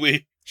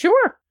cautiously.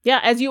 Sure. Yeah,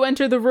 as you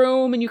enter the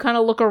room and you kind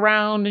of look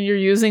around and you're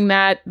using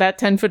that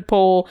 10-foot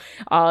pole,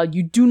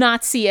 you do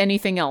not see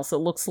anything else. It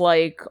looks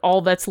like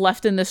all that's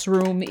left in this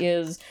room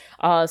is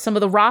some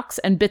of the rocks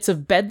and bits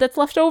of bed that's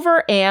left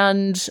over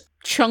and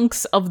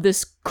chunks of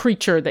this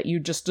creature that you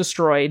just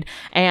destroyed.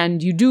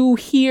 And you do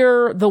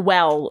hear the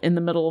well in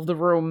the middle of the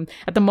room.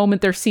 At the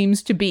moment, there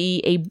seems to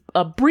be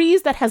a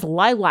breeze that has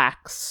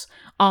lilacs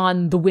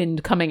on the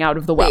wind coming out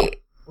of the well.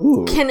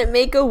 Ooh. Can it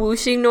make a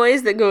whooshing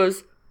noise that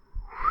goes,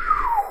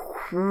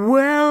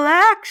 well,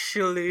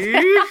 actually?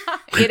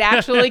 It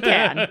actually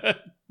can.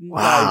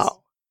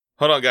 Wow.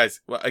 Hold on,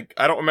 guys. Well,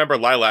 I don't remember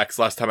lilacs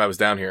last time I was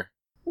down here.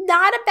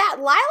 Not about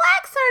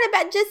lilacs, aren't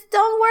about. Just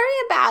don't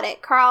worry about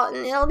it,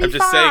 Carlton. It'll be I'm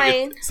just fine.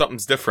 saying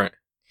something's different.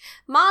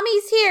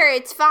 Mommy's here.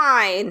 It's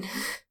fine.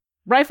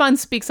 Ryphon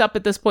speaks up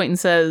at this point and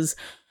says,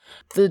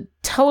 the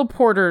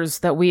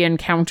teleporters that we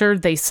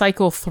encountered, they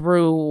cycle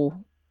through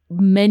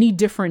many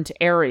different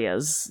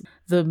areas.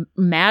 The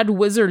mad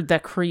wizard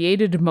that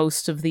created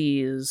most of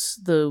these,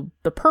 the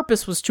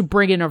purpose was to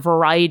bring in a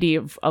variety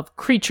of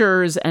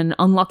creatures and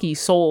unlucky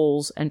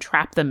souls and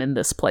trap them in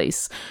this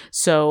place.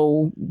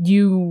 So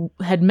you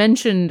had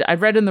mentioned, I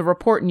read in the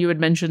report and you had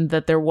mentioned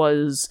that there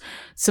was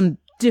some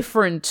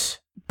different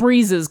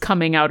breezes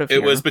coming out of here.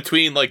 It was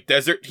between like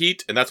desert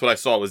heat, and that's what I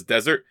saw was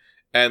desert,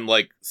 and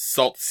like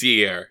salt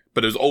sea air.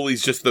 But it was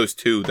always just those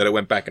two that it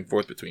went back and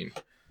forth between.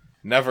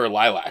 Never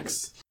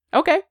lilacs.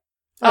 Okay.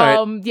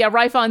 All right. Yeah,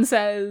 Ryphon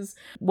says,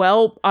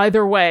 well,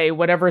 either way,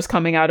 whatever's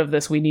coming out of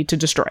this, we need to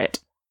destroy it.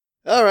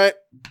 All right.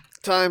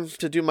 Time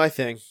to do my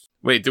thing.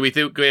 Wait, do we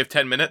have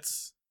 10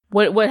 minutes?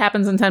 What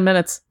happens in 10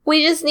 minutes?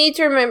 We just need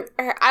to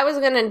remember. I was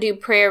gonna do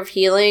prayer of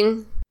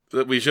healing.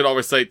 We should all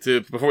recite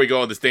before we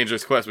go on this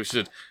dangerous quest, we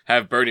should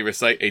have Bernie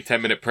recite a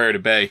 10-minute prayer to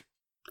Bay.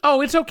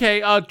 Oh, it's okay.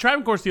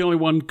 Travancore's the only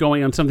one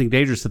going on something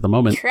dangerous at the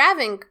moment.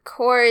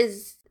 Travancore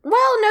is.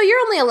 Well, no, you're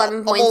only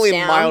 11 points I'm only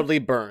down. mildly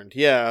burned.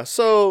 Yeah,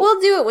 so We'll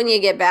do it when you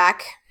get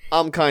back.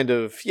 I'm kind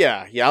of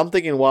I'm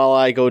thinking while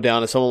I go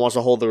down, if someone wants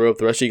to hold the rope,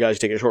 the rest of you guys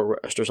take a short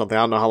rest or something.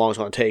 I don't know how long it's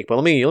going to take, but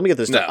let me get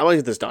this done. I'm going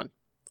to get this done.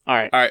 All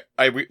right. All right,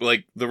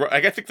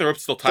 I think the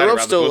rope's still tied The rope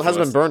around still the both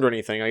hasn't of been us. burned or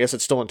anything. I guess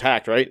it's still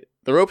intact, right?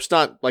 The rope's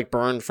not like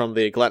burned from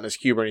the gelatinous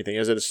cube or anything,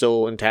 is it? It's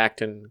still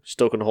intact and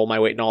still can hold my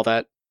weight and all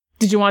that.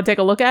 Did you want to take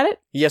a look at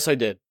it? Yes, I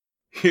did.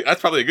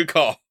 That's probably a good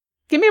call.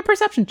 Give me a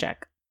perception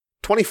check.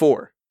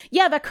 24.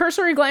 Yeah, that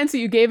cursory glance that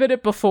you gave at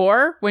it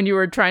before when you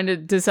were trying to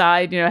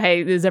decide,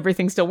 hey, is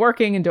everything still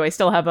working? And do I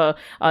still have a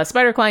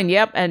spider climb?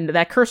 Yep. And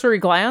that cursory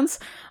glance,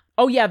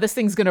 oh yeah, this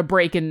thing's going to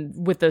break in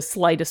with the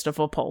slightest of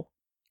a pull.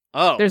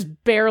 Oh. There's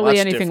barely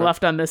that's anything different.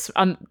 left on this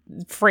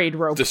frayed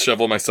rope.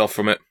 Dishevel myself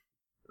from it.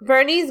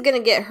 Bernie's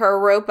gonna get her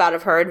rope out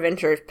of her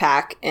adventure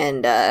pack,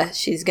 and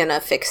she's gonna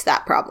fix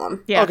that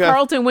problem. Yeah, Okay.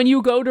 Carlton, when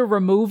you go to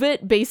remove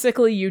it,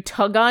 basically you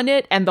tug on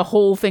it and the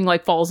whole thing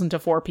like falls into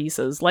 4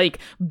 pieces. Like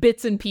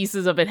bits and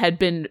pieces of it had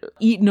been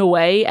eaten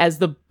away as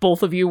the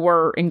both of you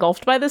were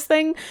engulfed by this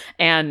thing,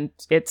 and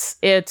it's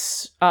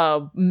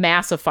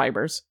mass of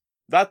fibers.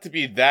 Not to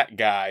be that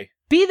guy,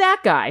 Be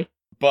that guy.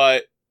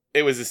 but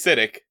it was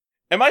acidic.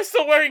 Am I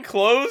still wearing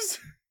clothes?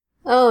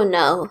 Oh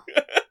no.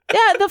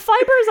 Yeah, the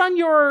fibers on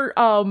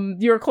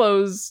your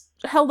clothes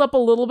held up a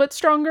little bit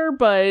stronger,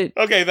 but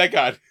Okay, thank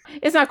God.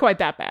 it's not quite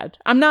that bad.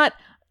 I'm not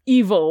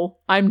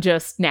evil. I'm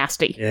just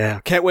nasty. Yeah.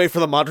 Can't wait for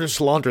the modern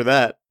to launder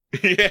that.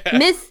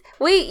 Yeah.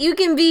 Wait, you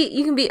can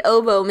be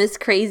Oboe, Miss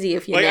Crazy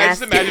if you Like, I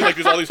just nasty. imagine, like,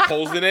 there's all these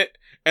holes in it,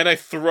 and I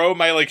throw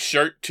my, like,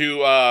 shirt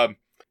to,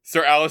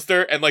 Sir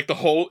Alistair, and, like, the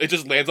hole, it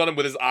just lands on him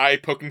with his eye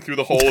poking through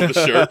the hole of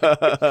the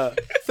shirt.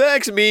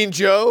 Thanks, Mean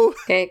Joe.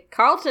 Okay,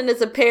 Carlton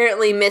is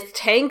apparently Miss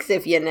Tanks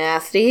if you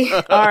nasty.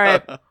 All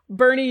right.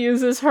 Bernie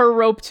uses her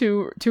rope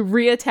to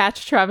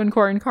reattach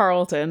Travancore and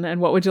Carlton, and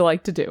what would you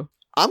like to do?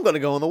 I'm going to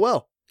go in the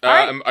well.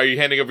 right. Are you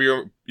handing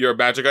over your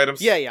magic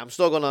items? Yeah, I'm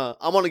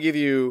going to give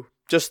you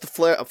just a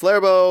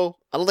flare bow.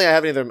 I don't think I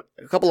have any other,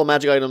 a couple of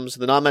magic items.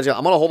 The non-magic,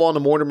 I'm going to hold on to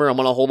Mortimer. I'm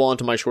going to hold on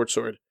to my short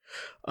sword.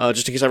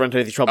 Just in case I run into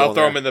any trouble. I'll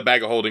throw them in the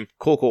bag of holding.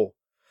 Cool.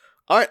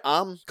 All right,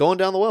 I'm going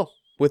down the well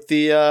with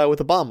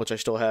the bomb, which I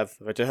still have.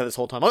 I did have this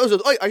whole time. I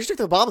just checked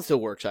the bomb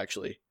still works,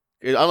 actually.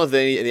 I don't know if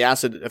the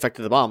acid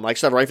affected the bomb. I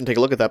should have Ryphon take a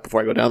look at that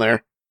before I go down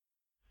there.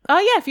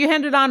 Yeah, if you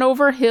hand it on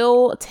over,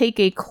 he'll take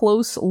a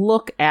close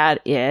look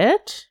at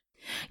it.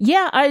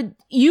 Yeah,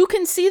 you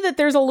can see that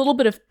there's a little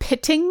bit of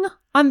pitting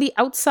on the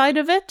outside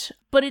of it,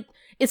 but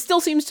it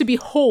still seems to be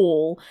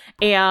whole,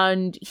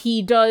 and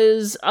he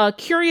does a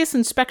curious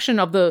inspection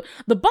of the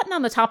button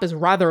on the top is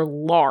rather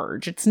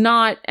large. It's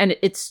not, and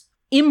it's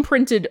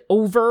imprinted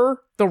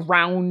over the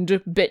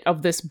round bit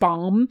of this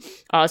bomb.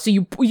 So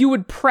you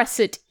would press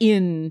it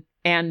in,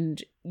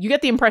 and you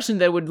get the impression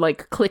that it would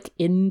like click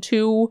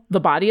into the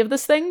body of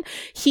this thing.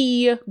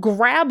 He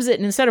grabs it,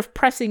 and instead of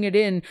pressing it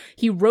in,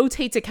 he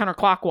rotates it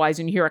counterclockwise,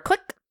 and you hear a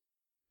click,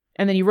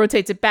 and then he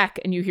rotates it back,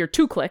 and you hear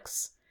 2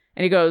 clicks,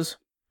 and he goes,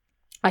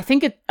 I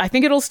think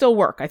it'll still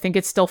work. I think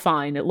it's still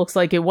fine. It looks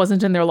like it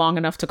wasn't in there long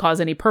enough to cause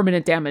any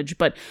permanent damage,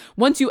 but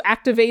once you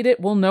activate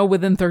it, we'll know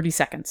within 30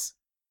 seconds.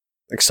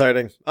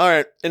 Exciting. All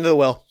right, into the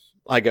well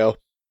I go.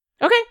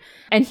 Okay.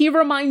 And he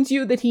reminds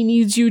you that he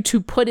needs you to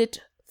put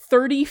it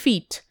 30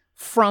 feet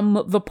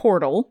from the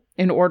portal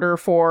in order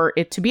for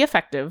it to be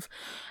effective.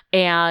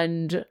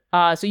 And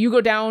so you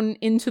go down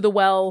into the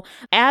well.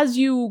 As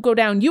you go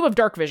down, you have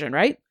dark vision,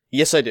 right?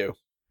 Yes, I do.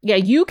 Yeah,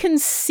 you can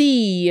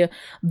see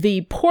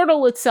the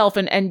portal itself,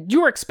 and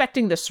you were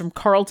expecting this from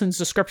Carlton's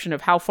description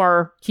of how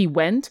far he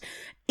went.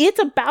 It's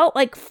about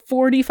like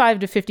 45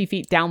 to 50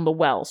 feet down the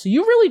well, so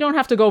you really don't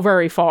have to go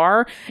very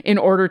far in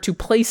order to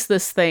place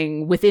this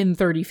thing within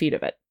 30 feet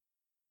of it.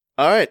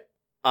 All right,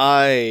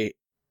 I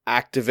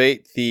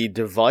activate the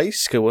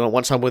device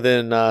once I'm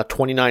within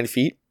 29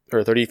 feet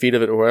or 30 feet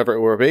of it or wherever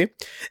it will be,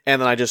 and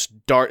then I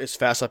just dart as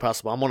fast as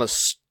possible. I'm on a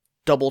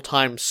double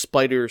time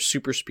spider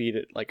super speed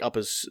it like up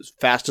as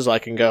fast as I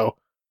can go.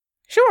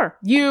 Sure.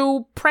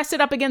 You press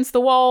it up against the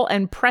wall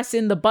and press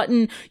in the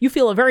button. You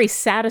feel a very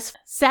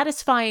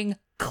satisfying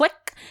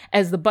click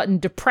as the button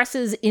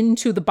depresses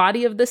into the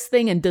body of this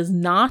thing and does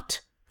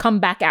not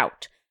come back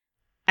out.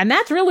 And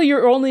that's really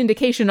your only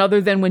indication, other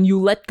than when you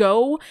let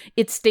go,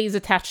 it stays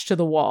attached to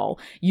the wall.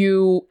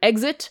 You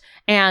exit,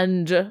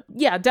 and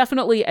yeah,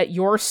 definitely at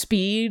your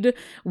speed,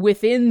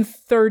 within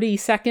 30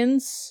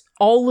 seconds,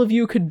 all of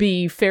you could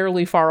be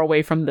fairly far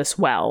away from this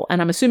well.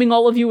 And I'm assuming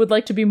all of you would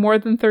like to be more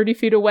than 30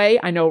 feet away.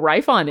 I know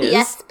Ryphon is.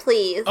 Yes,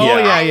 please. Oh,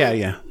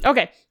 yeah.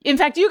 Okay. In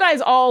fact, you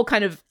guys all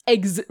kind of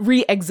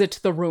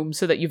re-exit the room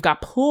so that you've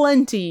got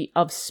plenty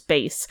of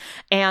space.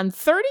 And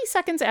 30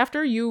 seconds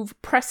after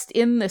you've pressed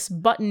in this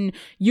button,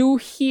 you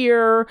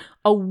hear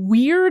a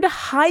weird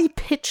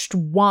high-pitched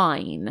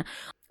whine.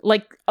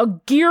 Like a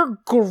gear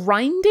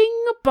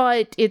grinding,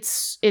 but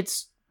it's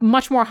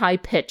much more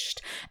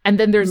high-pitched. And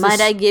then there's Might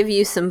I give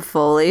you some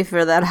Foley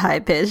for that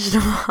high-pitched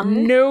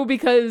one? No,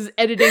 because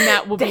editing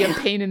that will be a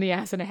pain in the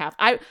ass and a half.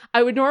 I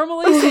would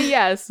normally say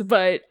yes,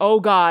 but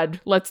oh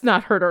god, let's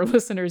not hurt our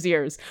listeners'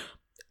 ears.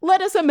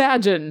 Let us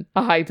imagine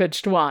a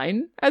high-pitched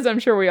whine, as I'm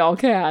sure we all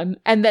can,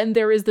 and then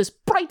there is this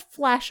bright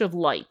flash of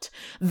light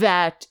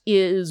that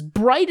is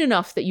bright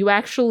enough that you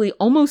actually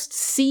almost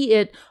see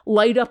it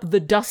light up the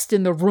dust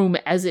in the room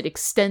as it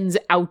extends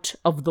out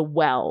of the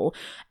well.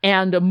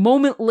 And a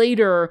moment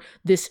later,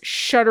 this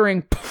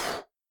shuddering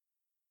poof,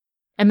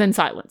 and then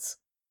silence.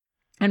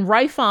 And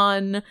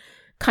Ryphon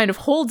kind of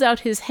holds out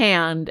his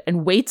hand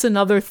and waits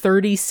another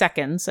 30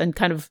 seconds and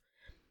kind of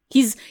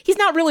He's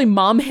not really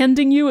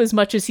mom-handing you as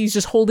much as he's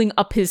just holding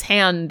up his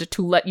hand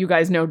to let you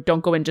guys know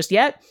don't go in just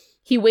yet.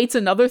 He waits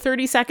another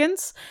 30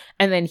 seconds,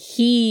 and then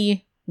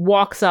he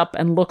walks up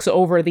and looks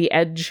over the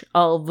edge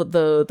of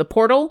the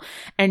portal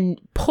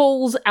and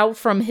pulls out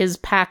from his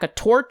pack a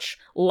torch,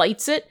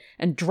 lights it,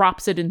 and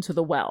drops it into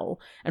the well,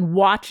 and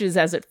watches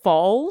as it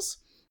falls.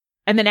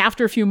 And then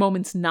after a few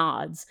moments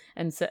nods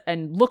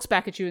and looks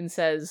back at you and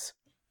says,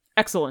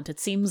 "Excellent, it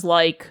seems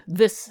like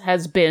this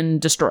has been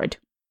destroyed."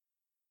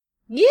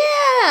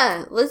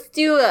 Yeah! Let's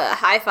do a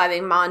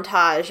high-fiving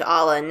montage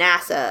a la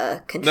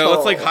NASA control. No,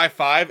 let's like high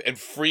five and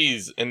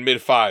freeze in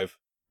mid five.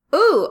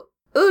 Ooh,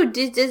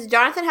 does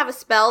Jonathan have a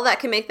spell that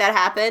can make that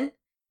happen?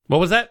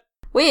 What was that?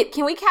 Wait,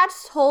 can we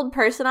cast hold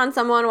person on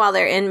someone while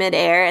they're in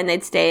midair and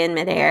they'd stay in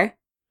midair?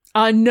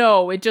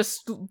 No, it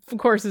just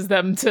forces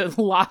them to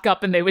lock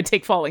up and they would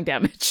take falling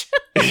damage.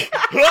 Bernie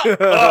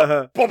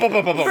wants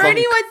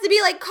to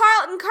be like,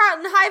 Carlton,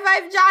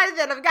 high five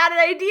Jonathan, I've got an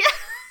idea.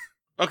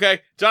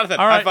 Okay, Jonathan,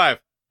 All right. high five.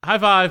 High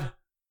five.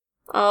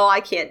 Oh, I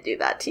can't do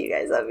that to you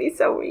guys. That'd be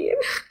so weird.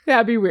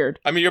 That'd be weird.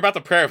 I mean, you're about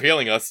the prayer of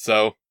healing us,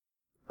 so.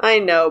 I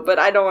know, but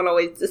I don't want to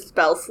waste the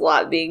spell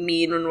slot being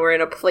mean when we're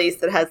in a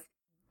place that has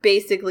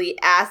basically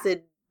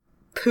acid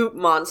poop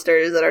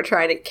monsters that are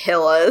trying to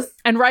kill us.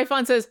 And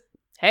Ryphon says,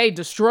 "Hey,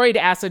 destroyed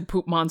acid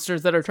poop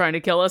monsters that are trying to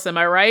kill us, am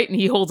I right?" And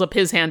he holds up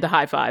his hand to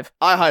high five.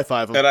 I high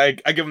five him. And I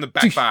give him the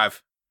back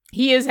five.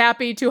 He is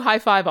happy to high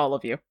five all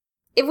of you.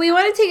 If we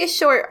want to take a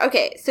short...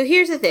 Okay, so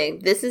here's the thing.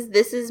 This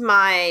is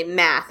my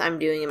math I'm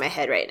doing in my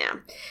head right now.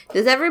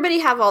 Does everybody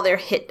have all their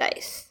hit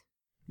dice?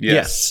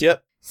 Yes.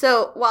 Yep.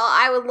 So, while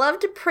I would love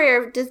to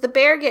prayer, does the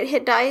bear get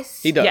hit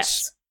dice? He does.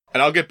 Yes.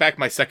 And I'll get back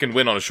my second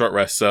win on a short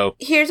rest, so.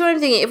 Here's what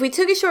I'm thinking. If we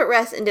took a short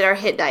rest and did our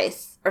hit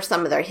dice, or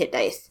some of our hit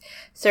dice,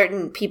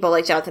 certain people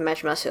like Jonathan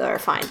Metromuscular are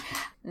fine.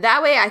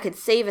 That way I could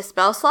save a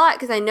spell slot,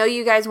 because I know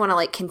you guys want to,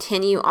 like,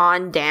 continue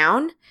on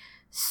down.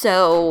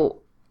 So...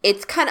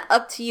 it's kind of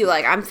up to you.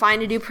 Like, I'm fine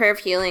to do prayer of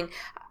healing,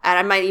 and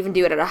I might even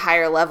do it at a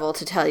higher level,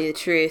 to tell you the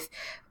truth.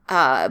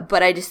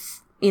 But I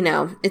just,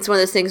 it's one of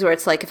those things where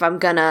it's like, if I'm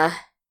gonna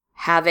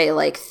have a,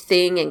 like,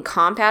 thing and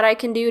compound I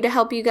can do to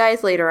help you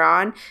guys later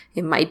on,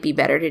 it might be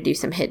better to do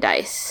some hit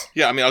dice.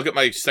 Yeah, I mean, I'll get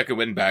my second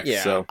win back,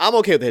 Yeah. so. I'm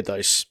okay with hit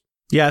dice.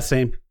 Yeah,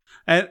 same.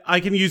 And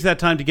I can use that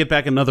time to get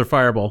back another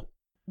fireball.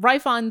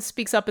 Ryphon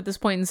speaks up at this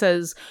point and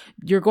says,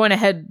 "You're going to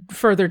head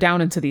further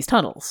down into these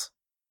tunnels."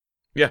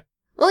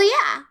 Well,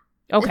 yeah.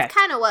 Okay. It's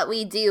kind of what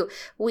we do.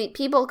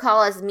 People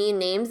call us mean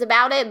names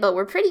about it, but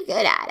we're pretty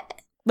good at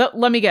it.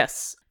 Let me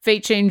guess.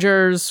 Fate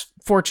changers,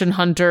 fortune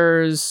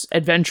hunters,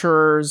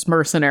 adventurers,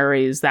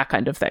 mercenaries, that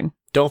kind of thing.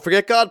 Don't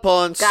forget God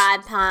Pawns.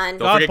 God pun.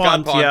 Don't forget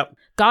God Pawn. Yep.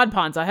 God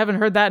pawns. I haven't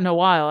heard that in a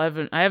while.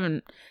 I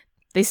haven't.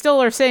 They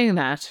still are saying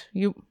that.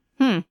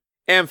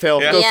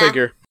 Amphail, Yeah. go Yeah.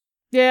 figure.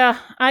 Yeah,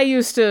 I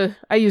used to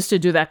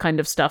do that kind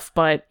of stuff,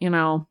 but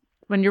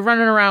when you're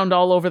running around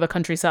all over the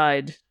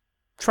countryside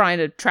trying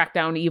to track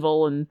down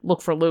evil and look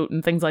for loot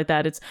and things like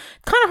that, it's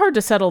kind of hard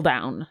to settle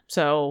down.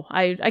 So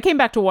I came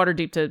back to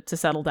Waterdeep to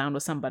settle down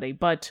with somebody,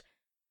 but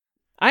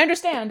I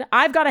understand.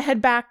 I've got to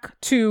head back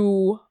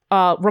to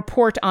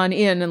report on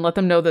in and let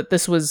them know that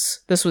this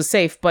was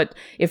safe. But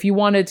if you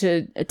wanted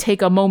to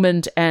take a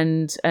moment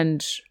and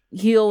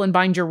heal and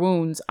bind your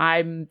wounds,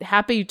 I'm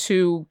happy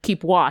to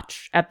keep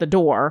watch at the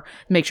door,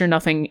 make sure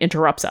nothing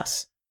interrupts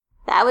us.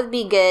 That would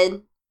be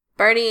good.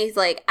 Bernie's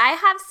like, I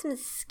have some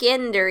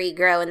skin to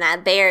regrow, and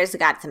that bear's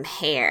got some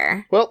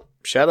hair. Well,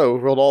 Shadow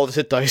rolled all his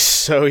hit dice,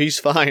 so he's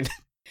fine.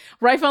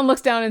 Ryphon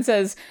looks down and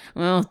says,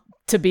 "Well,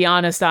 to be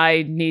honest,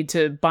 I need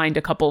to bind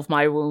a couple of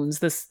my wounds.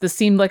 This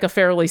seemed like a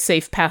fairly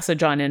safe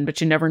passage on in,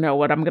 but you never know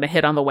what I'm going to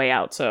hit on the way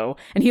out." So,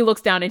 and he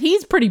looks down and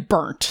he's pretty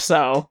burnt,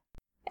 so.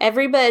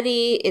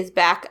 Everybody is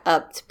back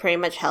up to pretty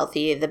much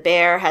healthy. The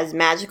bear has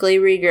magically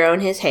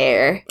regrown his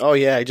hair. Oh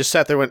yeah, he just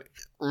sat there and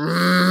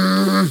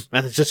went,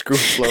 and it just grew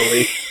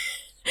slowly.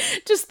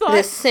 Just The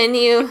thought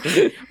sinew,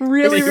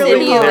 really, The really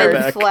sinew sinew hard.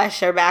 back. and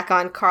flesh are back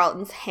on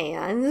Carlton's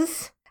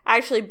hands.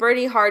 Actually,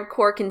 Bernie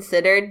hardcore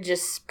considered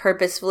just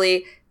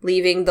purposefully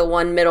leaving the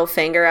one middle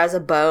finger as a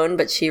bone,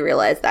 but she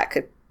realized that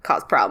could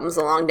cause problems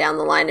along down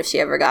the line if she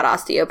ever got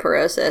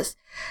osteoporosis.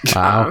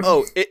 Wow.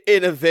 Oh,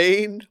 in a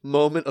vain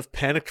moment of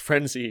panicked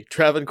frenzy,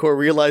 Travancore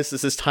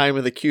realizes his time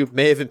in the cube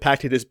may have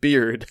impacted his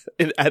beard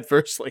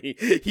adversely.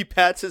 He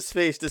pats his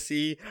face to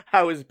see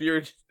how his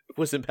beard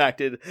was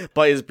impacted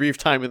by his brief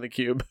time in the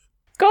cube.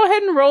 Go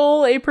ahead and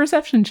roll a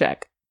perception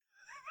check.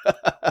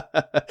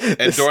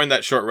 And during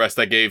that short rest,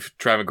 I gave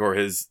Travancore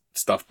his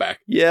stuff back.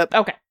 Yep.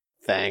 Okay.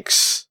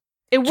 Thanks.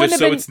 It wouldn't Just have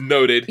so been it's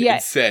noted Yeah.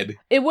 and said.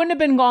 it wouldn't have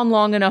been gone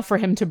long enough for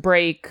him to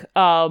break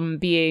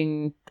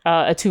being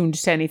attuned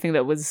to anything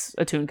that was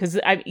attuned, because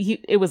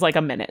it was like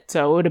a minute,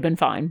 so it would have been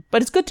fine.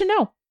 But it's good to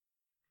know.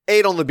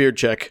 8 on the beard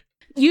check.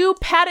 You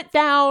pat it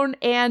down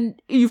and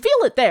you feel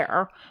it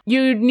there.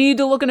 You need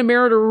to look in a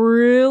mirror to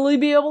really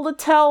be able to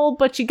tell,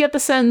 but you get the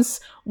sense,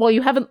 while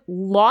you haven't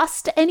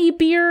lost any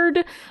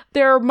beard,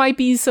 there might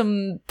be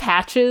some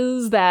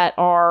patches that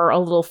are a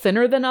little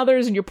thinner than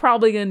others, and you're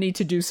probably going to need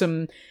to do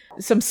some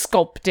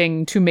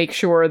sculpting to make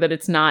sure that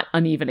it's not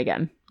uneven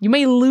again. You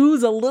may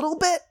lose a little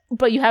bit,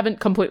 but you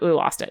haven't completely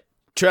lost it.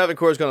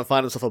 Travancore is going to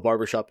find himself a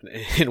barbershop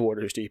in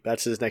Waterdeep.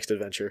 That's his next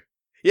adventure.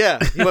 Yeah,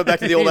 he went back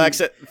to the old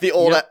accent. The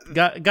old.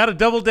 Got to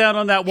double down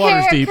on that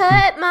Water's Deep.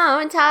 Haircut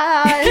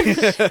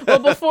montage. Well,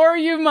 before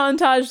you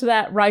montage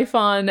that,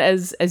 Ryphon,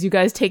 as you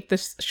guys take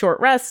this short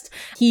rest,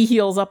 he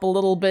heals up a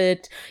little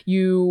bit.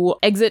 You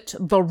exit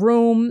the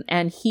room,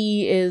 and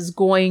he is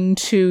going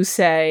to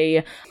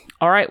say,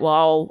 all right,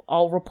 well,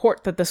 I'll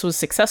report that this was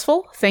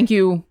successful. Thank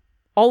you,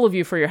 all of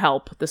you, for your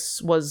help.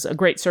 This was a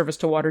great service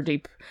to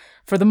Waterdeep.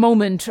 For the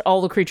moment, all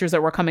the creatures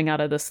that were coming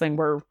out of this thing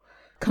were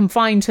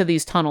confined to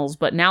these tunnels,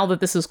 but now that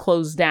this is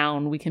closed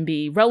down, we can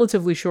be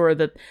relatively sure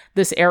that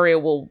this area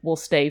will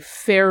stay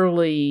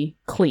fairly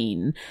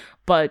clean.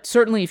 But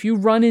certainly if you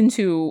run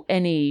into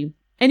any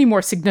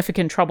more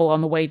significant trouble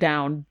on the way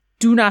down,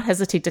 do not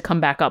hesitate to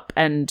come back up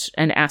and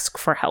ask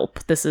for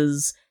help. This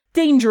is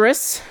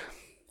dangerous.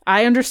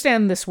 I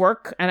understand this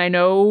work, and I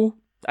know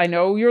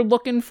you're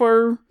looking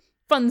for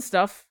fun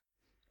stuff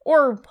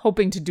or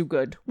hoping to do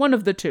good. One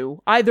of the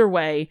two. Either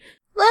way,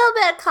 Little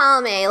bit of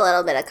column A, a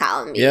little bit of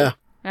column B. Yeah.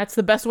 that's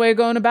the best way of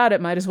going about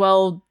it. Might as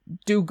well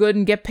do good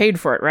and get paid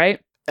for it, right?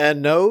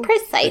 And no,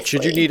 Precisely.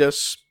 should you need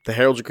us, the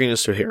Heralds of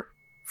Greenest are here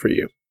for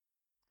you.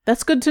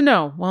 That's good to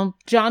know. Well,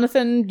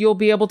 Jonathan, you'll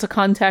be able to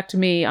contact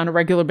me on a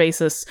regular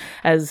basis,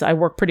 as I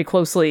work pretty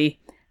closely,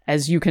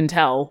 as you can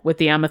tell, with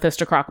the Amethyst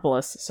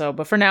Acropolis. So,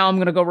 but for now, I'm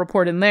going to go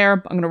report in there.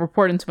 I'm going to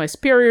report into my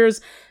superiors,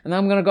 and then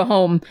I'm going to go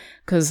home,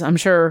 because I'm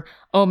sure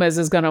Omez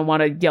is going to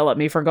want to yell at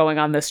me for going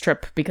on this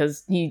trip,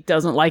 because he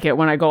doesn't like it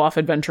when I go off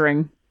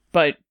adventuring.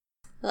 But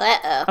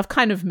Uh-oh. I've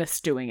kind of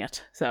missed doing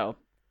it, so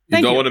You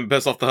thank don't you. want to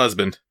piss off the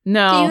husband.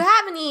 No. Do you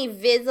have any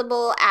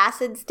visible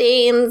acid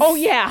stains? Oh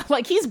yeah,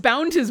 like he's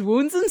bound his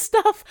wounds and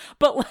stuff,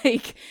 but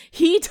like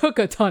he took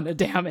a ton of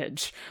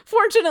damage.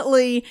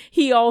 Fortunately,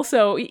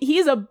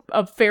 he's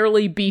a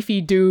fairly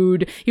beefy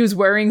dude. He was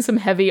wearing some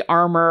heavy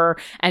armor,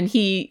 and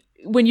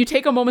when you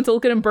take a moment to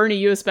look at him, Bernie,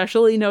 you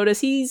especially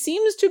notice he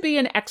seems to be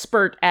an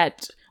expert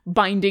at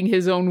binding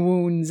his own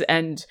wounds,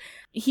 and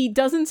he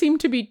doesn't seem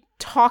to be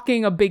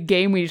talking a big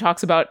game when he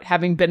talks about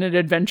having been an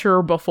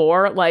adventurer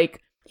before.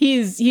 Like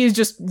he's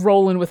just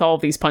rolling with all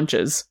these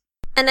punches.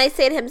 And I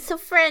say to him, so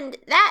friend,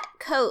 that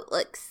coat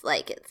looks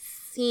like it's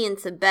seen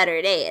some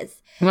better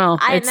days. Well,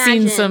 I it's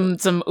seen imagine-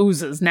 some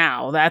oozes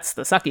now. That's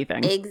the sucky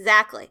thing.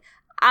 Exactly.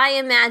 I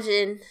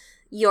imagine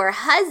your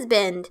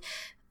husband,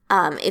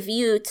 if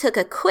you took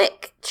a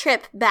quick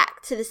trip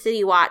back to the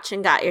City Watch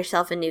and got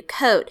yourself a new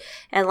coat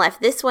and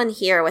left this one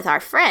here with our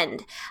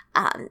friend,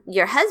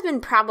 your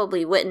husband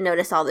probably wouldn't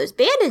notice all those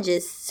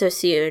bandages so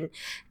soon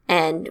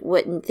and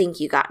wouldn't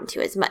think you got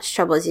into as much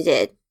trouble as you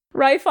did.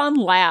 Ryphon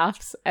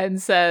laughs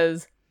and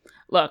says,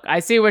 look, I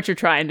see what you're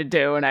trying to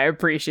do, and I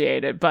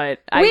appreciate it, but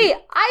Wait,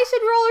 I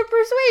should roll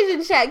a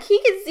persuasion check. He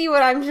can see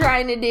what I'm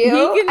trying to do. he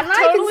can and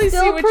I totally see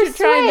still what you're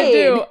trying to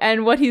do. persuade.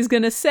 And what he's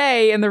going to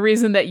say, and the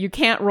reason that you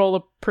can't roll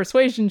a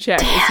persuasion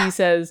check, is he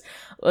says,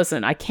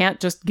 listen, I can't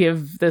just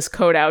give this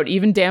coat out,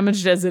 even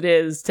damaged as it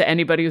is, to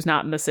anybody who's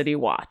not in the City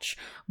Watch.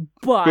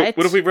 But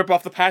What if we rip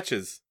off the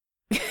patches?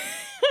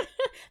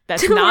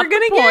 that's We're not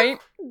gonna the point.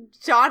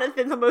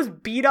 Jonathan, the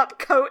most beat up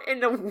coat in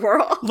the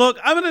world. Look,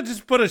 I'm going to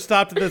just put a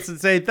stop to this and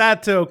say,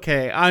 that's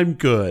okay. I'm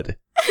good.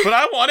 But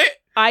I want it.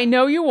 I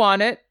know you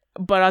want it,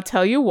 but I'll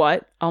tell you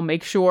what, I'll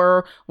make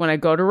sure when I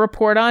go to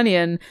report on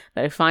in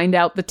that I find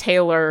out the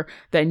tailor,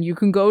 then you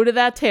can go to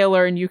that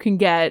tailor and you can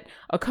get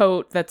a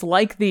coat that's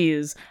like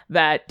these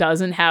that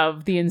doesn't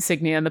have the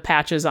insignia and the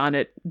patches on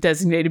it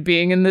designated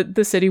being in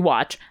the City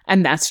Watch,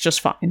 and that's just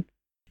fine.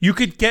 You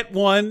could get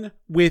one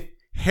with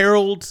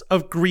Heralds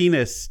of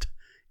Greenest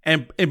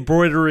and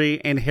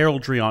embroidery and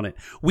heraldry on it.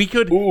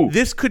 Ooh.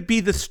 This could be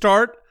the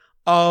start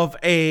of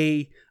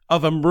a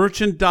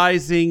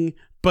merchandising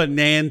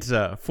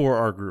bonanza for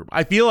our group.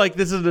 I feel like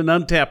this is an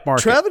untapped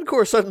market.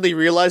 Travancore suddenly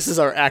realizes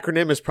our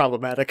acronym is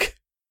problematic.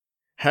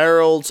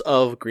 Heralds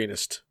of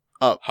Greenest.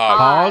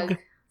 Hog.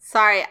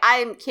 Sorry,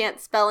 I can't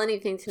spell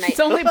anything tonight. It's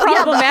only but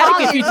problematic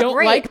hog if you is don't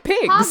great. like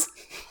pigs.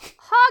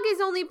 Hog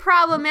is only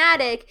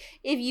problematic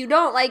if you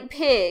don't like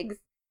pigs.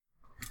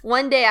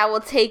 One day I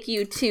will take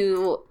you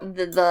to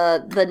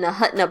the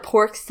Nahutna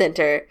Pork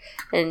Center,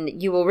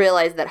 and you will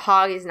realize that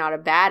hog is not a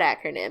bad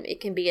acronym.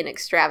 It can be an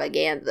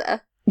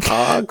extravaganza.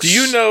 Hogs. Do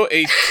you know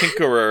a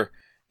tinkerer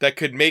that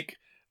could make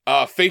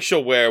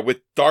facial wear with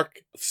dark,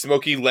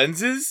 smoky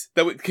lenses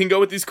that can go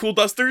with these cool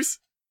dusters?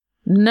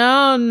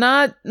 No,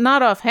 not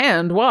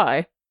offhand.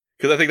 Why?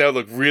 Because I think that would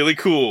look really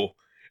cool.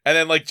 And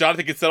then, like,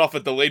 Jonathan can set off a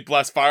delayed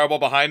blast fireball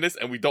behind us,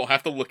 and we don't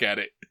have to look at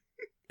it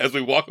as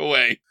we walk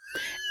away.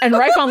 And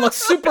Ryphon looks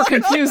super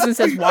confused and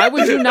says, why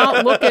would you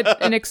not look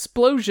at an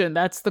explosion?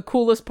 That's the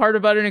coolest part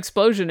about an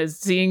explosion, is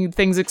seeing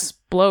things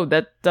explode.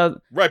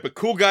 Right, but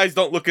cool guys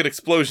don't look at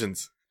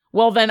explosions.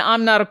 Well, then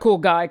I'm not a cool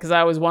guy, because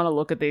I always want to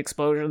look at the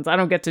explosions. I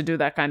don't get to do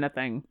that kind of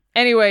thing.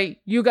 Anyway,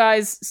 you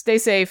guys, stay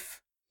safe.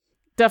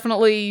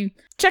 Definitely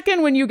check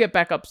in when you get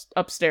back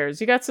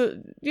upstairs. You got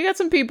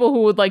some people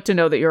who would like to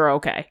know that you're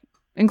okay,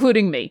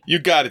 including me. You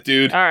got it,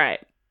 dude. All right.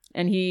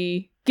 And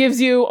he gives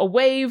you a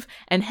wave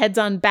and heads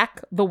on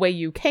back the way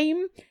you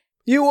came.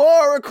 You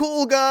are a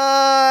cool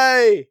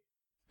guy!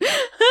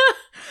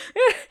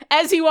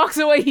 As he walks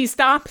away, he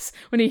stops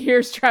when he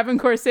hears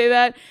Travancore say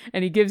that,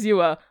 and he gives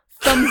you a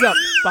thumbs up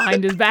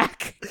behind his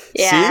back.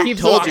 Yeah, See?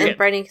 Keeps Told walking. you.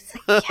 Bernie's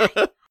like,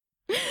 yeah.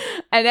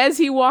 And as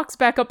he walks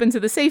back up into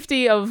the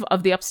safety of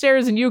the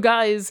upstairs, and you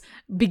guys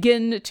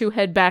begin to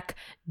head back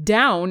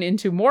down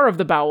into more of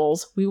the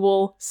bowels, we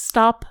will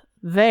stop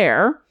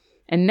there.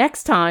 And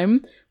next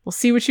time, we'll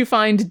see what you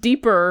find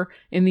deeper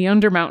in the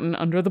Undermountain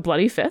under the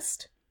Bloody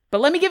Fist.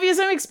 But let me give you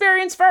some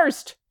experience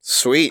first.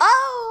 Sweet.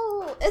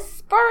 Oh,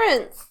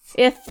 aspirants.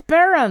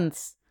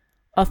 Aspirants.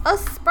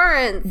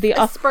 Aspirants. The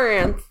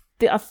aspirants.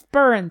 The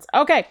aspirants.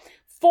 Okay.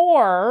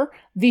 For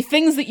the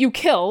things that you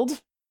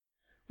killed,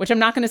 which I'm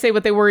not going to say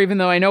what they were, even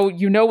though I know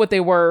you know what they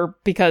were,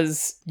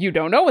 because you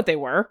don't know what they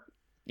were,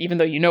 even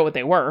though you know what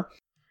they were.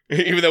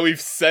 Even though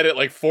we've said it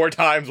like 4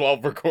 times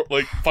while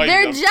fighting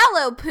They're them.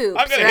 Jello poops,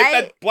 I'm gonna right?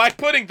 hit that black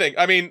pudding thing.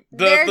 I mean,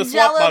 They're the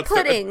swamp Jello monster.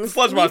 puddings.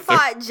 Sludge We monster.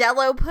 fought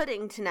Jello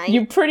pudding tonight.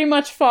 You pretty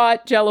much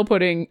fought Jello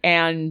pudding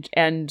and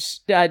Jello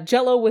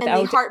and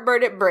without. the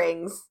heartburn it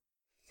brings.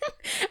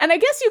 And I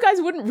guess you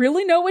guys wouldn't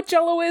really know what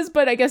Jello is,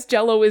 but I guess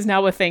Jello is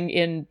now a thing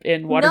in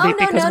Waterdeep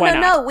because why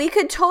not? No. We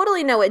could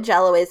totally know what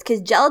Jello is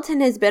because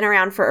gelatin has been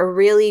around for a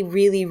really,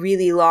 really,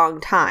 really long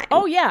time.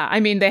 Oh yeah,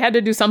 I mean they had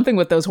to do something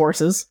with those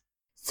horses.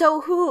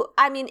 So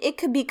it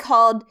could be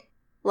called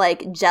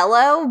like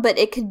Jello, but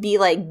it could be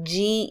like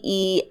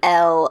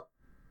Gelo.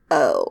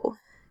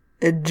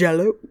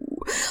 Jello.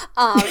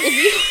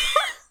 If you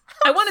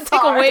I want to take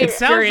Sorry. away It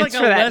sounds experience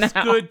like for a that less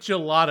now. good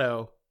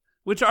gelato.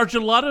 Which are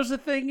gelatos a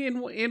thing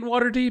in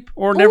Waterdeep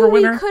or Ooh,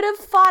 Neverwinter? we could have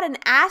fought an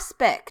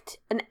aspect.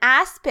 An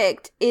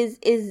aspect is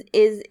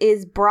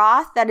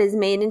broth that is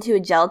made into a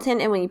gelatin,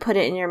 and when you put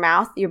it in your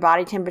mouth, your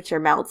body temperature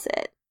melts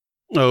it.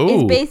 Oh,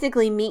 It's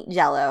basically meat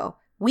jello.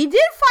 We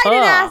did fight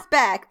an Ugh.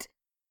 aspect.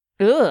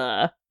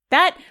 Ugh.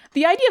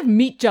 The idea of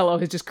meat Jello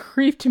has just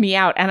creeped me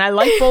out, and I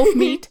like both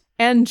meat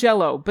and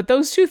Jello, but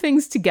those two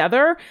things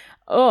together,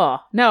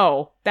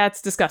 no,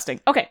 that's disgusting.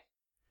 Okay.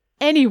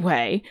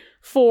 Anyway,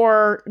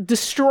 for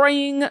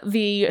destroying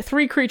the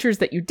 3 creatures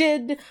that you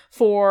did,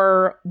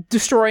 for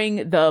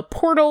destroying the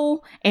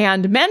portal,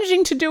 and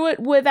managing to do it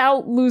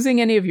without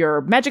losing any of your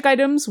magic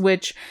items,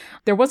 which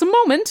there was a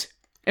moment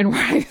in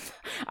where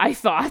I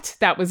thought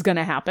that was going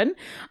to happen.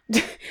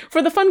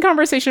 For the fun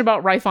conversation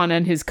about Ryphon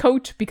and his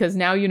coat, because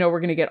now you know we're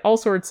going to get all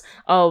sorts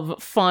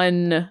of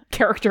fun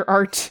character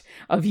art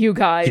of you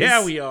guys.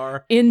 yeah, we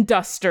are in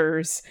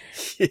dusters.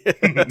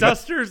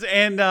 dusters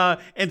and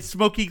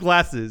smoky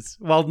glasses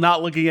while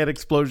not looking at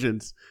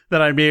explosions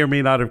that I may or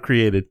may not have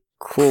created.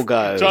 Cool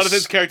guys.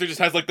 Jonathan's character just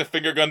has like the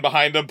finger gun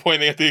behind him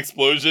pointing at the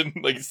explosion,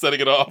 like he's setting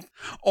it off.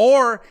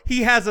 Or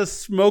he has a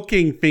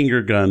smoking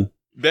finger gun.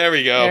 There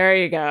we go. There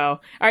you go.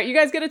 All right, you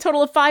guys get a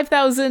total of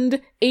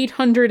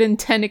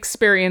 5,810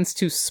 experience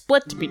to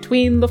split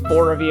between the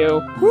 4 of you.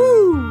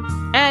 Woo!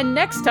 And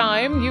next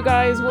time, you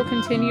guys will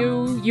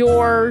continue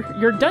your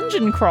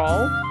dungeon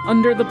crawl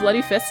under the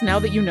Bloody Fist now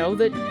that you know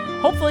that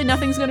hopefully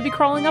nothing's going to be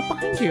crawling up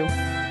behind you.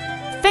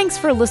 Thanks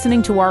for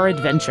listening to our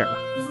adventure.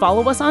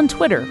 Follow us on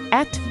Twitter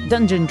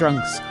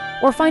 @DungeonDrunks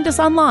or find us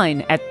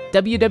online at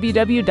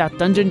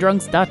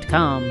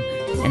www.dungeondrunks.com.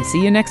 And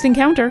see you next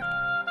encounter.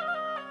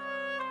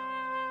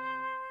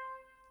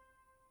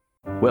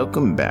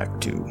 Welcome back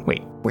to...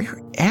 Wait, where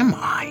am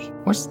I?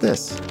 What's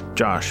this?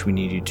 Josh, we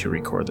need you to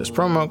record this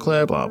promo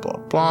clip, blah, blah,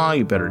 blah.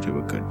 You better do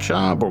a good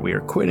job or we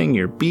are quitting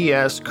your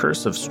BS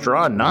Curse of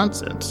Straw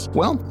nonsense.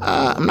 Well,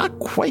 I'm not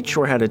quite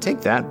sure how to take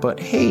that, but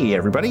hey,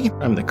 everybody.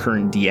 I'm the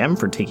current DM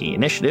for Taking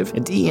Initiative, a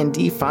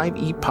D&D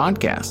 5e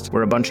podcast.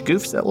 We're a bunch of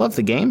goofs that love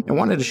the game and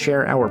wanted to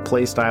share our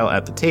playstyle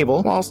at the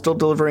table while still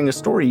delivering a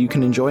story you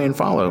can enjoy and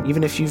follow,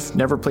 even if you've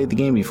never played the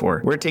game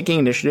before. We're Taking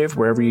Initiative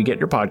wherever you get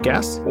your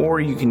podcasts, or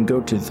you can go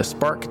to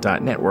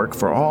thespark.network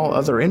for all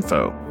other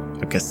info.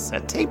 A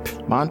cassette tape?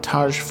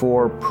 Montage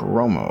for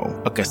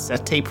promo. A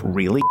cassette tape,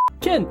 really?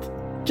 Kent,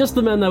 just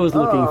the man I was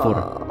looking for.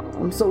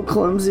 I'm so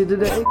clumsy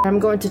today. I'm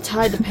going to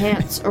tie the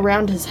pants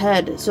around his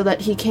head so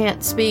that he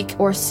can't speak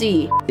or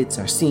see. It's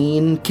our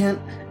scene,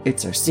 Kent.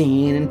 It's our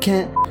scene in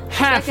Kent.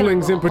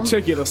 Halflings in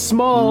particular,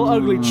 small,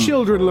 ugly,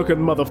 children-looking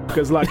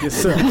motherfuckers like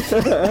yourself.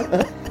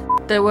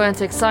 They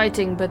weren't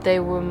exciting, but they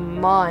were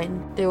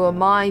mine. They were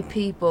my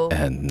people.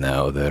 And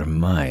now they're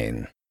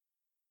mine.